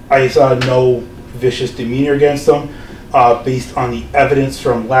 I saw no vicious demeanor against them. Based on the evidence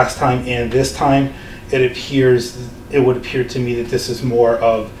from last time and this time, it would appear to me that this is more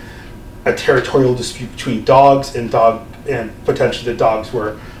of a territorial dispute between dogs and potentially the dogs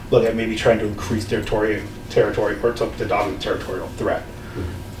were looking at maybe trying to increase their territory or took the dog as a territorial threat.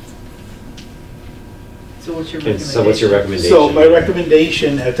 So what's your recommendation? So what's your recommendation? So my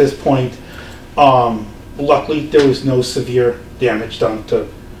recommendation at this point, luckily there was no severe damage done to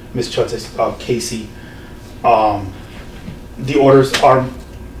Ms. Chudzik, Casey. The orders are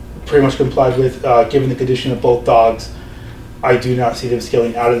pretty much complied with, given the condition of both dogs. I do not see them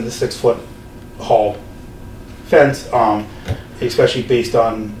scaling out of the 6-foot haul fence, especially based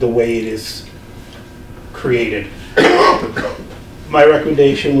on the way it is created. My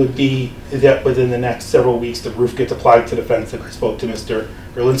recommendation would be that within the next several weeks, the roof gets applied to the fence that I spoke to Mr.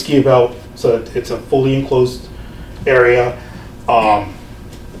 Gerlinski about, so that it's a fully enclosed area.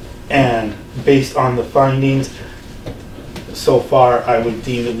 And based on the findings so far, I would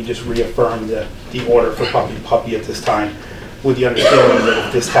deem that we just reaffirm the order for Puppy at this time, with the understanding that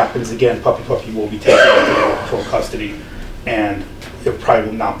if this happens again, Puppy will be taken into animal control custody, and it probably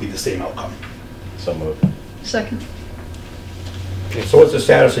will not be the same outcome. So moved. Second. Okay, so what's the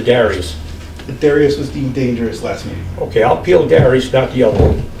status of Darius? Darius was deemed dangerous last meeting. Okay, I'll peel Darius, not the other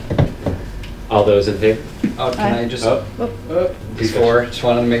one. All those in favor? Can I just, before, just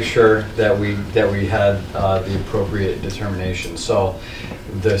wanted to make sure that we had the appropriate determination. So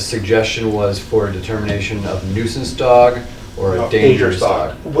the suggestion was for a determination of nuisance dog or a dangerous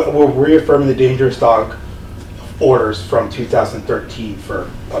dog? We're reaffirming the dangerous dog orders from 2013 for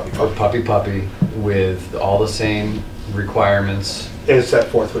Puppy with all the same requirements. As set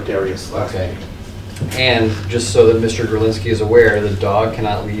forth with Darius last Okay. And just so that Mr. Gerlinski is aware, the dog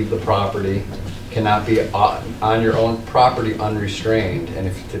cannot leave the property, cannot be on your own property unrestrained, and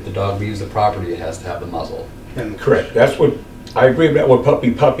if the dog leaves the property, it has to have the muzzle. And correct. That's what I agree with that with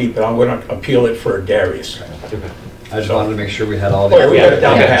Puppy, but I'm going to appeal it for Darius. Okay. I just wanted to make sure we had all the. I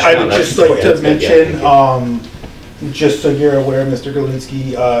would just like to mention, just so you're aware, Mr.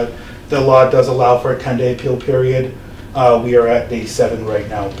 Gerlinski, the law does allow for a 10-day appeal period. We are at day 7 right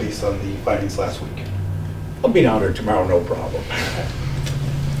now, based on the findings last week. I'll be down there tomorrow, no problem.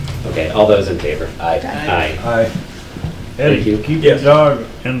 Okay, all those in favor? Aye. Aye. Aye. Eddie, Thank you. keep the dog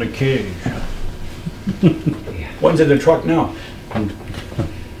in the cage. One's in the truck now.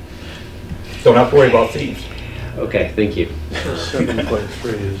 Don't have to worry about thieves. Okay, thank you.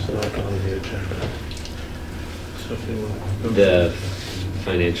 7.3 is not on the agenda. So if you want- The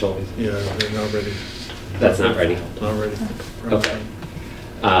financial, Yeah, they're not ready. that's not ready. Not ready. Okay.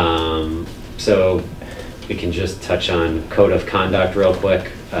 So we can just touch on code of conduct real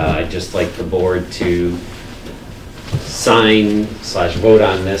quick. I'd just like the board to sign/vote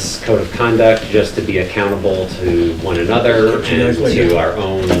on this code of conduct, just to be accountable to one another and to our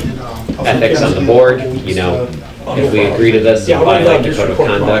own ethics on the board. You know, if we agree to this and violate the code of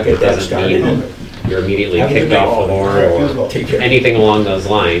conduct, it doesn't mean you're immediately kicked off the board or anything along those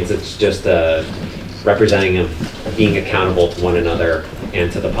lines. It's just representing of being accountable to one another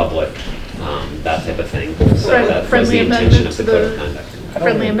and to the public, that type of thing. So that was the intention of the code of conduct.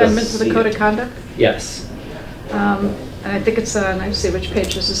 Friendly amendment to the code of conduct? Yes. And I think it's on, I see which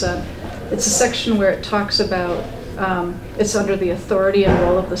page this is on. It's a section where it talks about, it's under the authority and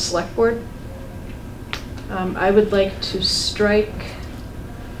role of the select board. I would like to strike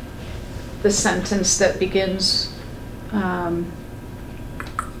the sentence that begins,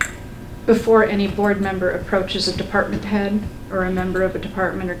 before any board member approaches a department head or a member of a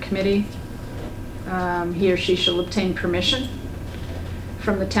department or committee, he or she shall obtain permission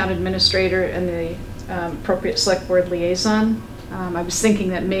from the town administrator and the appropriate select board liaison. I was thinking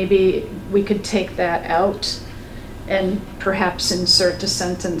that maybe we could take that out and perhaps insert a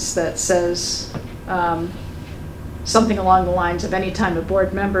sentence that says something along the lines of any time a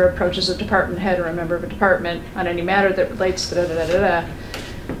board member approaches a department head or a member of a department on any matter that relates to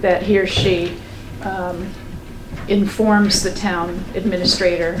that he or she informs the town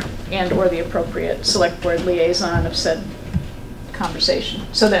administrator and or the appropriate select board liaison of said conversation,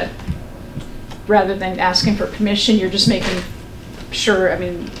 so that rather than asking for permission, you're just making sure, I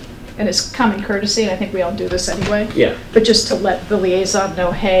mean, and it's common courtesy, and I think we all do this anyway. Yeah. But just to let the liaison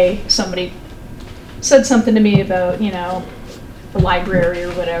know, hey, somebody said something to me about, you know, the library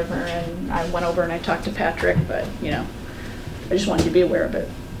or whatever, and I went over and I talked to Patrick, but, you know, I just wanted you to be aware of it.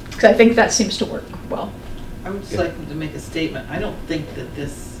 Because I think that seems to work well. I would just like to make a statement. I don't think that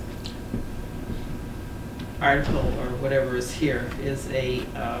this article or whatever is here is a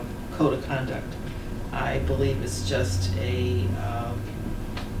code of conduct. I believe it's just a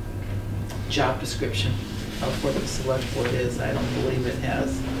job description of what the select board is. I don't believe it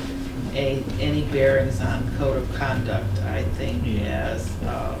has any bearings on code of conduct. I think as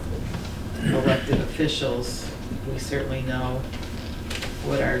elected officials, we certainly know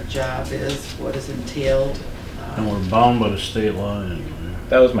what our job is, what is entailed. And we're bound by the state law anyway.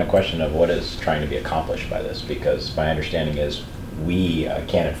 That was my question of what is trying to be accomplished by this, because my understanding is we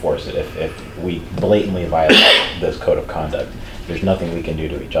can't enforce it. If we blatantly violate this code of conduct, there's nothing we can do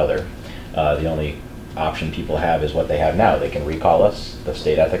to each other. The only option people have is what they have now. They can recall us. The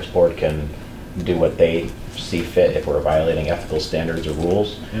state ethics board can do what they see fit if we're violating ethical standards or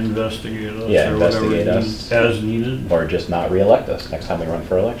rules. Investigate us. Yeah, or investigate whatever us. as needed. Or just not re-elect us next time we run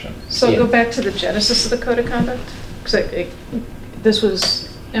for election. So I'll go back to the genesis of the code of conduct, because this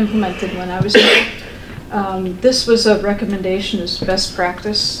was implemented when I was here. This was a recommendation as best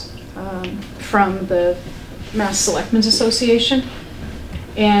practice from the Mass Selectmen's Association.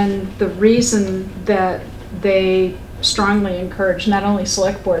 And the reason that they strongly encourage not only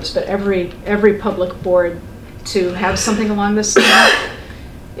select boards, but every public board to have something along this line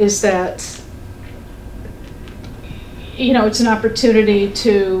is that, you know, it's an opportunity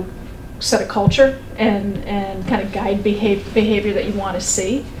to set a culture and kind of guide behavior that you want to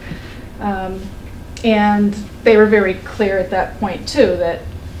see. And they were very clear at that point too that,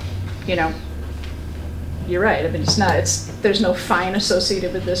 you know, you're right. I mean, there's no fine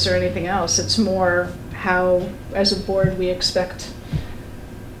associated with this or anything else. It's more how, as a board, we expect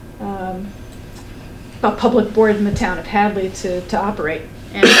a public board in the town of Hadley to operate.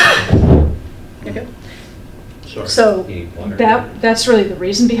 And, okay. Sorry. So that's really the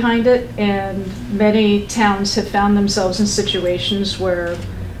reason behind it. And many towns have found themselves in situations where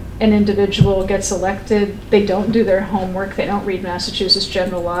an individual gets elected, they don't do their homework, they don't read Massachusetts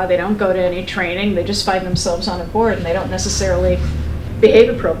general law, they don't go to any training, they just find themselves on a board and they don't necessarily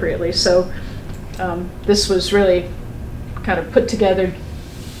behave appropriately. So this was really kind of put together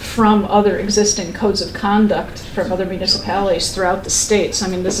from other existing codes of conduct from other municipalities throughout the state. So I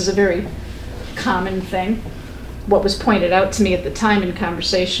mean, this is a very common thing. What was pointed out to me at the time in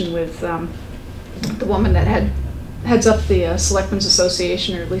conversation with the woman that heads up the Selectmen's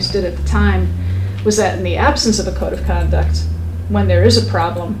Association, or at least did at the time, was that in the absence of a code of conduct, when there is a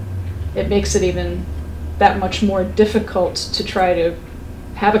problem, it makes it even that much more difficult to try to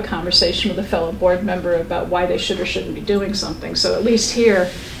have a conversation with a fellow board member about why they should or shouldn't be doing something. So at least here,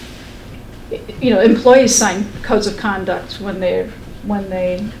 you know, employees sign codes of conduct when they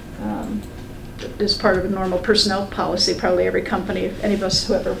as part of a normal personnel policy. Probably every company, if any of us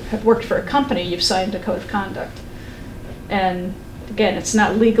who ever have worked for a company, you've signed a code of conduct. And again, it's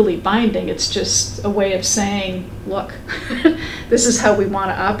not legally binding, it's just a way of saying, look, this is how we want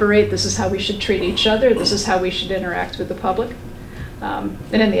to operate, this is how we should treat each other, this is how we should interact with the public. And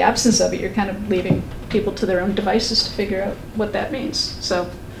in the absence of it, you're kind of leaving people to their own devices to figure out what that means.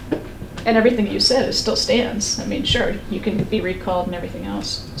 So, and everything that you said still stands. I mean, sure, you can be recalled and everything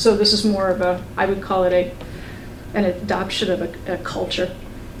else. So this is more of a, I would call it an adoption of a culture.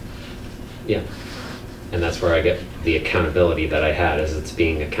 Yeah. And that's where I get the accountability that I had, is it's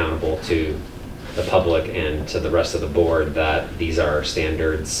being accountable to the public and to the rest of the board that these are our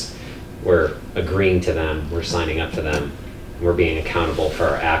standards. We're agreeing to them, we're signing up to them, we're being accountable for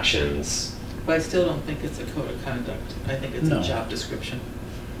our actions. But I still don't think it's a code of conduct. I think it's a job description.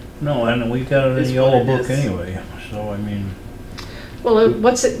 No, and we got it in the yellow book anyway, so I mean. Well,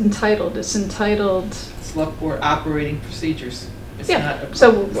 what's it entitled? It's entitled Select Board Operating Procedures. It's yeah,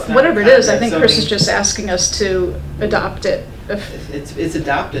 so whatever it is, I think Chris is just asking us to adopt it. It's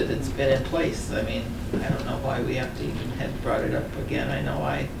adopted, it's been in place. I mean, I don't know why we have to even have brought it up again. I know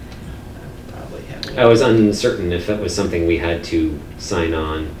I probably have. I was uncertain if it was something we had to sign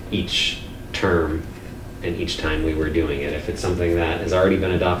on each term and each time we were doing it. If it's something that has already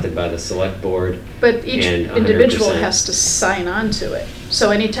been adopted by the select board. But each individual has to sign on to it. So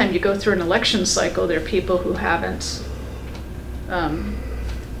anytime you go through an election cycle, there are people who haven't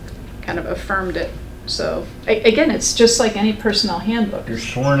kind of affirmed it. So again, it's just like any personnel handbook. You're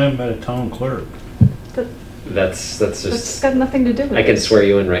sworn in by the town clerk. That's It's just, got nothing to do with it. I can swear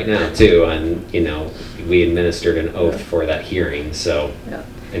you in right now too, and, you know, we administered an oath for that hearing, so, Yeah.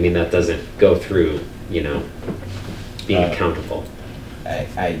 I mean, that doesn't go through, you know, being accountable.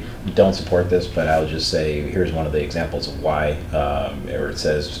 I don't support this, but I'll just say, here's one of the examples of why, where it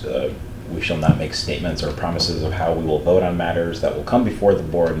says, we shall not make statements or promises of how we will vote on matters that will come before the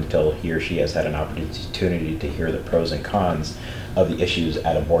board until he or she has had an opportunity to hear the pros and cons of the issues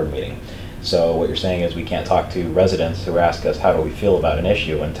at a board meeting. So what you're saying is we can't talk to residents who ask us how do we feel about an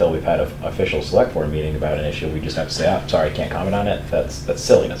issue until we've had an official select board meeting about an issue. We just have to say, oh, sorry, I can't comment on it. That's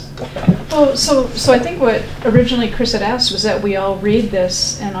silliness. Well, so I think what originally Chris had asked was that we all read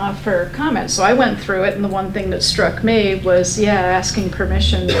this and offer comments. So I went through it, and the one thing that struck me was, yeah, asking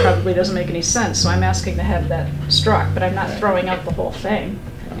permission probably doesn't make any sense. So I'm asking to have that struck, but I'm not throwing out the whole thing.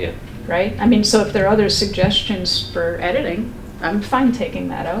 Yeah. Right? I mean, so if there are other suggestions for editing, I'm fine taking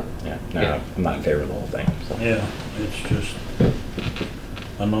that out. Yeah, no, I'm not in favor of the whole thing. So. Yeah, it's just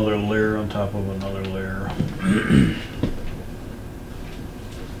another layer on top of another layer.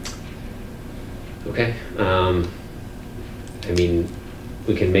 Okay, I mean,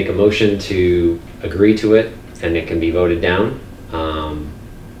 we can make a motion to agree to it, and it can be voted down.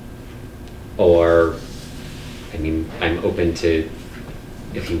 Or, I mean, I'm open to,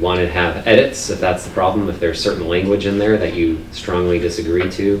 if you want to have edits, if that's the problem, if there's certain language in there that you strongly disagree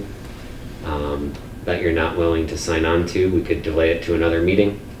to, that you're not willing to sign on to, we could delay it to another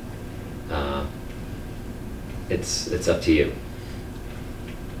meeting. It's up to you.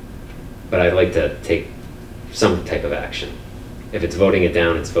 But I'd like to take some type of action. If it's voting it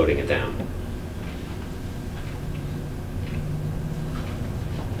down, it's voting it down.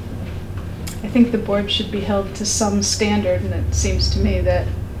 I think the board should be held to some standard, and it seems to me that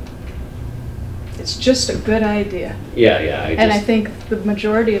it's just a good idea. Yeah, And I think the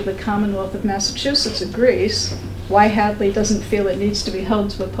majority of the Commonwealth of Massachusetts agrees. Why Hadley doesn't feel it needs to be held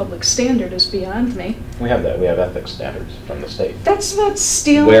to a public standard is beyond me. We have that. We have ethics standards from the state. That's about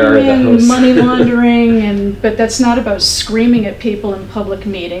stealing and money laundering, but that's not about screaming at people in public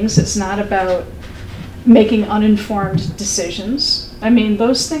meetings. It's not about making uninformed decisions. I mean,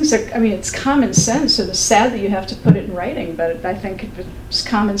 those things are, I mean, it's common sense. So it's sad that you have to put it in writing, but I think if it's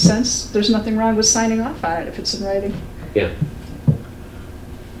common sense, there's nothing wrong with signing off on it if it's in writing. Yeah.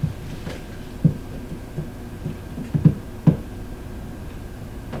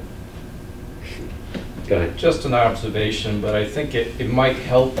 Go ahead. Just an observation, but I think it might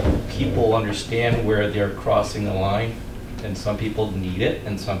help people understand where they're crossing the line, and some people need it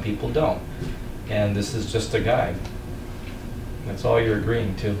and some people don't. And this is just a guide. That's all you're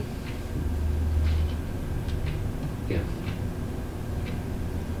agreeing to. Yeah.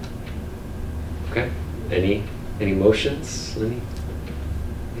 Okay. Any motions? Lenny?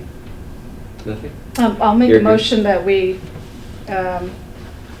 Nothing? I'll make You're a good? motion that we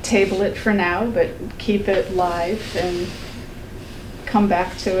table it for now, but keep it live and come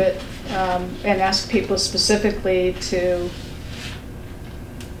back to it and ask people specifically to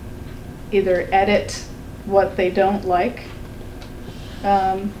either edit what they don't like,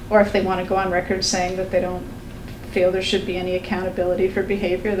 or if they want to go on record saying that they don't feel there should be any accountability for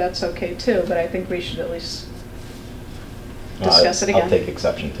behavior, that's okay too, but I think we should at least discuss it again. I'll take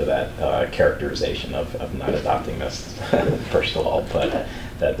exception to that characterization of not adopting this, first of all, but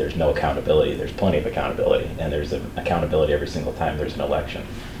that there's no accountability. There's plenty of accountability, and there's accountability every single time there's an election.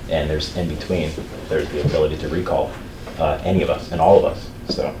 And there's, in between, there's the ability to recall any of us and all of us.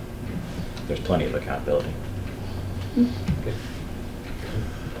 So there's plenty of accountability. Okay.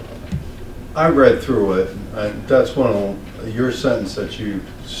 I read through it, and that's one of your sentence that you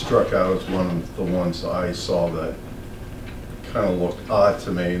struck out as one of the ones I saw that kind of looked odd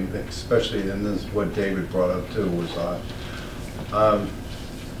to me, especially, and this is what David brought up too, was odd.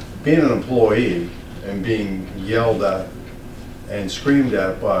 Being an employee and being yelled at and screamed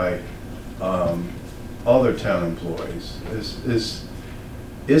at by other town employees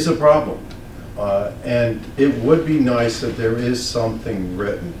is a problem. And it would be nice if there is something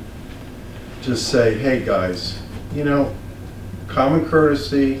written. Just say, hey guys, you know, common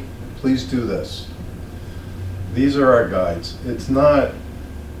courtesy, please do this. These are our guides. It's not,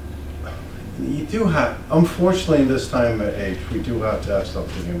 you do have, unfortunately in this time and age, we do have to have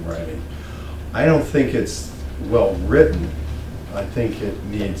something in writing. I don't think it's well written. I think it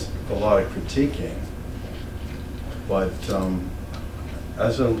needs a lot of critiquing. But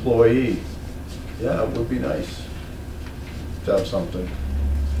as an employee, yeah, it would be nice to have something.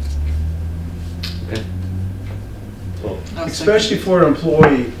 Okay. Well, especially for an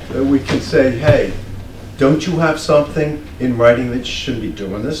employee, we can say, hey, don't you have something in writing that you shouldn't be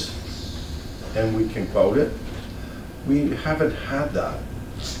doing this? And we can quote it. We haven't had that.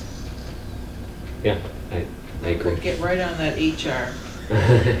 Yeah, I agree. Get right on that HR.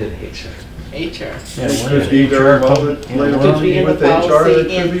 HR. Yeah, could be very well with Could be in the with HR, policy it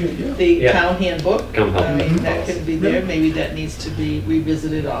could in be, yeah. the Yeah. town handbook. Town I mean, handbook. that can be there, maybe that needs to be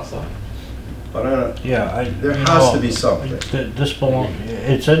revisited also. But Yeah, there has to be something. This belong,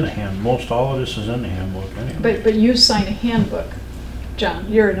 it's in the hand, most all of this is in the handbook anyway. But you sign a handbook, John,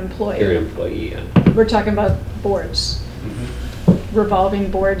 you're an employee. You're an employee, yeah. We're talking about boards.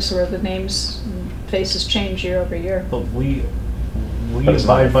 Revolving boards where the names and faces change year over year. But we But it's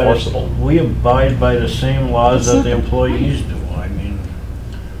not abide by, enforceable. we abide by the same laws It's that not the the employees do, I mean.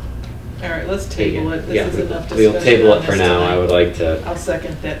 All right, let's table it. Yeah, This is enough discussion. we'll table on it for this now. tonight. I would like to, I'll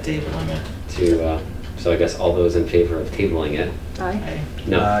second that tabling it. so I guess all those in favor of tabling it? Aye.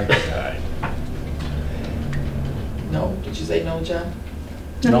 No. No, did you say no, John?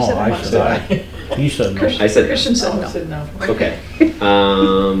 No, he said I no. said aye. He said no. I said no. Christian said Oh, no. said no. Okay.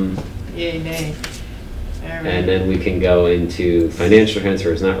 Yay, nay. All right. And then we can go into financial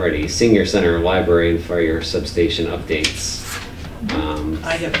transfers not ready, senior center, library, and fire substation updates.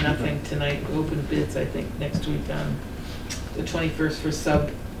 I have nothing tonight. Open bids, I think, next week on the 21st for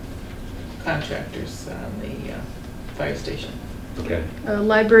subcontractors on the fire station. Okay.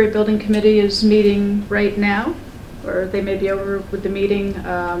 Library Building Committee is meeting right now, or they may be over with the meeting.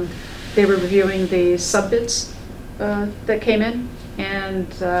 They were reviewing the sub-bids that came in, and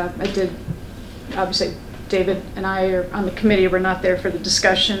obviously, David and I are on the committee, we're not there for the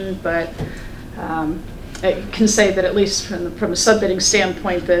discussion, but I can say that at least from a sub-bidding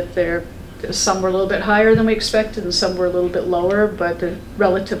standpoint, that some were a little bit higher than we expected, and some were a little bit lower, but they're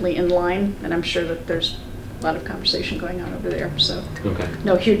relatively in line, and I'm sure that there's a lot of conversation going on over there, so. Okay.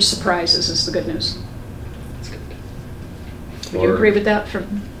 No huge surprises is the good news. That's good. Would you agree with that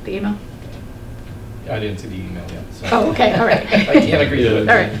from the email? I didn't see the email yet, so. Oh, okay, all right. I can't agree to it.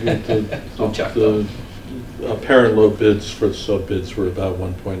 All right. I'll check though. The apparent low bids for sub-bids were about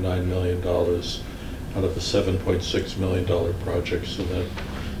 $1.9 million out of a $7.6 million project, so that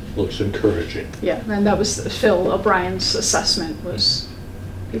looks encouraging. Yeah, and that was Phil O'Brien's assessment was,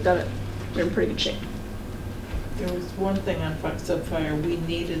 he thought it, we're in pretty good shape. There was one thing on Subfire, we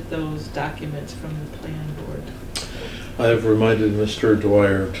needed those documents from the plan board. I have reminded Mr.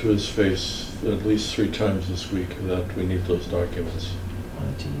 Dwyer to his face at least 3 times this week that we need those documents.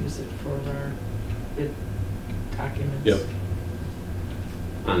 Wanted to use it for our bid documents. Yep.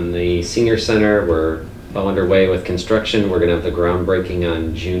 On the senior center, we're well underway with construction. We're gonna have the groundbreaking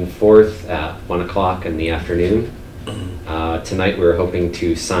on June 4th at 1 o'clock in the afternoon. Tonight, we're hoping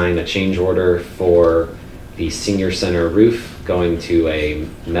to sign a change order for the senior center roof, going to a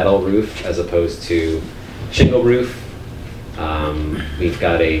metal roof as opposed to shingle roof. We've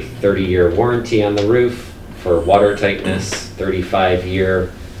got a 30-year warranty on the roof for water tightness,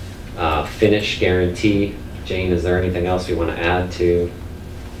 35-year finish guarantee. Jane, is there anything else you want to add to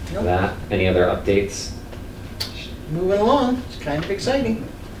Nope. that? Any other updates? Moving along, it's kind of exciting.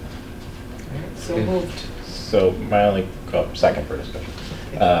 So Okay. moved. So my only, second for discussion.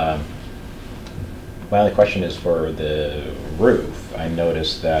 My only question is for the roof. I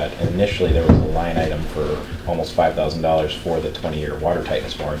noticed that initially there was a line item for almost $5,000 for the 20-year water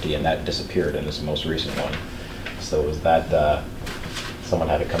tightness warranty, and that disappeared in this most recent one. So was that, someone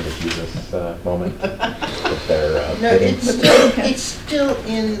had to come to Jesus moment with their No, bidding? it's still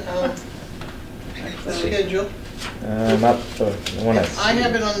in the schedule. Not the one I I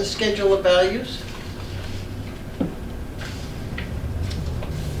have it on the schedule of values.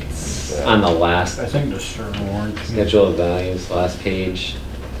 On the last I think the Stern warranty. schedule of values, last page,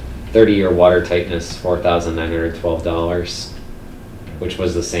 30-year water tightness, $4,912, which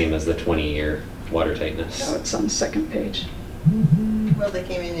was the same as the 20-year water tightness. Oh, it's on the second page. Well, they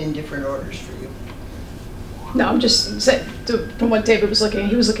came in different orders for you. No, I'm just saying, from what David was looking at,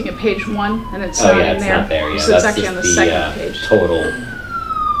 he was looking at page 1, and it's Oh not yeah, in it's there. not there. Yeah, So it's that's actually on the just second page. total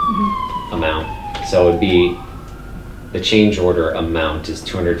amount. So it'd be the change order amount is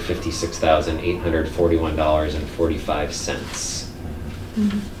 $256,841.45,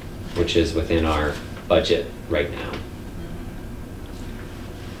 which is within our budget right now.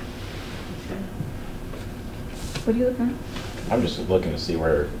 What are you looking at? I'm just looking to see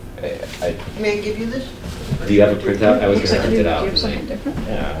where I. May I give you this? Do you have a printout? I was Looks going to like print it you out. have something different.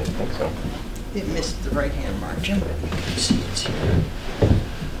 Yeah, I think so. It missed the right-hand margin, but you can see it's here.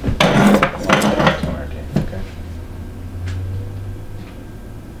 Okay.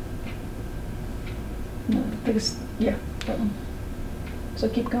 No, I guess, yeah, that one. So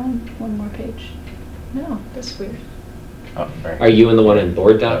keep going, one more page. No, that's weird. Oh, right. Are you in the one in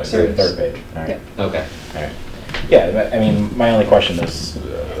board docs? Third, or- third page. All right. Yep. Okay. All right. Yeah, I mean, my only question is,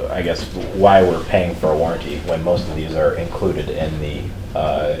 I guess, why we're paying for a warranty when most of these are included in the,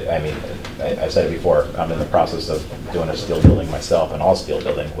 I mean, I've said it before, I'm in the process of doing a steel building myself, an all-steel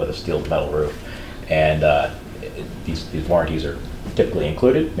building with a steel metal roof. And these warranties are typically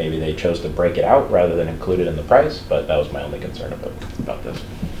included. Maybe they chose to break it out rather than include it in the price, but that was my only concern about this.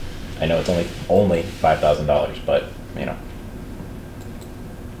 I know it's only $5,000, but, you know.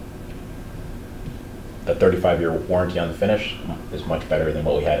 The 35-year warranty on the finish is much better than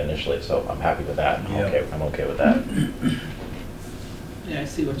what we had initially, so I'm happy with that. I'm okay with that. Yeah, I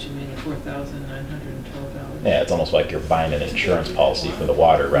see what you mean, $4,912. Yeah, it's almost like you're buying an insurance policy for the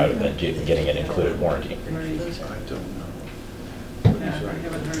water rather than getting an included warranty.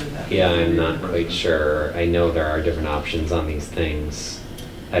 Yeah, I'm not quite sure. I know there are different options on these things.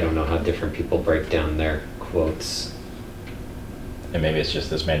 I don't know how different people break down their quotes. And maybe it's just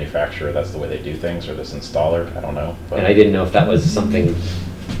this manufacturer, that's the way they do things, or this installer, I don't know. But and I didn't know if that was something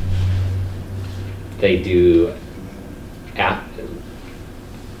they do at...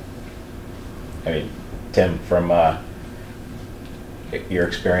 I mean, Tim, from your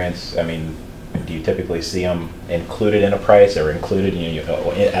experience, I mean, do you typically see them included in a price or included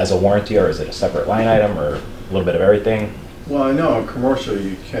as a warranty, or is it a separate line item, or a little bit of everything? Well, I know in commercial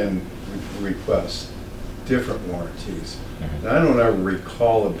you can request different warranties. And I don't ever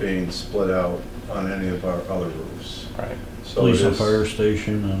recall it being split out on any of our other roofs. Right. So Police and fire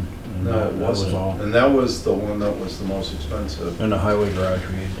station, and no, that was all. And that was the one that was the most expensive. And the highway garage.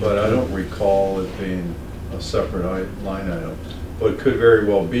 But I don't recall it being a separate line item. But it could very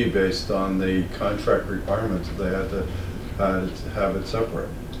well be based on the contract requirements that they had to have it separate.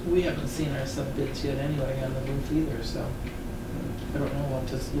 We haven't seen our sub bids yet anyway on the roof either, so I don't know. We'll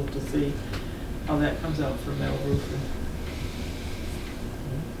just look to see how that comes out for metal roofing.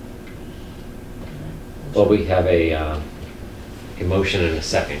 Well, we have a motion and a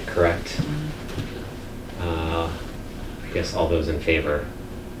second, correct? I guess all those in favor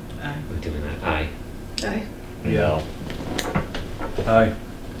of doing that? Aye. Aye. No. Aye.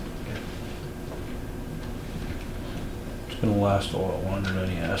 It's gonna last a lot longer than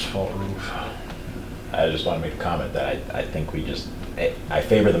any asphalt roof. I just want to make a comment that I think I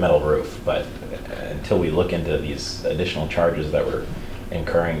favor the metal roof, but until we look into these additional charges that we're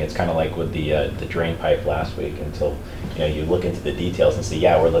incurring, it's kind of like with the drain pipe last week, until you look into the details and see,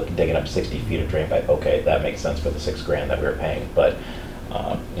 yeah, we're digging up 60 feet of drain pipe. Okay, that makes sense for the $6 grand that we were paying, but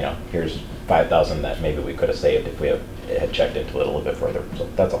here's $5,000 that maybe we could have saved if we had checked into it a little bit further. So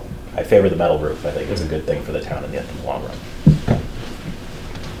that's all. I favor the metal roof. I think it's a good thing for the town in the long run.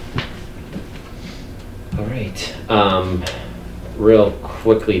 All right. Real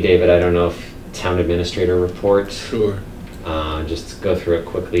quickly, David, I don't know if town administrator report. Sure. Just to go through it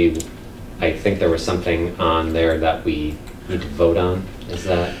quickly, I think there was something on there that we need to vote on. Is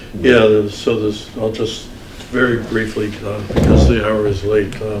that? Yeah, I'll just very briefly, because the hour is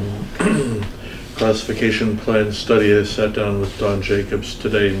late, classification plan study. I sat down with Don Jacobs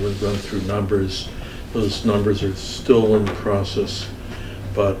today and we've run through numbers. Those numbers are still in process,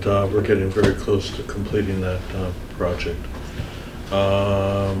 but we're getting very close to completing that project.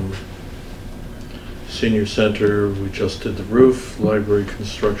 Senior Center, we just did the roof. Library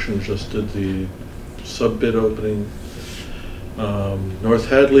construction just did the sub-bid opening. North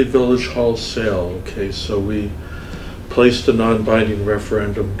Hadley Village Hall sale. Okay, so we placed a non-binding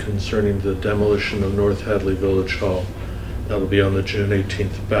referendum concerning the demolition of North Hadley Village Hall. That'll be on the June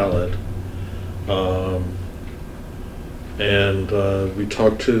 18th ballot. And we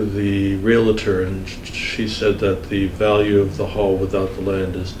talked to the realtor, and she said that the value of the hall without the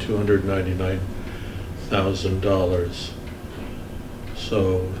land is $299,000.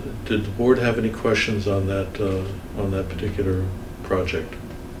 So, did the board have any questions on that particular project?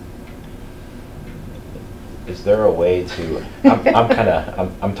 Is there a way to?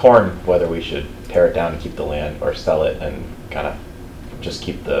 I'm torn whether we should tear it down and keep the land, or sell it and kind of just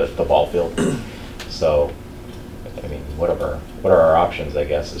keep the ball field. So, I mean, what are our options? I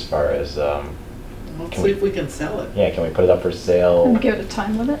guess as far as let's see if we can sell it. Yeah, can we put it up for sale? And give it a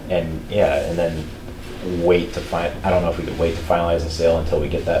time limit. And yeah, and then wait to I don't know if we could wait to finalize the sale until we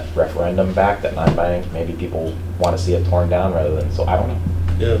get that referendum back, that non-binding. Maybe people want to see it torn down rather than, so I don't know.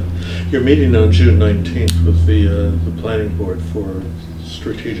 Yeah, you're meeting on June 19th with the planning board for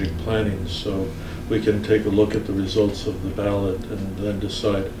strategic planning, so we can take a look at the results of the ballot and then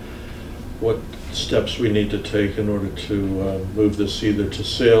decide what steps we need to take in order to move this either to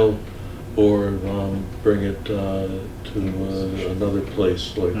sale or bring it to another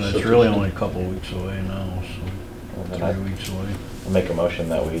place. Like and it's really only a couple of weeks away now, so 3 weeks away. We'll make a motion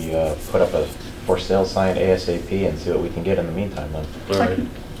that we put up for sale sign ASAP and see what we can get in the meantime then. All right.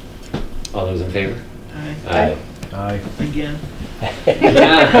 All those in favor? Aye. Aye. Again. All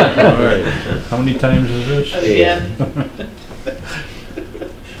right. How many times is this? Again.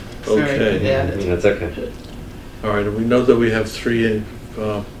 Sorry for Okay. that. That's okay. All right, and we know that we have 3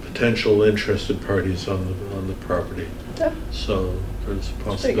 potential interested parties on the property. Yeah. So there's a pretty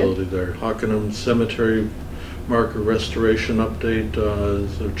possibility there. Hockenham Cemetery marker restoration update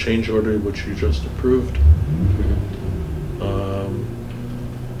is a change order which you just approved.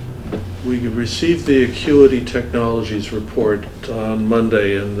 We received the Acuity Technologies report on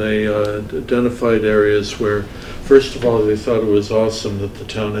Monday, and they identified areas where, first of all, they thought it was awesome that the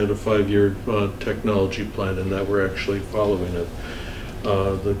town had a 5-year technology plan and that we're actually following it.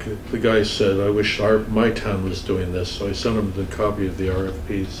 The guy said, I wish my town was doing this, so I sent him the copy of the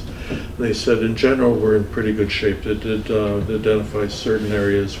RFPs. They said, in general, we're in pretty good shape. It did identify certain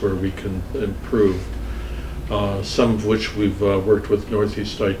areas where we can improve, some of which we've worked with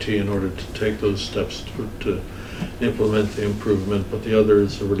Northeast IT in order to take those steps to implement the improvement, but the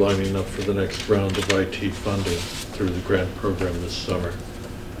others are lining up for the next round of IT funding through the grant program this summer.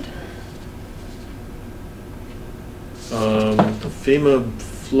 The FEMA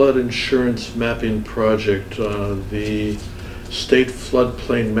flood insurance mapping project, the state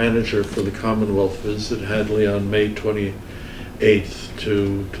floodplain manager for the Commonwealth visited Hadley on May 28th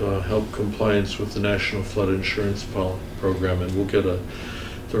to help compliance with the National Flood Insurance Program, and we'll get the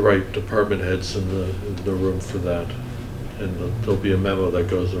right department heads in the room for that. And there'll be a memo that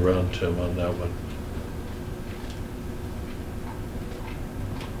goes around, Tim, on that one.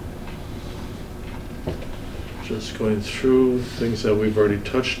 Just going through things that we've already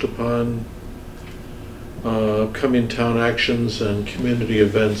touched upon. Upcoming town actions and community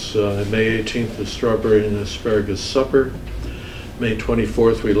events. May 18th, the Strawberry and Asparagus Supper. May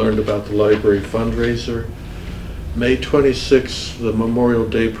 24th, we learned about the library fundraiser. May 26th, the Memorial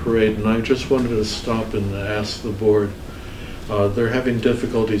Day Parade, and I just wanted to stop and ask the board. They're having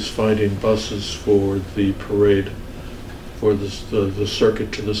difficulties finding buses for the parade, for the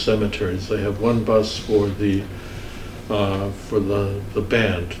circuit to the cemeteries. They have one bus for the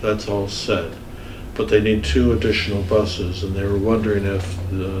band, that's all set. But they need 2 additional buses, and they were wondering if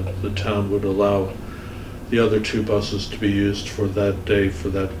the town would allow the other 2 buses to be used for that day, for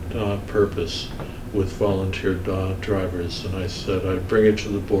that purpose, with volunteer drivers. And I said I'd bring it to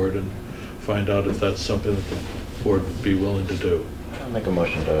the board and find out if that's something that the board would be willing to do. I'll make a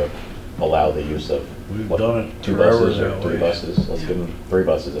motion to allow the use of We've done it 2 forever buses or that 3 way. buses. Let's give them 3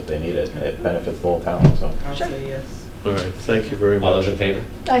 buses if they need it. It benefits the whole town, so. I'll say yes. All right, thank you very much. All those in favor?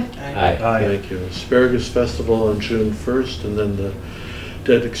 Aye. Aye. Thank you. Asparagus Festival on June 1st, and then the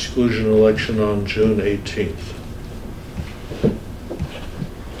debt exclusion election on June 18th.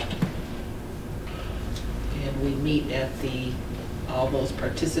 And we meet at all those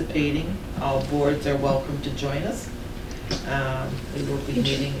participating, all boards are welcome to join us. We will be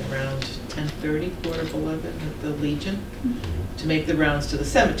meeting around 10:30, 11:15 at the Legion to make the rounds to the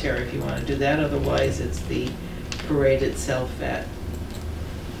cemetery if you want to do that. Otherwise, it's the parade itself at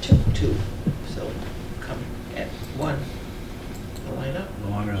 2. So come at 1. The lineup. As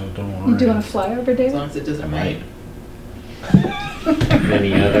long as it don't You rain. doing a flyover, As David? long as it doesn't rain.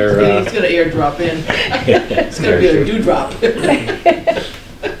 Any other? He's gonna airdrop in. It's gonna be a dewdrop.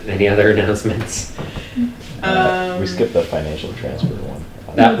 Any other announcements? We skipped the financial transfer one.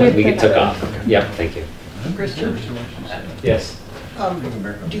 That one we took off. Yep, thank you. Christian, Yes.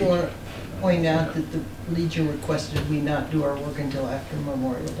 do you want to point out that the Legion requested we not do our work until after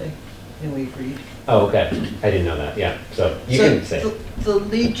Memorial Day? And we agreed. Oh, okay. I didn't know that. Yeah. So you can say. The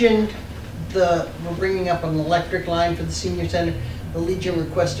Legion, we're bringing up an electric line for the senior center. The Legion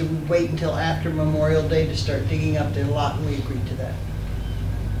requested we wait until after Memorial Day to start digging up their lot, and we agreed to that.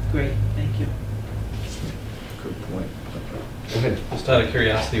 Great, thank you. Good point. Go ahead. Just out of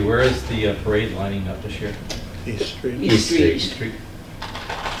curiosity, where is the parade lining up this year? East Street. East Street. East Street.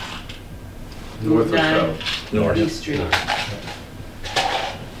 North or 9 south? North. East Street.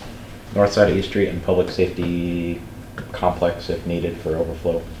 North side of East Street and public safety complex if needed for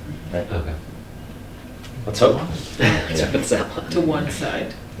overflow, right? Okay. Let's hope. Let's hope it's that one. To one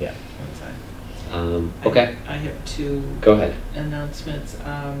side. Yeah. One side. Okay. I have 2 Go ahead. announcements.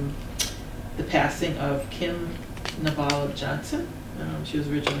 The passing of Kim Navala Johnson. She was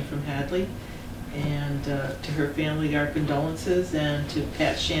originally from Hadley. And to her family, our condolences, and to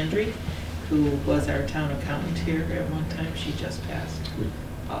Pat Chandry, who was our town accountant here at one time. She just passed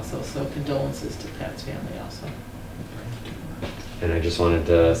also, so condolences to Pat's family also. And I just wanted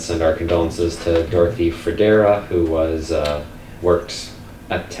to send our condolences to Dorothy Fredera, who was worked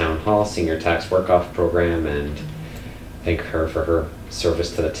at Town Hall, Senior Tax Work-Off Program, and thank her for her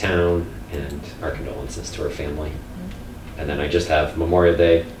service to the town and our condolences to her family. And then I just have Memorial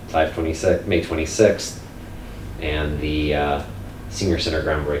Day, May 26th, and the Senior Center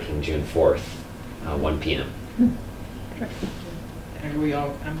groundbreaking June 4th, 1 p.m. Are we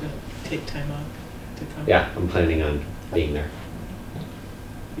all, I'm going to take time off to come. Yeah, I'm planning on being there.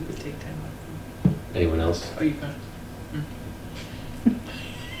 You could take time off. Anyone else? Oh, you can.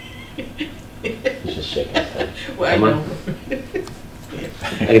 He's just shaking his head. Well, I Come on. know.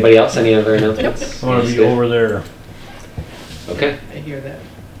 Anybody else? Any other announcements? I want to be over there. Okay. I hear that.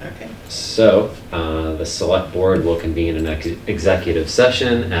 Okay. So, the select board will convene an executive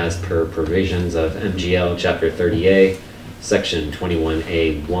session as per provisions of MGL Chapter 30A, Section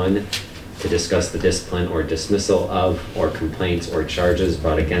 21A1, to discuss the discipline or dismissal of, or complaints or charges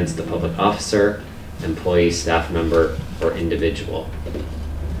brought against the public officer, employee, staff member, or individual.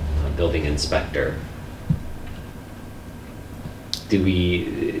 Building inspector. Do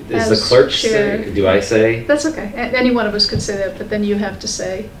we, does the As clerk chair. say, do I say? That's okay. Any one of us could say that, but then you have to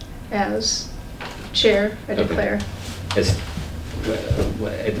say, as chair, I Okay. declare. As,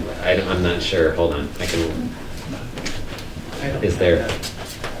 I'm not sure, hold on, I can, is there?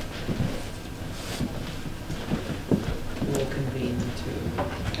 We'll convene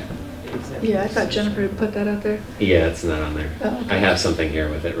to executive Yeah, I thought session. Jennifer had put that out there. Yeah, it's not on there. Oh, okay. I have something here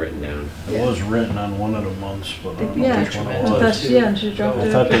with it written down. It was written on one of the months, but I don't know Yeah, which one it that's, was. yeah, she dropped I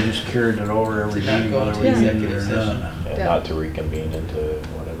it. thought they just carried it over every Did not meeting, go whether into we needed it executive or session. not. Yeah. Not to reconvene into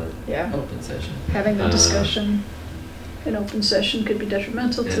whatever. Yeah, Open session. having the discussion in open session could be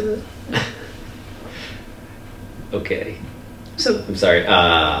detrimental to the, Okay, so, I'm sorry,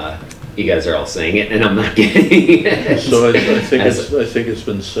 you guys are all saying it and I'm not getting it. So I think As- I think it's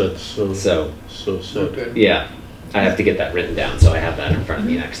been said, so So, said. Okay. yeah, I have to get that written down, so I have that in front of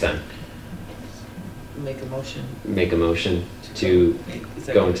me next time. Make a motion. Make a motion to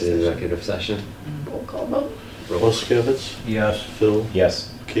Executive go into the session. executive session. roll call vote. Moskowitz, Yes. Phil,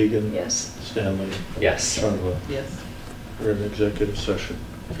 Yes. Keegan, Yes. Stanley, Yes. Chungla. Yes. We're in executive session.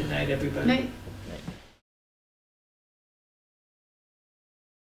 Good night, everybody. Night.